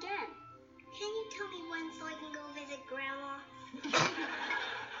at you again. Can you tell me when so I can go visit Grandma?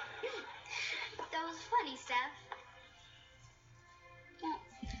 That was funny, Steph. Well,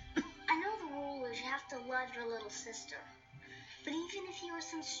 I know the rule is you have to love your little sister. But even if you were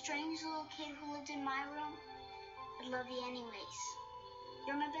some strange little kid who lived in my room, I'd love you anyways.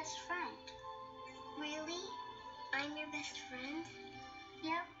 You're my best friend. Really? I'm your best friend?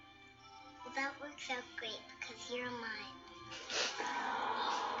 Yep. Well, that works out great because you're mine.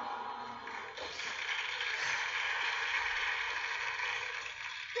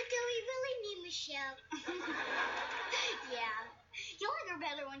 we really need Michelle. Yeah. You'll like her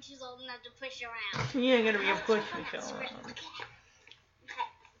better when she's old enough to push around. You ain't gonna be a Let's push work on that Michelle script. around. Okay.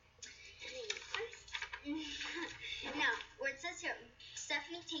 Now, where it says here,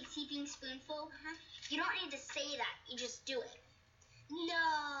 Stephanie takes heaping spoonful, you don't need to say that. You just do it.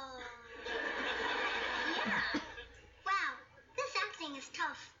 No. Yeah. Wow, this acting is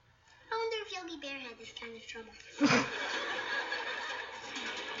tough. I wonder if Yogi Bear had this kind of trouble.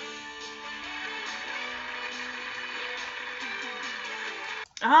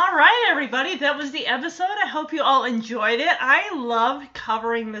 All right, everybody, that was the episode. I hope you all enjoyed it. I loved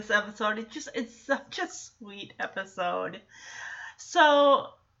covering this episode. It's such a sweet episode. So,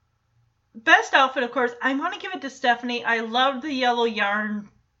 best outfit, of course, I want to give it to Stephanie. I loved the yellow yarn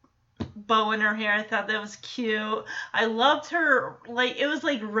bow in her hair. I thought that was cute. I loved her, it was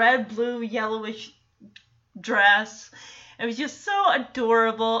like red, blue, yellowish dress. It was just so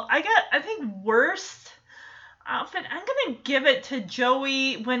adorable. I think worst outfit, I'm gonna give it to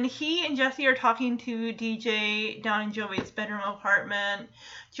Joey when he and Jesse are talking to DJ down in Joey's bedroom apartment.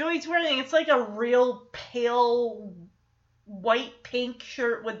 Joey's wearing, it's like a real pale white pink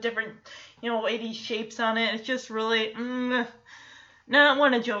shirt with different 80s shapes on it. It's just really not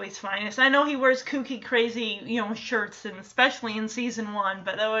one of Joey's finest. I know he wears kooky, crazy, shirts, and especially in season 1,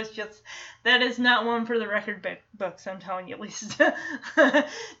 but that is not one for the record books, I'm telling you, at least.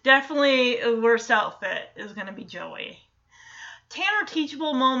 Definitely the worst outfit is going to be Joey. Tanner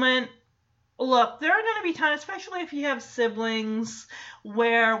teachable moment. Look, there are going to be times, especially if you have siblings,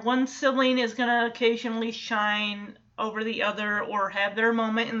 where one sibling is going to occasionally shine over the other or have their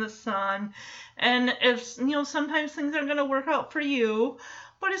moment in the sun. And if, sometimes things aren't going to work out for you,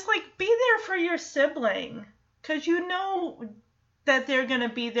 but it's like, be there for your sibling, because you know that they're going to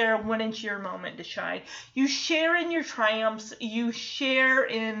be there when it's your moment to shine. You share in your triumphs, you share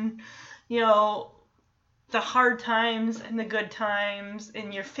in, the hard times and the good times,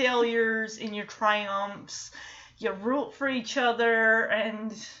 in your failures, in your triumphs. You root for each other,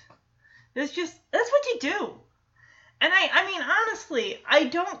 and that's what you do. And I mean, honestly,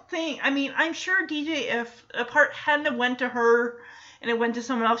 I'm sure DJ, if a part hadn't went to her and it went to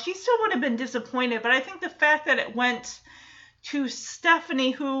someone else, she still would have been disappointed. But I think the fact that it went to Stephanie,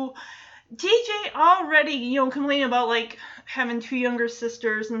 who DJ already, complaining about, having 2 younger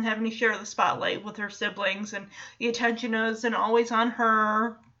sisters and having to share the spotlight with her siblings, and the attention isn't always on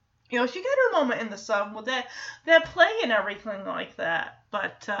her. She got her moment in the sun with that play and everything like that.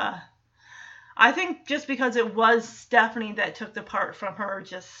 But, I think just because it was Stephanie that took the part from her, it's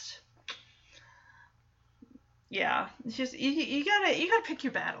just you gotta pick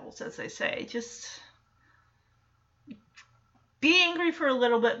your battles, as they say. Just be angry for a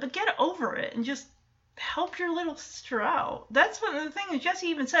little bit, but get over it and just help your little sister out. That's one of the things Jesse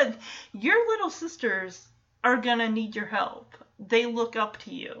even said. Your little sisters are gonna need your help. They look up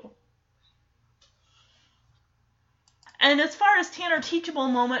to you. And as far as Tanner teachable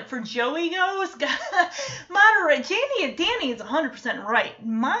moment for Joey goes, Danny is 100% right.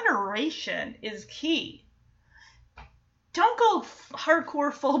 Moderation is key. Don't go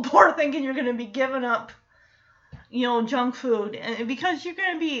hardcore full bore thinking you're going to be giving up, junk food, because you're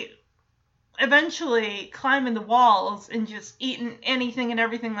going to be eventually climbing the walls and just eating anything and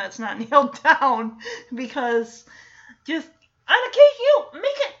everything that's not nailed down, because just on occasion,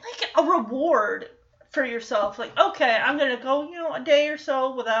 make it a reward for yourself. Okay, I'm going to go, a day or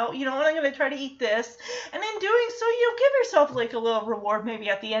so without, and I'm going to try to eat this. And in doing so, give yourself, a little reward maybe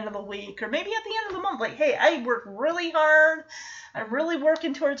at the end of the week or maybe at the end of the month. Hey, I worked really hard. I'm really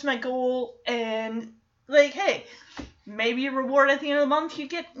working towards my goal. And, hey, maybe a reward at the end of the month, you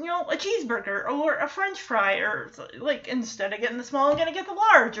get, a cheeseburger or a french fry, or, instead of getting the small, I'm going to get the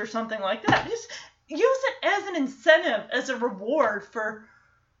large or something like that. Just use it as an incentive, as a reward for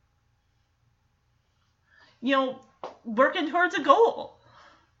working towards a goal.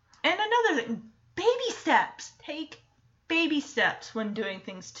 And another thing, baby steps. Take baby steps when doing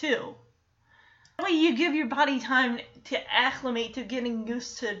things too. That way you give your body time to acclimate to getting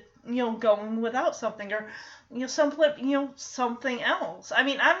used to, going without something, or, something else. I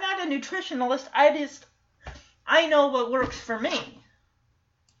mean, I'm not a nutritionalist. I know what works for me.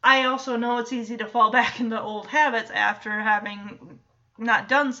 I also know it's easy to fall back into old habits after having not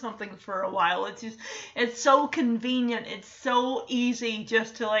done something for a while. It's so convenient. It's so easy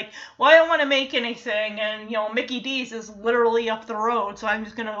just to I don't want to make anything, and Mickey D's is literally up the road, so I'm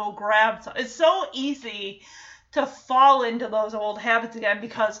just gonna go grab some. It's so easy to fall into those old habits again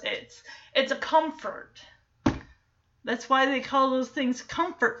because it's a comfort. That's why they call those things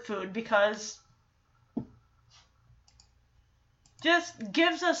comfort food, because just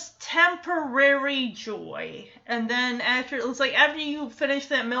gives us temporary joy. And then after you finish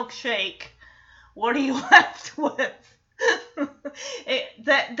that milkshake, what are you left with?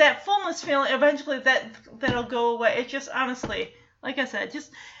 that fullness feeling, eventually that'll go away. It's just, honestly, like I said,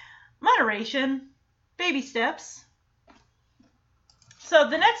 just moderation, baby steps. So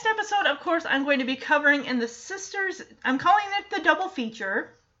the next episode, of course, I'm going to be covering in the Sisters, I'm calling it the double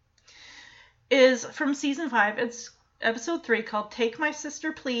feature, is from season 5. It's episode 3 called Take My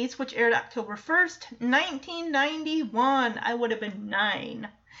Sister Please, which aired October 1st, 1991. I would have been 9.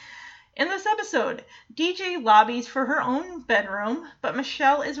 In this episode, DJ lobbies for her own bedroom, but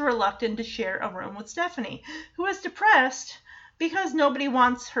Michelle is reluctant to share a room with Stephanie, who is depressed because nobody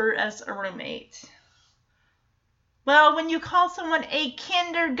wants her as a roommate. Well, when you call someone a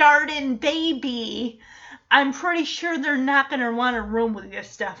kindergarten baby, I'm pretty sure they're not going to want a room with you,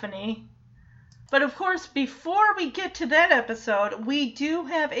 Stephanie. But of course, before we get to that episode, we do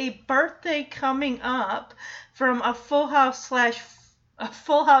have a birthday coming up from a Full House / Fuller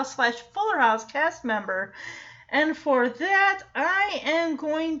House cast member. And for that, I am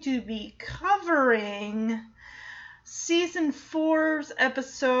going to be covering season 4's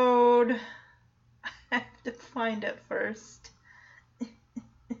episode. I have to find it first.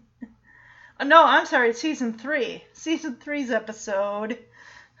 No, I'm sorry, season 3. Season 3's episode.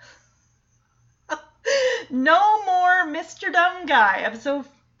 No More Mr. Dumb Guy, episode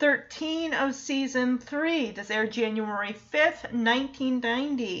 13 of season 3. This aired January 5th,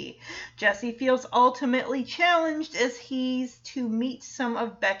 1990. Jesse feels ultimately challenged as he's to meet some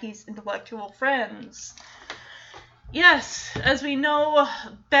of Becky's intellectual friends. Yes, as we know,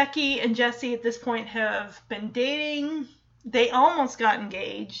 Becky and Jesse at this point have been dating. They almost got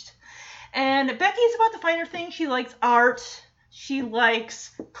engaged. And Becky's about the finer things. She likes art. She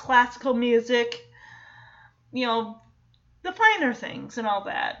likes classical music. You know, the finer things and all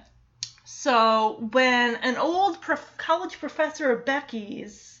that. So when an old college professor of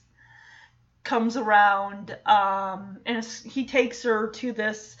Becky's comes around, and he takes her to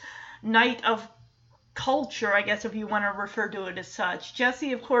this night of culture, I guess, if you want to refer to it as such.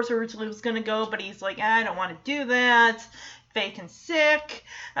 Jesse, of course, originally was going to go, but he's like, I don't want to do that. Fake and sick.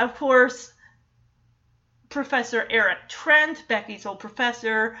 Of course, Professor Eric Trent, Becky's old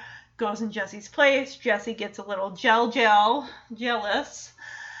professor, goes in Jesse's place. Jesse gets a little jealous.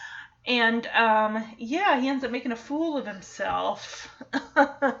 And, he ends up making a fool of himself.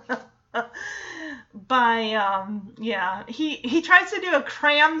 He tries to do a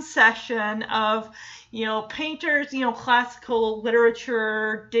cram session of, painters, classical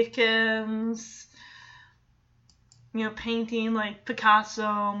literature, Dickens, painting like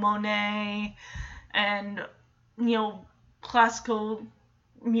Picasso, Monet, and, classical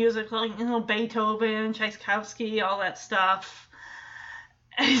music like, Beethoven, Tchaikovsky, all that stuff.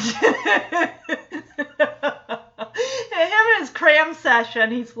 Him in his cram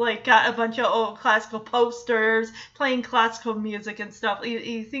session, he's like got a bunch of old classical posters, playing classical music and stuff.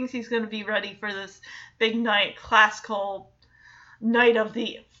 He thinks he's going to be ready for this big night, classical night of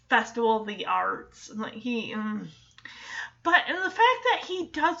the Festival of the Arts. But the fact that he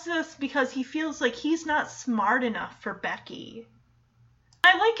does this because he feels like he's not smart enough for Becky.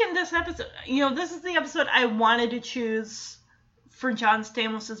 I like in this episode, this is the episode I wanted to choose for John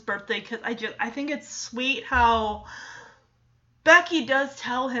Stamos' birthday, because I think it's sweet how Becky does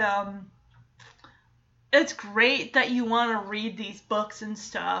tell him it's great that you want to read these books and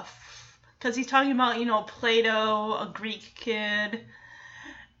stuff, because he's talking about, Plato, a Greek kid,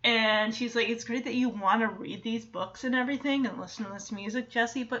 and she's like, it's great that you want to read these books and everything and listen to this music,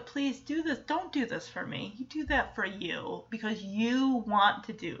 Jesse, but please don't do this for me. You do that for you, because you want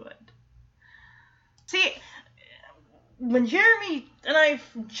to do it. See, when Jeremy and I,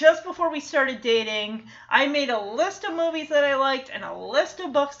 just before we started dating, I made a list of movies that I liked and a list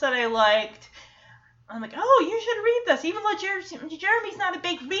of books that I liked. I'm like, oh, you should read this. Even though Jeremy's not a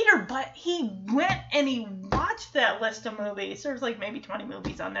big reader, but he went and he watched that list of movies. There's like maybe 20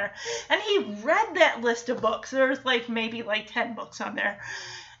 movies on there. And he read that list of books. There's like maybe like 10 books on there.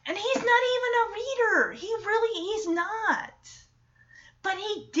 And he's not even a reader. He's not. But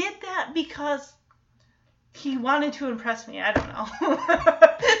he did that because he wanted to impress me. I don't know.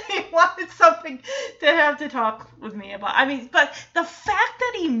 He wanted something to have to talk with me about. But the fact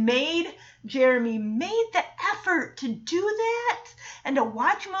that Jeremy made the effort to do that and to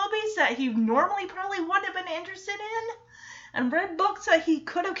watch movies that he normally probably wouldn't have been interested in and read books that he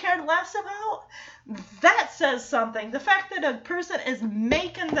could have cared less about, that says something. The fact that a person is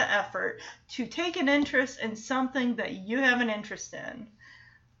making the effort to take an interest in something that you have an interest in,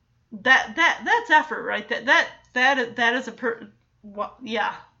 that's effort, right? That is Well,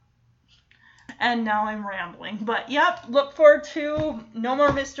 yeah. And now I'm rambling. But yep, look forward to No More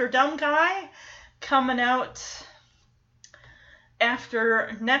Mr. Dumb Guy coming out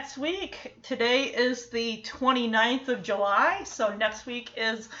after next week. Today is the 29th of July, so next week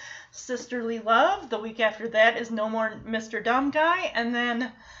is Sisterly Love. The week after that is No More Mr. Dumb Guy. And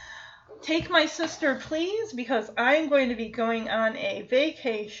then Take My Sister Please, because I'm going to be going on a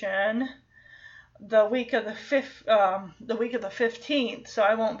vacation the week of the 15th, so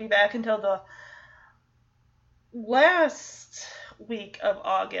I won't be back until the last week of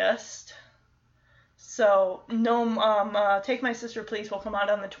August. So Take My Sister Please will come out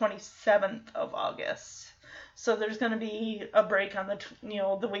on the 27th of August. So there's going to be a break on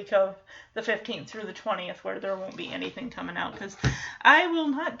the week of the 15th through the 20th where there won't be anything coming out because I will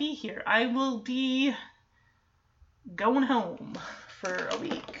not be here. I will be going home for a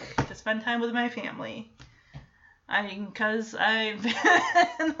week to spend time with my family. Because I've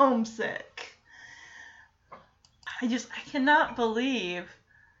been homesick. I cannot believe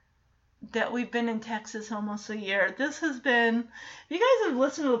that we've been in Texas almost a year. This has been, if you guys have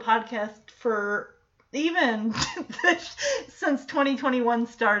listened to the podcast for even since 2021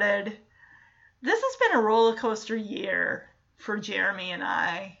 started, this has been a roller coaster year for Jeremy and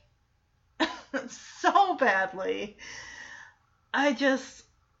I. So badly. I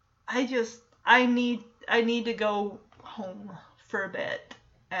need to go home for a bit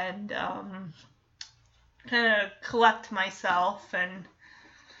and kind of collect myself and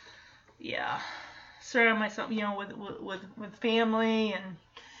surround myself, with family and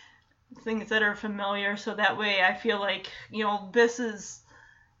things that are familiar, so that way I feel like, this is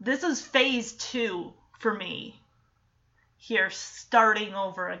phase 2 for me. Here, starting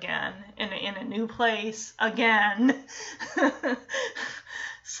over again in a new place again.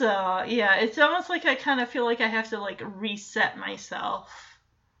 So yeah, it's almost like I kind of feel like I have to like reset myself.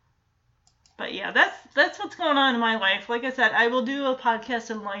 But yeah, that's what's going on in my life. Like I said, I will do a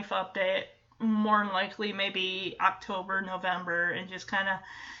podcast and life update more than likely maybe October, November, and just kind of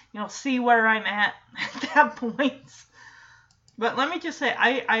see where I'm at that point. But let me just say,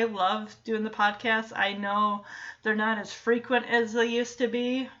 I love doing the podcast. I know they're not as frequent as they used to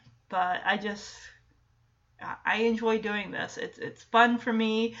be, but I enjoy doing this. It's fun for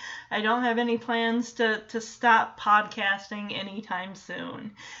me. I don't have any plans to stop podcasting anytime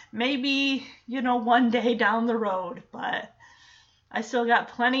soon. Maybe, one day down the road, but I still got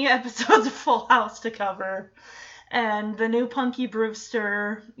plenty of episodes of Full House to cover. And the new Punky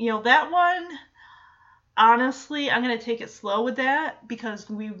Brewster, that one, honestly, I'm going to take it slow with that because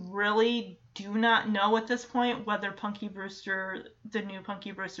we really do not know at this point whether the new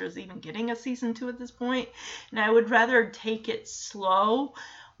Punky Brewster is even getting a season 2 at this point. And I would rather take it slow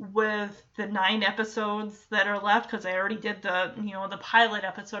with the 9 episodes that are left because I already did the pilot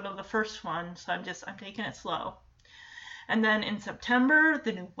episode of the first one. So I'm taking it slow. And then in September,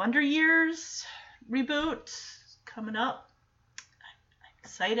 the new Wonder Years reboot coming up.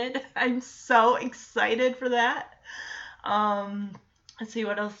 Excited. I'm so excited for that. Let's see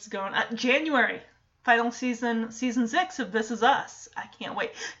what else is going on. January, final season 6 of This Is Us. I can't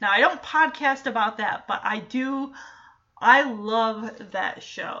wait. Now, I don't podcast about that, but I love that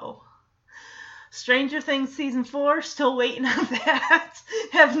show. Stranger Things season 4, still waiting on that.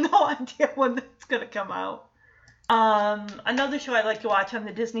 Have no idea when that's going to come out. Another show I like to watch on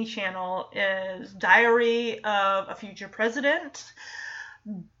the Disney Channel is Diary of a Future President.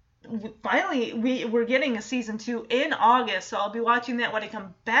 Finally, we're getting a season 2 in August, so I'll be watching that when I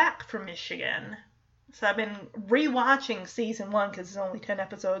come back from Michigan. So I've been rewatching season 1 because it's only 10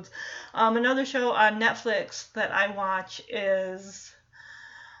 episodes. Another show on Netflix that I watch is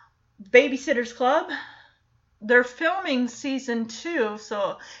Babysitter's Club. They're filming season 2,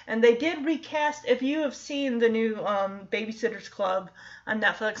 and they did recast. If you have seen the new Babysitter's Club on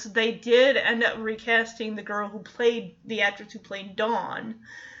Netflix, they did end up recasting the actress who played Dawn.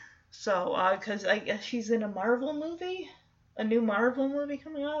 So, because I guess she's in a Marvel movie, a new Marvel movie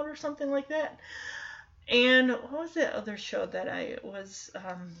coming out or something like that. And what was that other show that I was,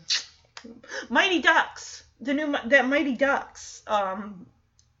 Mighty Ducks, that Mighty Ducks,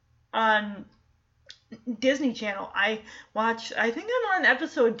 on Disney Channel. I think I'm on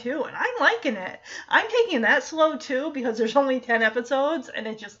episode 2 and I'm liking it. I'm taking that slow too because there's only 10 episodes and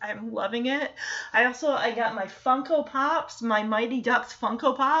I'm loving it. I got my Funko Pops, my Mighty Ducks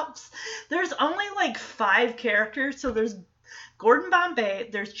Funko Pops. There's only like 5 characters, so there's Gordon Bombay,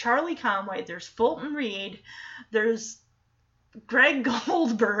 there's Charlie Conway, there's Fulton Reed, there's Greg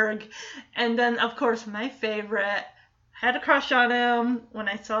Goldberg, and then of course my favorite, had a crush on him when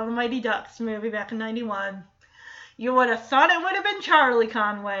I saw the Mighty Ducks movie back in 91. You would have thought it would have been Charlie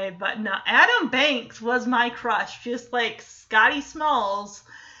Conway, but no. Adam Banks was my crush, just like Scotty Smalls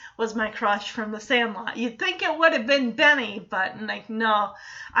was my crush from The Sandlot. You'd think it would have been Benny, but like no.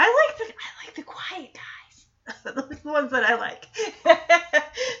 I like the quiet guys. Those are the ones that I like.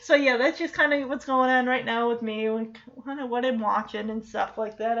 So yeah, that's just kind of what's going on right now with me, kind of what I'm watching and stuff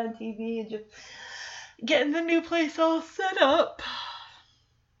like that on TV, and just getting the new place all set up.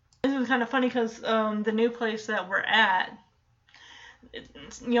 This is kind of funny because the new place that we're at,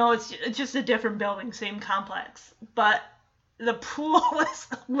 it's just a different building, same complex, but the pool is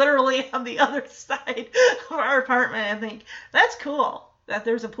literally on the other side of our apartment. I think that's cool that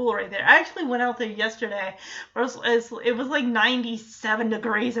there's a pool right there. I actually went out there yesterday. It was like 97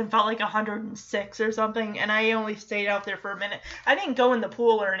 degrees and felt like 106 or something, and I only stayed out there for a minute. I didn't go in the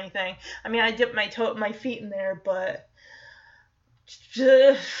pool or anything. I mean, I dipped my feet in there, but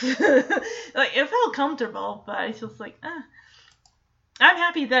like it felt comfortable, but it's just like I'm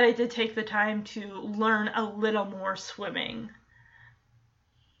happy that I did take the time to learn a little more swimming.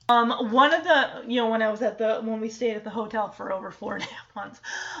 One of the, when I was when we stayed at the hotel for over 4.5 months,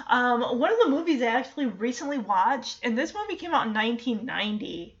 one of the movies I actually recently watched, and this movie came out in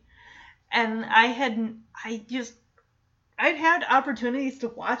 1990, and I'd had opportunities to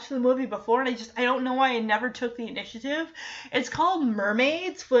watch the movie before, and I don't know why I never took the initiative. It's called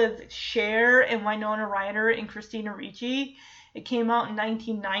Mermaids with Cher and Winona Ryder and Christina Ricci. It came out in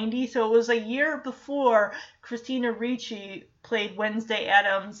 1990, so it was a year before Christina Ricci played Wednesday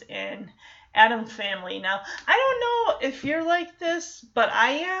Addams in Addams Family. Now, I don't know if you're like this, but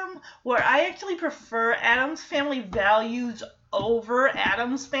I am, where I actually prefer Addams Family Values over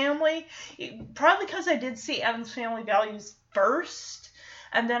Addams Family. Probably because I did see Addams Family Values first,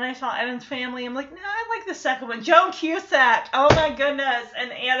 and then I saw Addams Family. I'm like, nah, I like the second one. Joan Cusack, oh my goodness,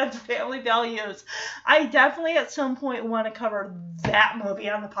 and Addams Family Values. I definitely at some point want to cover that movie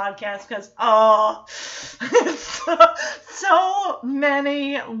on the podcast because, so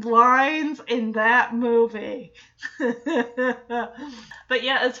many lines in that movie. But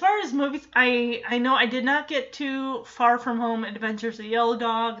yeah, as far as movies, I know I did not get to Far From Home Adventures of Yellow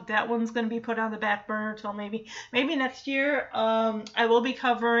Dog. That one's going to be put on the back burner till maybe next year. I will be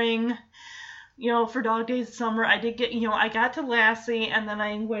covering, for Dog Days of Summer. I did get, I got to Lassie, and then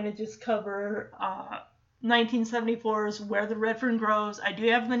I'm going to just cover 1974's Where the Red Fern Grows. I do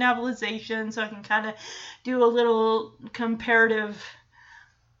have the novelization, so I can kind of do a little comparative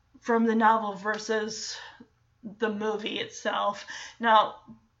from the novel versus the movie itself. Now,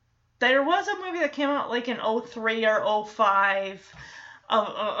 there was a movie that came out like in 03 or 05,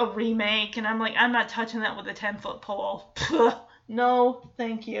 a remake, and I'm like, I'm not touching that with a 10-foot pole. No,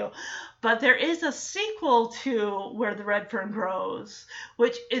 thank you. But there is a sequel to Where the Red Fern Grows,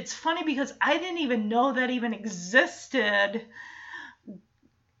 which it's funny because I didn't even know that even existed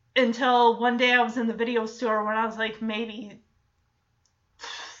until one day I was in the video store when I was like maybe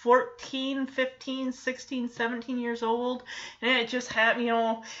 14, 15, 16, 17 years old, and it just had,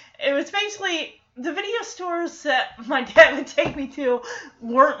 it was basically the video stores that my dad would take me to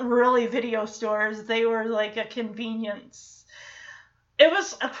weren't really video stores. They were like a convenience. It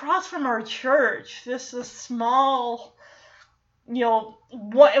was across from our church. This is small,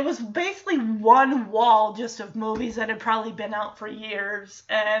 it was basically one wall just of movies that had probably been out for years,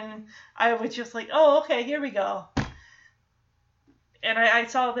 and I was just like, oh, okay, here we go. And I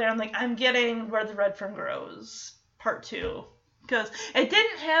saw there, I'm like, I'm getting Where the Red Fern Grows, Part 2. Because it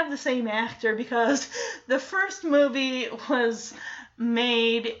didn't have the same actor, because the first movie was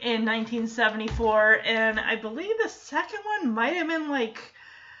made in 1974, and I believe the second one might have been like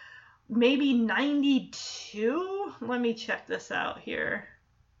maybe 92? Let me check this out here.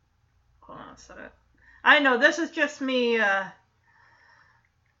 Hold on a second. I know, this is just me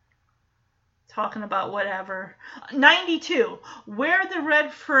talking about whatever. 92. Where the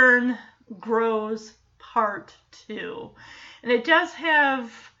Red Fern Grows Part 2. And it does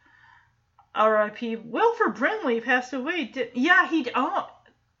have R.I.P. Wilford Brimley passed away. Gosh,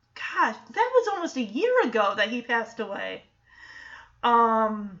 that was almost a year ago that he passed away.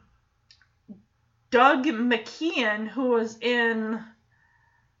 Doug McKeon, who was in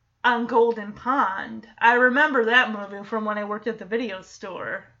On Golden Pond. I remember that movie from when I worked at the video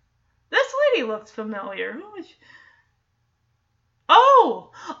store. This lady looks familiar. Who is she?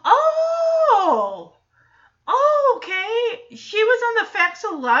 Oh, okay. She was on The Facts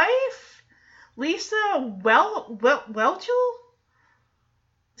of Life. Lisa Whelchel?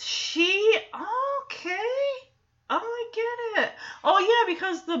 Okay. Oh, I get it. Oh, yeah,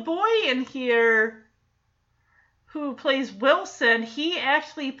 because the boy in here who plays Wilson, he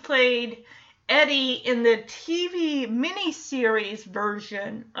actually played Eddie in the TV miniseries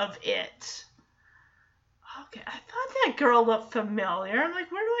version of It. Okay, I thought that girl looked familiar. I'm like,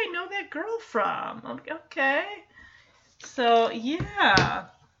 where do I know that girl from? I'm like, okay. So, yeah.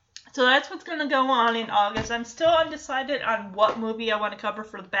 So that's what's going to go on in August. I'm still undecided on what movie I want to cover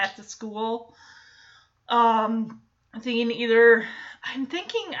for the back to school. I'm thinking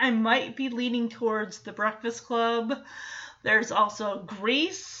I might be leaning towards The Breakfast Club. There's also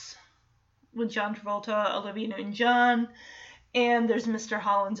Grease with John Travolta, Olivia Newton-John, and there's Mr.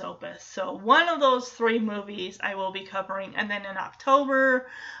 Holland's Opus. So one of those three movies I will be covering. And then in October,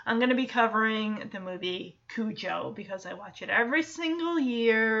 I'm going to be covering the movie Cujo because I watch it every single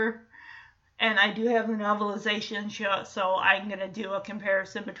year. And I do have the novelization show, so I'm going to do a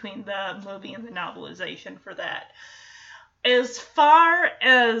comparison between the movie and the novelization for that. As far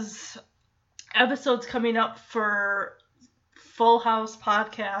as episodes coming up for Full House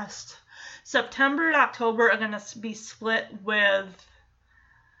podcast, September and October are going to be split with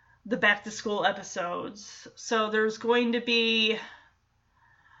the back to school episodes. So there's going to be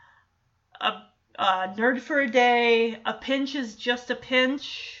a Nerd for a Day, A Pinch is Just a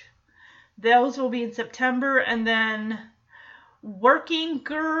Pinch. Those will be in September, and then Working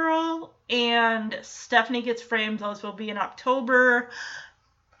Girl and Stephanie Gets Framed, those will be in October.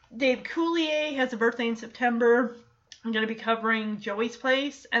 Dave Coulier has a birthday in September. I'm going to be covering Joey's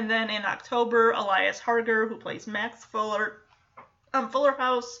Place. And then in October, Elias Harger, who plays Max Fuller on Fuller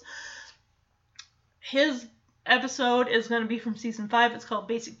House. His episode is going to be from season 5. It's called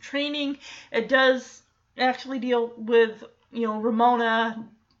Basic Training. It does actually deal with, Ramona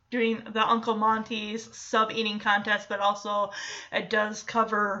doing the Uncle Monty's sub-eating contest, but also it does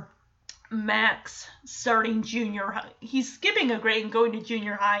cover Max starting junior high. He's skipping a grade and going to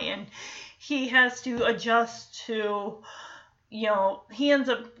junior high, and he has to adjust to, he ends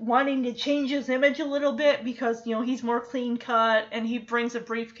up wanting to change his image a little bit because, he's more clean cut, and he brings a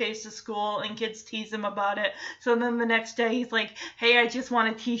briefcase to school, and kids tease him about it. So then the next day he's like, hey, I just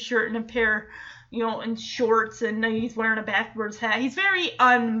want a t-shirt and a pair, and shorts, and he's wearing a backwards hat. He's very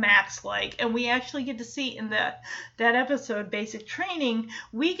un-Max-like, and we actually get to see in that episode, Basic Training,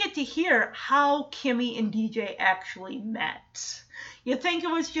 we get to hear how Kimmy and DJ actually met. You think it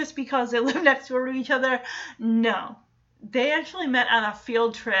was just because they live next door to each other? No. They actually met on a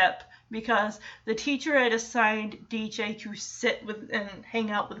field trip because the teacher had assigned DJ to sit with and hang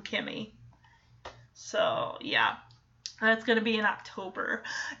out with Kimmy. So, yeah. That's going to be in October.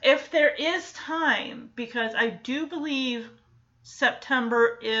 If there is time, because I do believe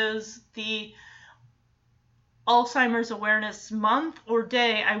September is the Alzheimer's Awareness Month or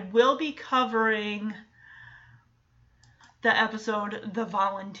Day, I will be covering the episode The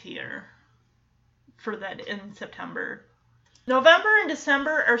Volunteer for that in September. November and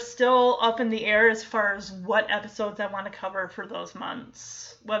December are still up in the air as far as what episodes I want to cover for those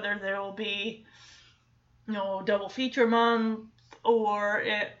months. Whether there will be double feature month, or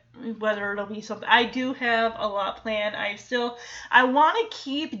whether it'll be something. I do have a lot planned. I want to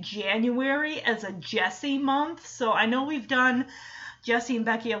keep January as a Jessie month. So I know we've done Jessie and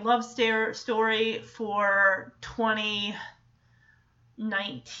Becky a love story for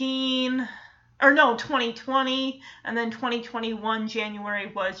 2019. Or no, 2020. And then 2021 January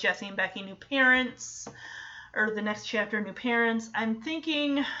was Jessie and Becky New Parents. Or the next chapter, New Parents.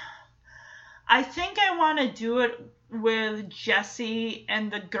 I think I want to do it with Jesse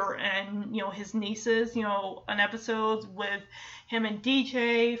and his nieces, an episode with him and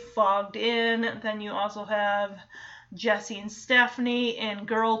DJ fogged in. Then you also have Jesse and Stephanie in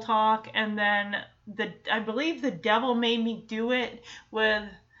Girl Talk, and then I believe The Devil Made Me Do It with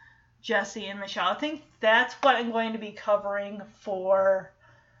Jesse and Michelle. I think that's what I'm going to be covering for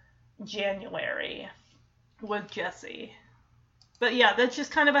January with Jesse. But yeah, that's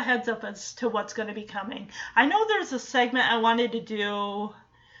just kind of a heads up as to what's going to be coming. I know there's a segment I wanted to do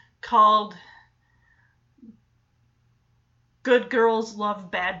called Good Girls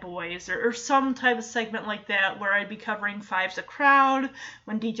Love Bad Boys, or some type of segment like that, where I'd be covering Five's a Crowd,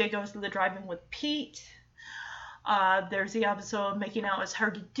 when DJ goes to the drive-in with Pete. There's the episode Making Out Is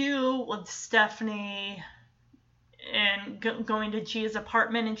Hard to Do with Stephanie and going to Gia's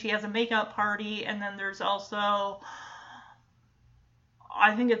apartment, and she has a makeout party. And then there's also,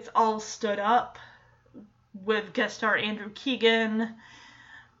 I think it's All Stood Up with guest star Andrew Keegan.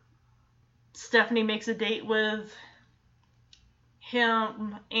 Stephanie makes a date with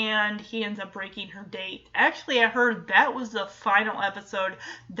him, and he ends up breaking her date. Actually, I heard that was the final episode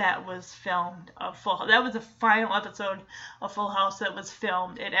that was filmed of Full House. That was the final episode of Full House that was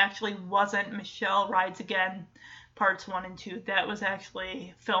filmed. It actually wasn't Michelle Rides Again parts 1 and 2. That was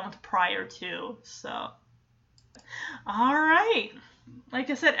actually filmed prior to. So, all right. Like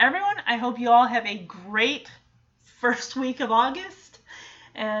I said, everyone, I hope you all have a great first week of August.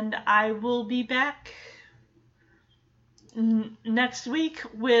 And I will be back next week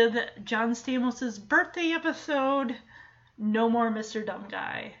with John Stamos' birthday episode, No More Mr. Dumb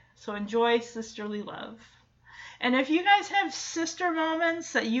Guy. So enjoy sisterly love. And if you guys have sister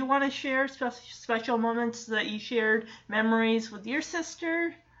moments that you want to share, special moments that you shared, memories with your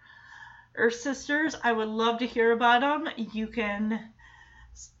sister or sisters, I would love to hear about them. You can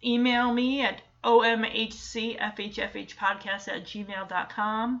email me at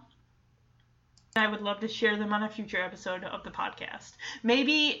omhcfhfhpodcast@gmail.com. I would love to share them on a future episode of the podcast.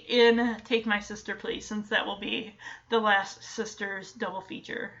 Maybe in Take My Sister Please, since that will be the last Sisters double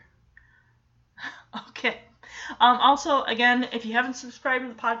feature. Okay. Also, again, if you haven't subscribed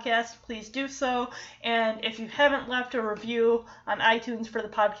to the podcast, please do so. And if you haven't left a review on iTunes for the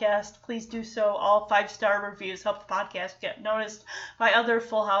podcast, please do so. All 5-star reviews help the podcast get noticed by other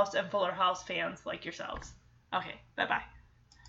Full House and Fuller House fans like yourselves. Okay, bye-bye.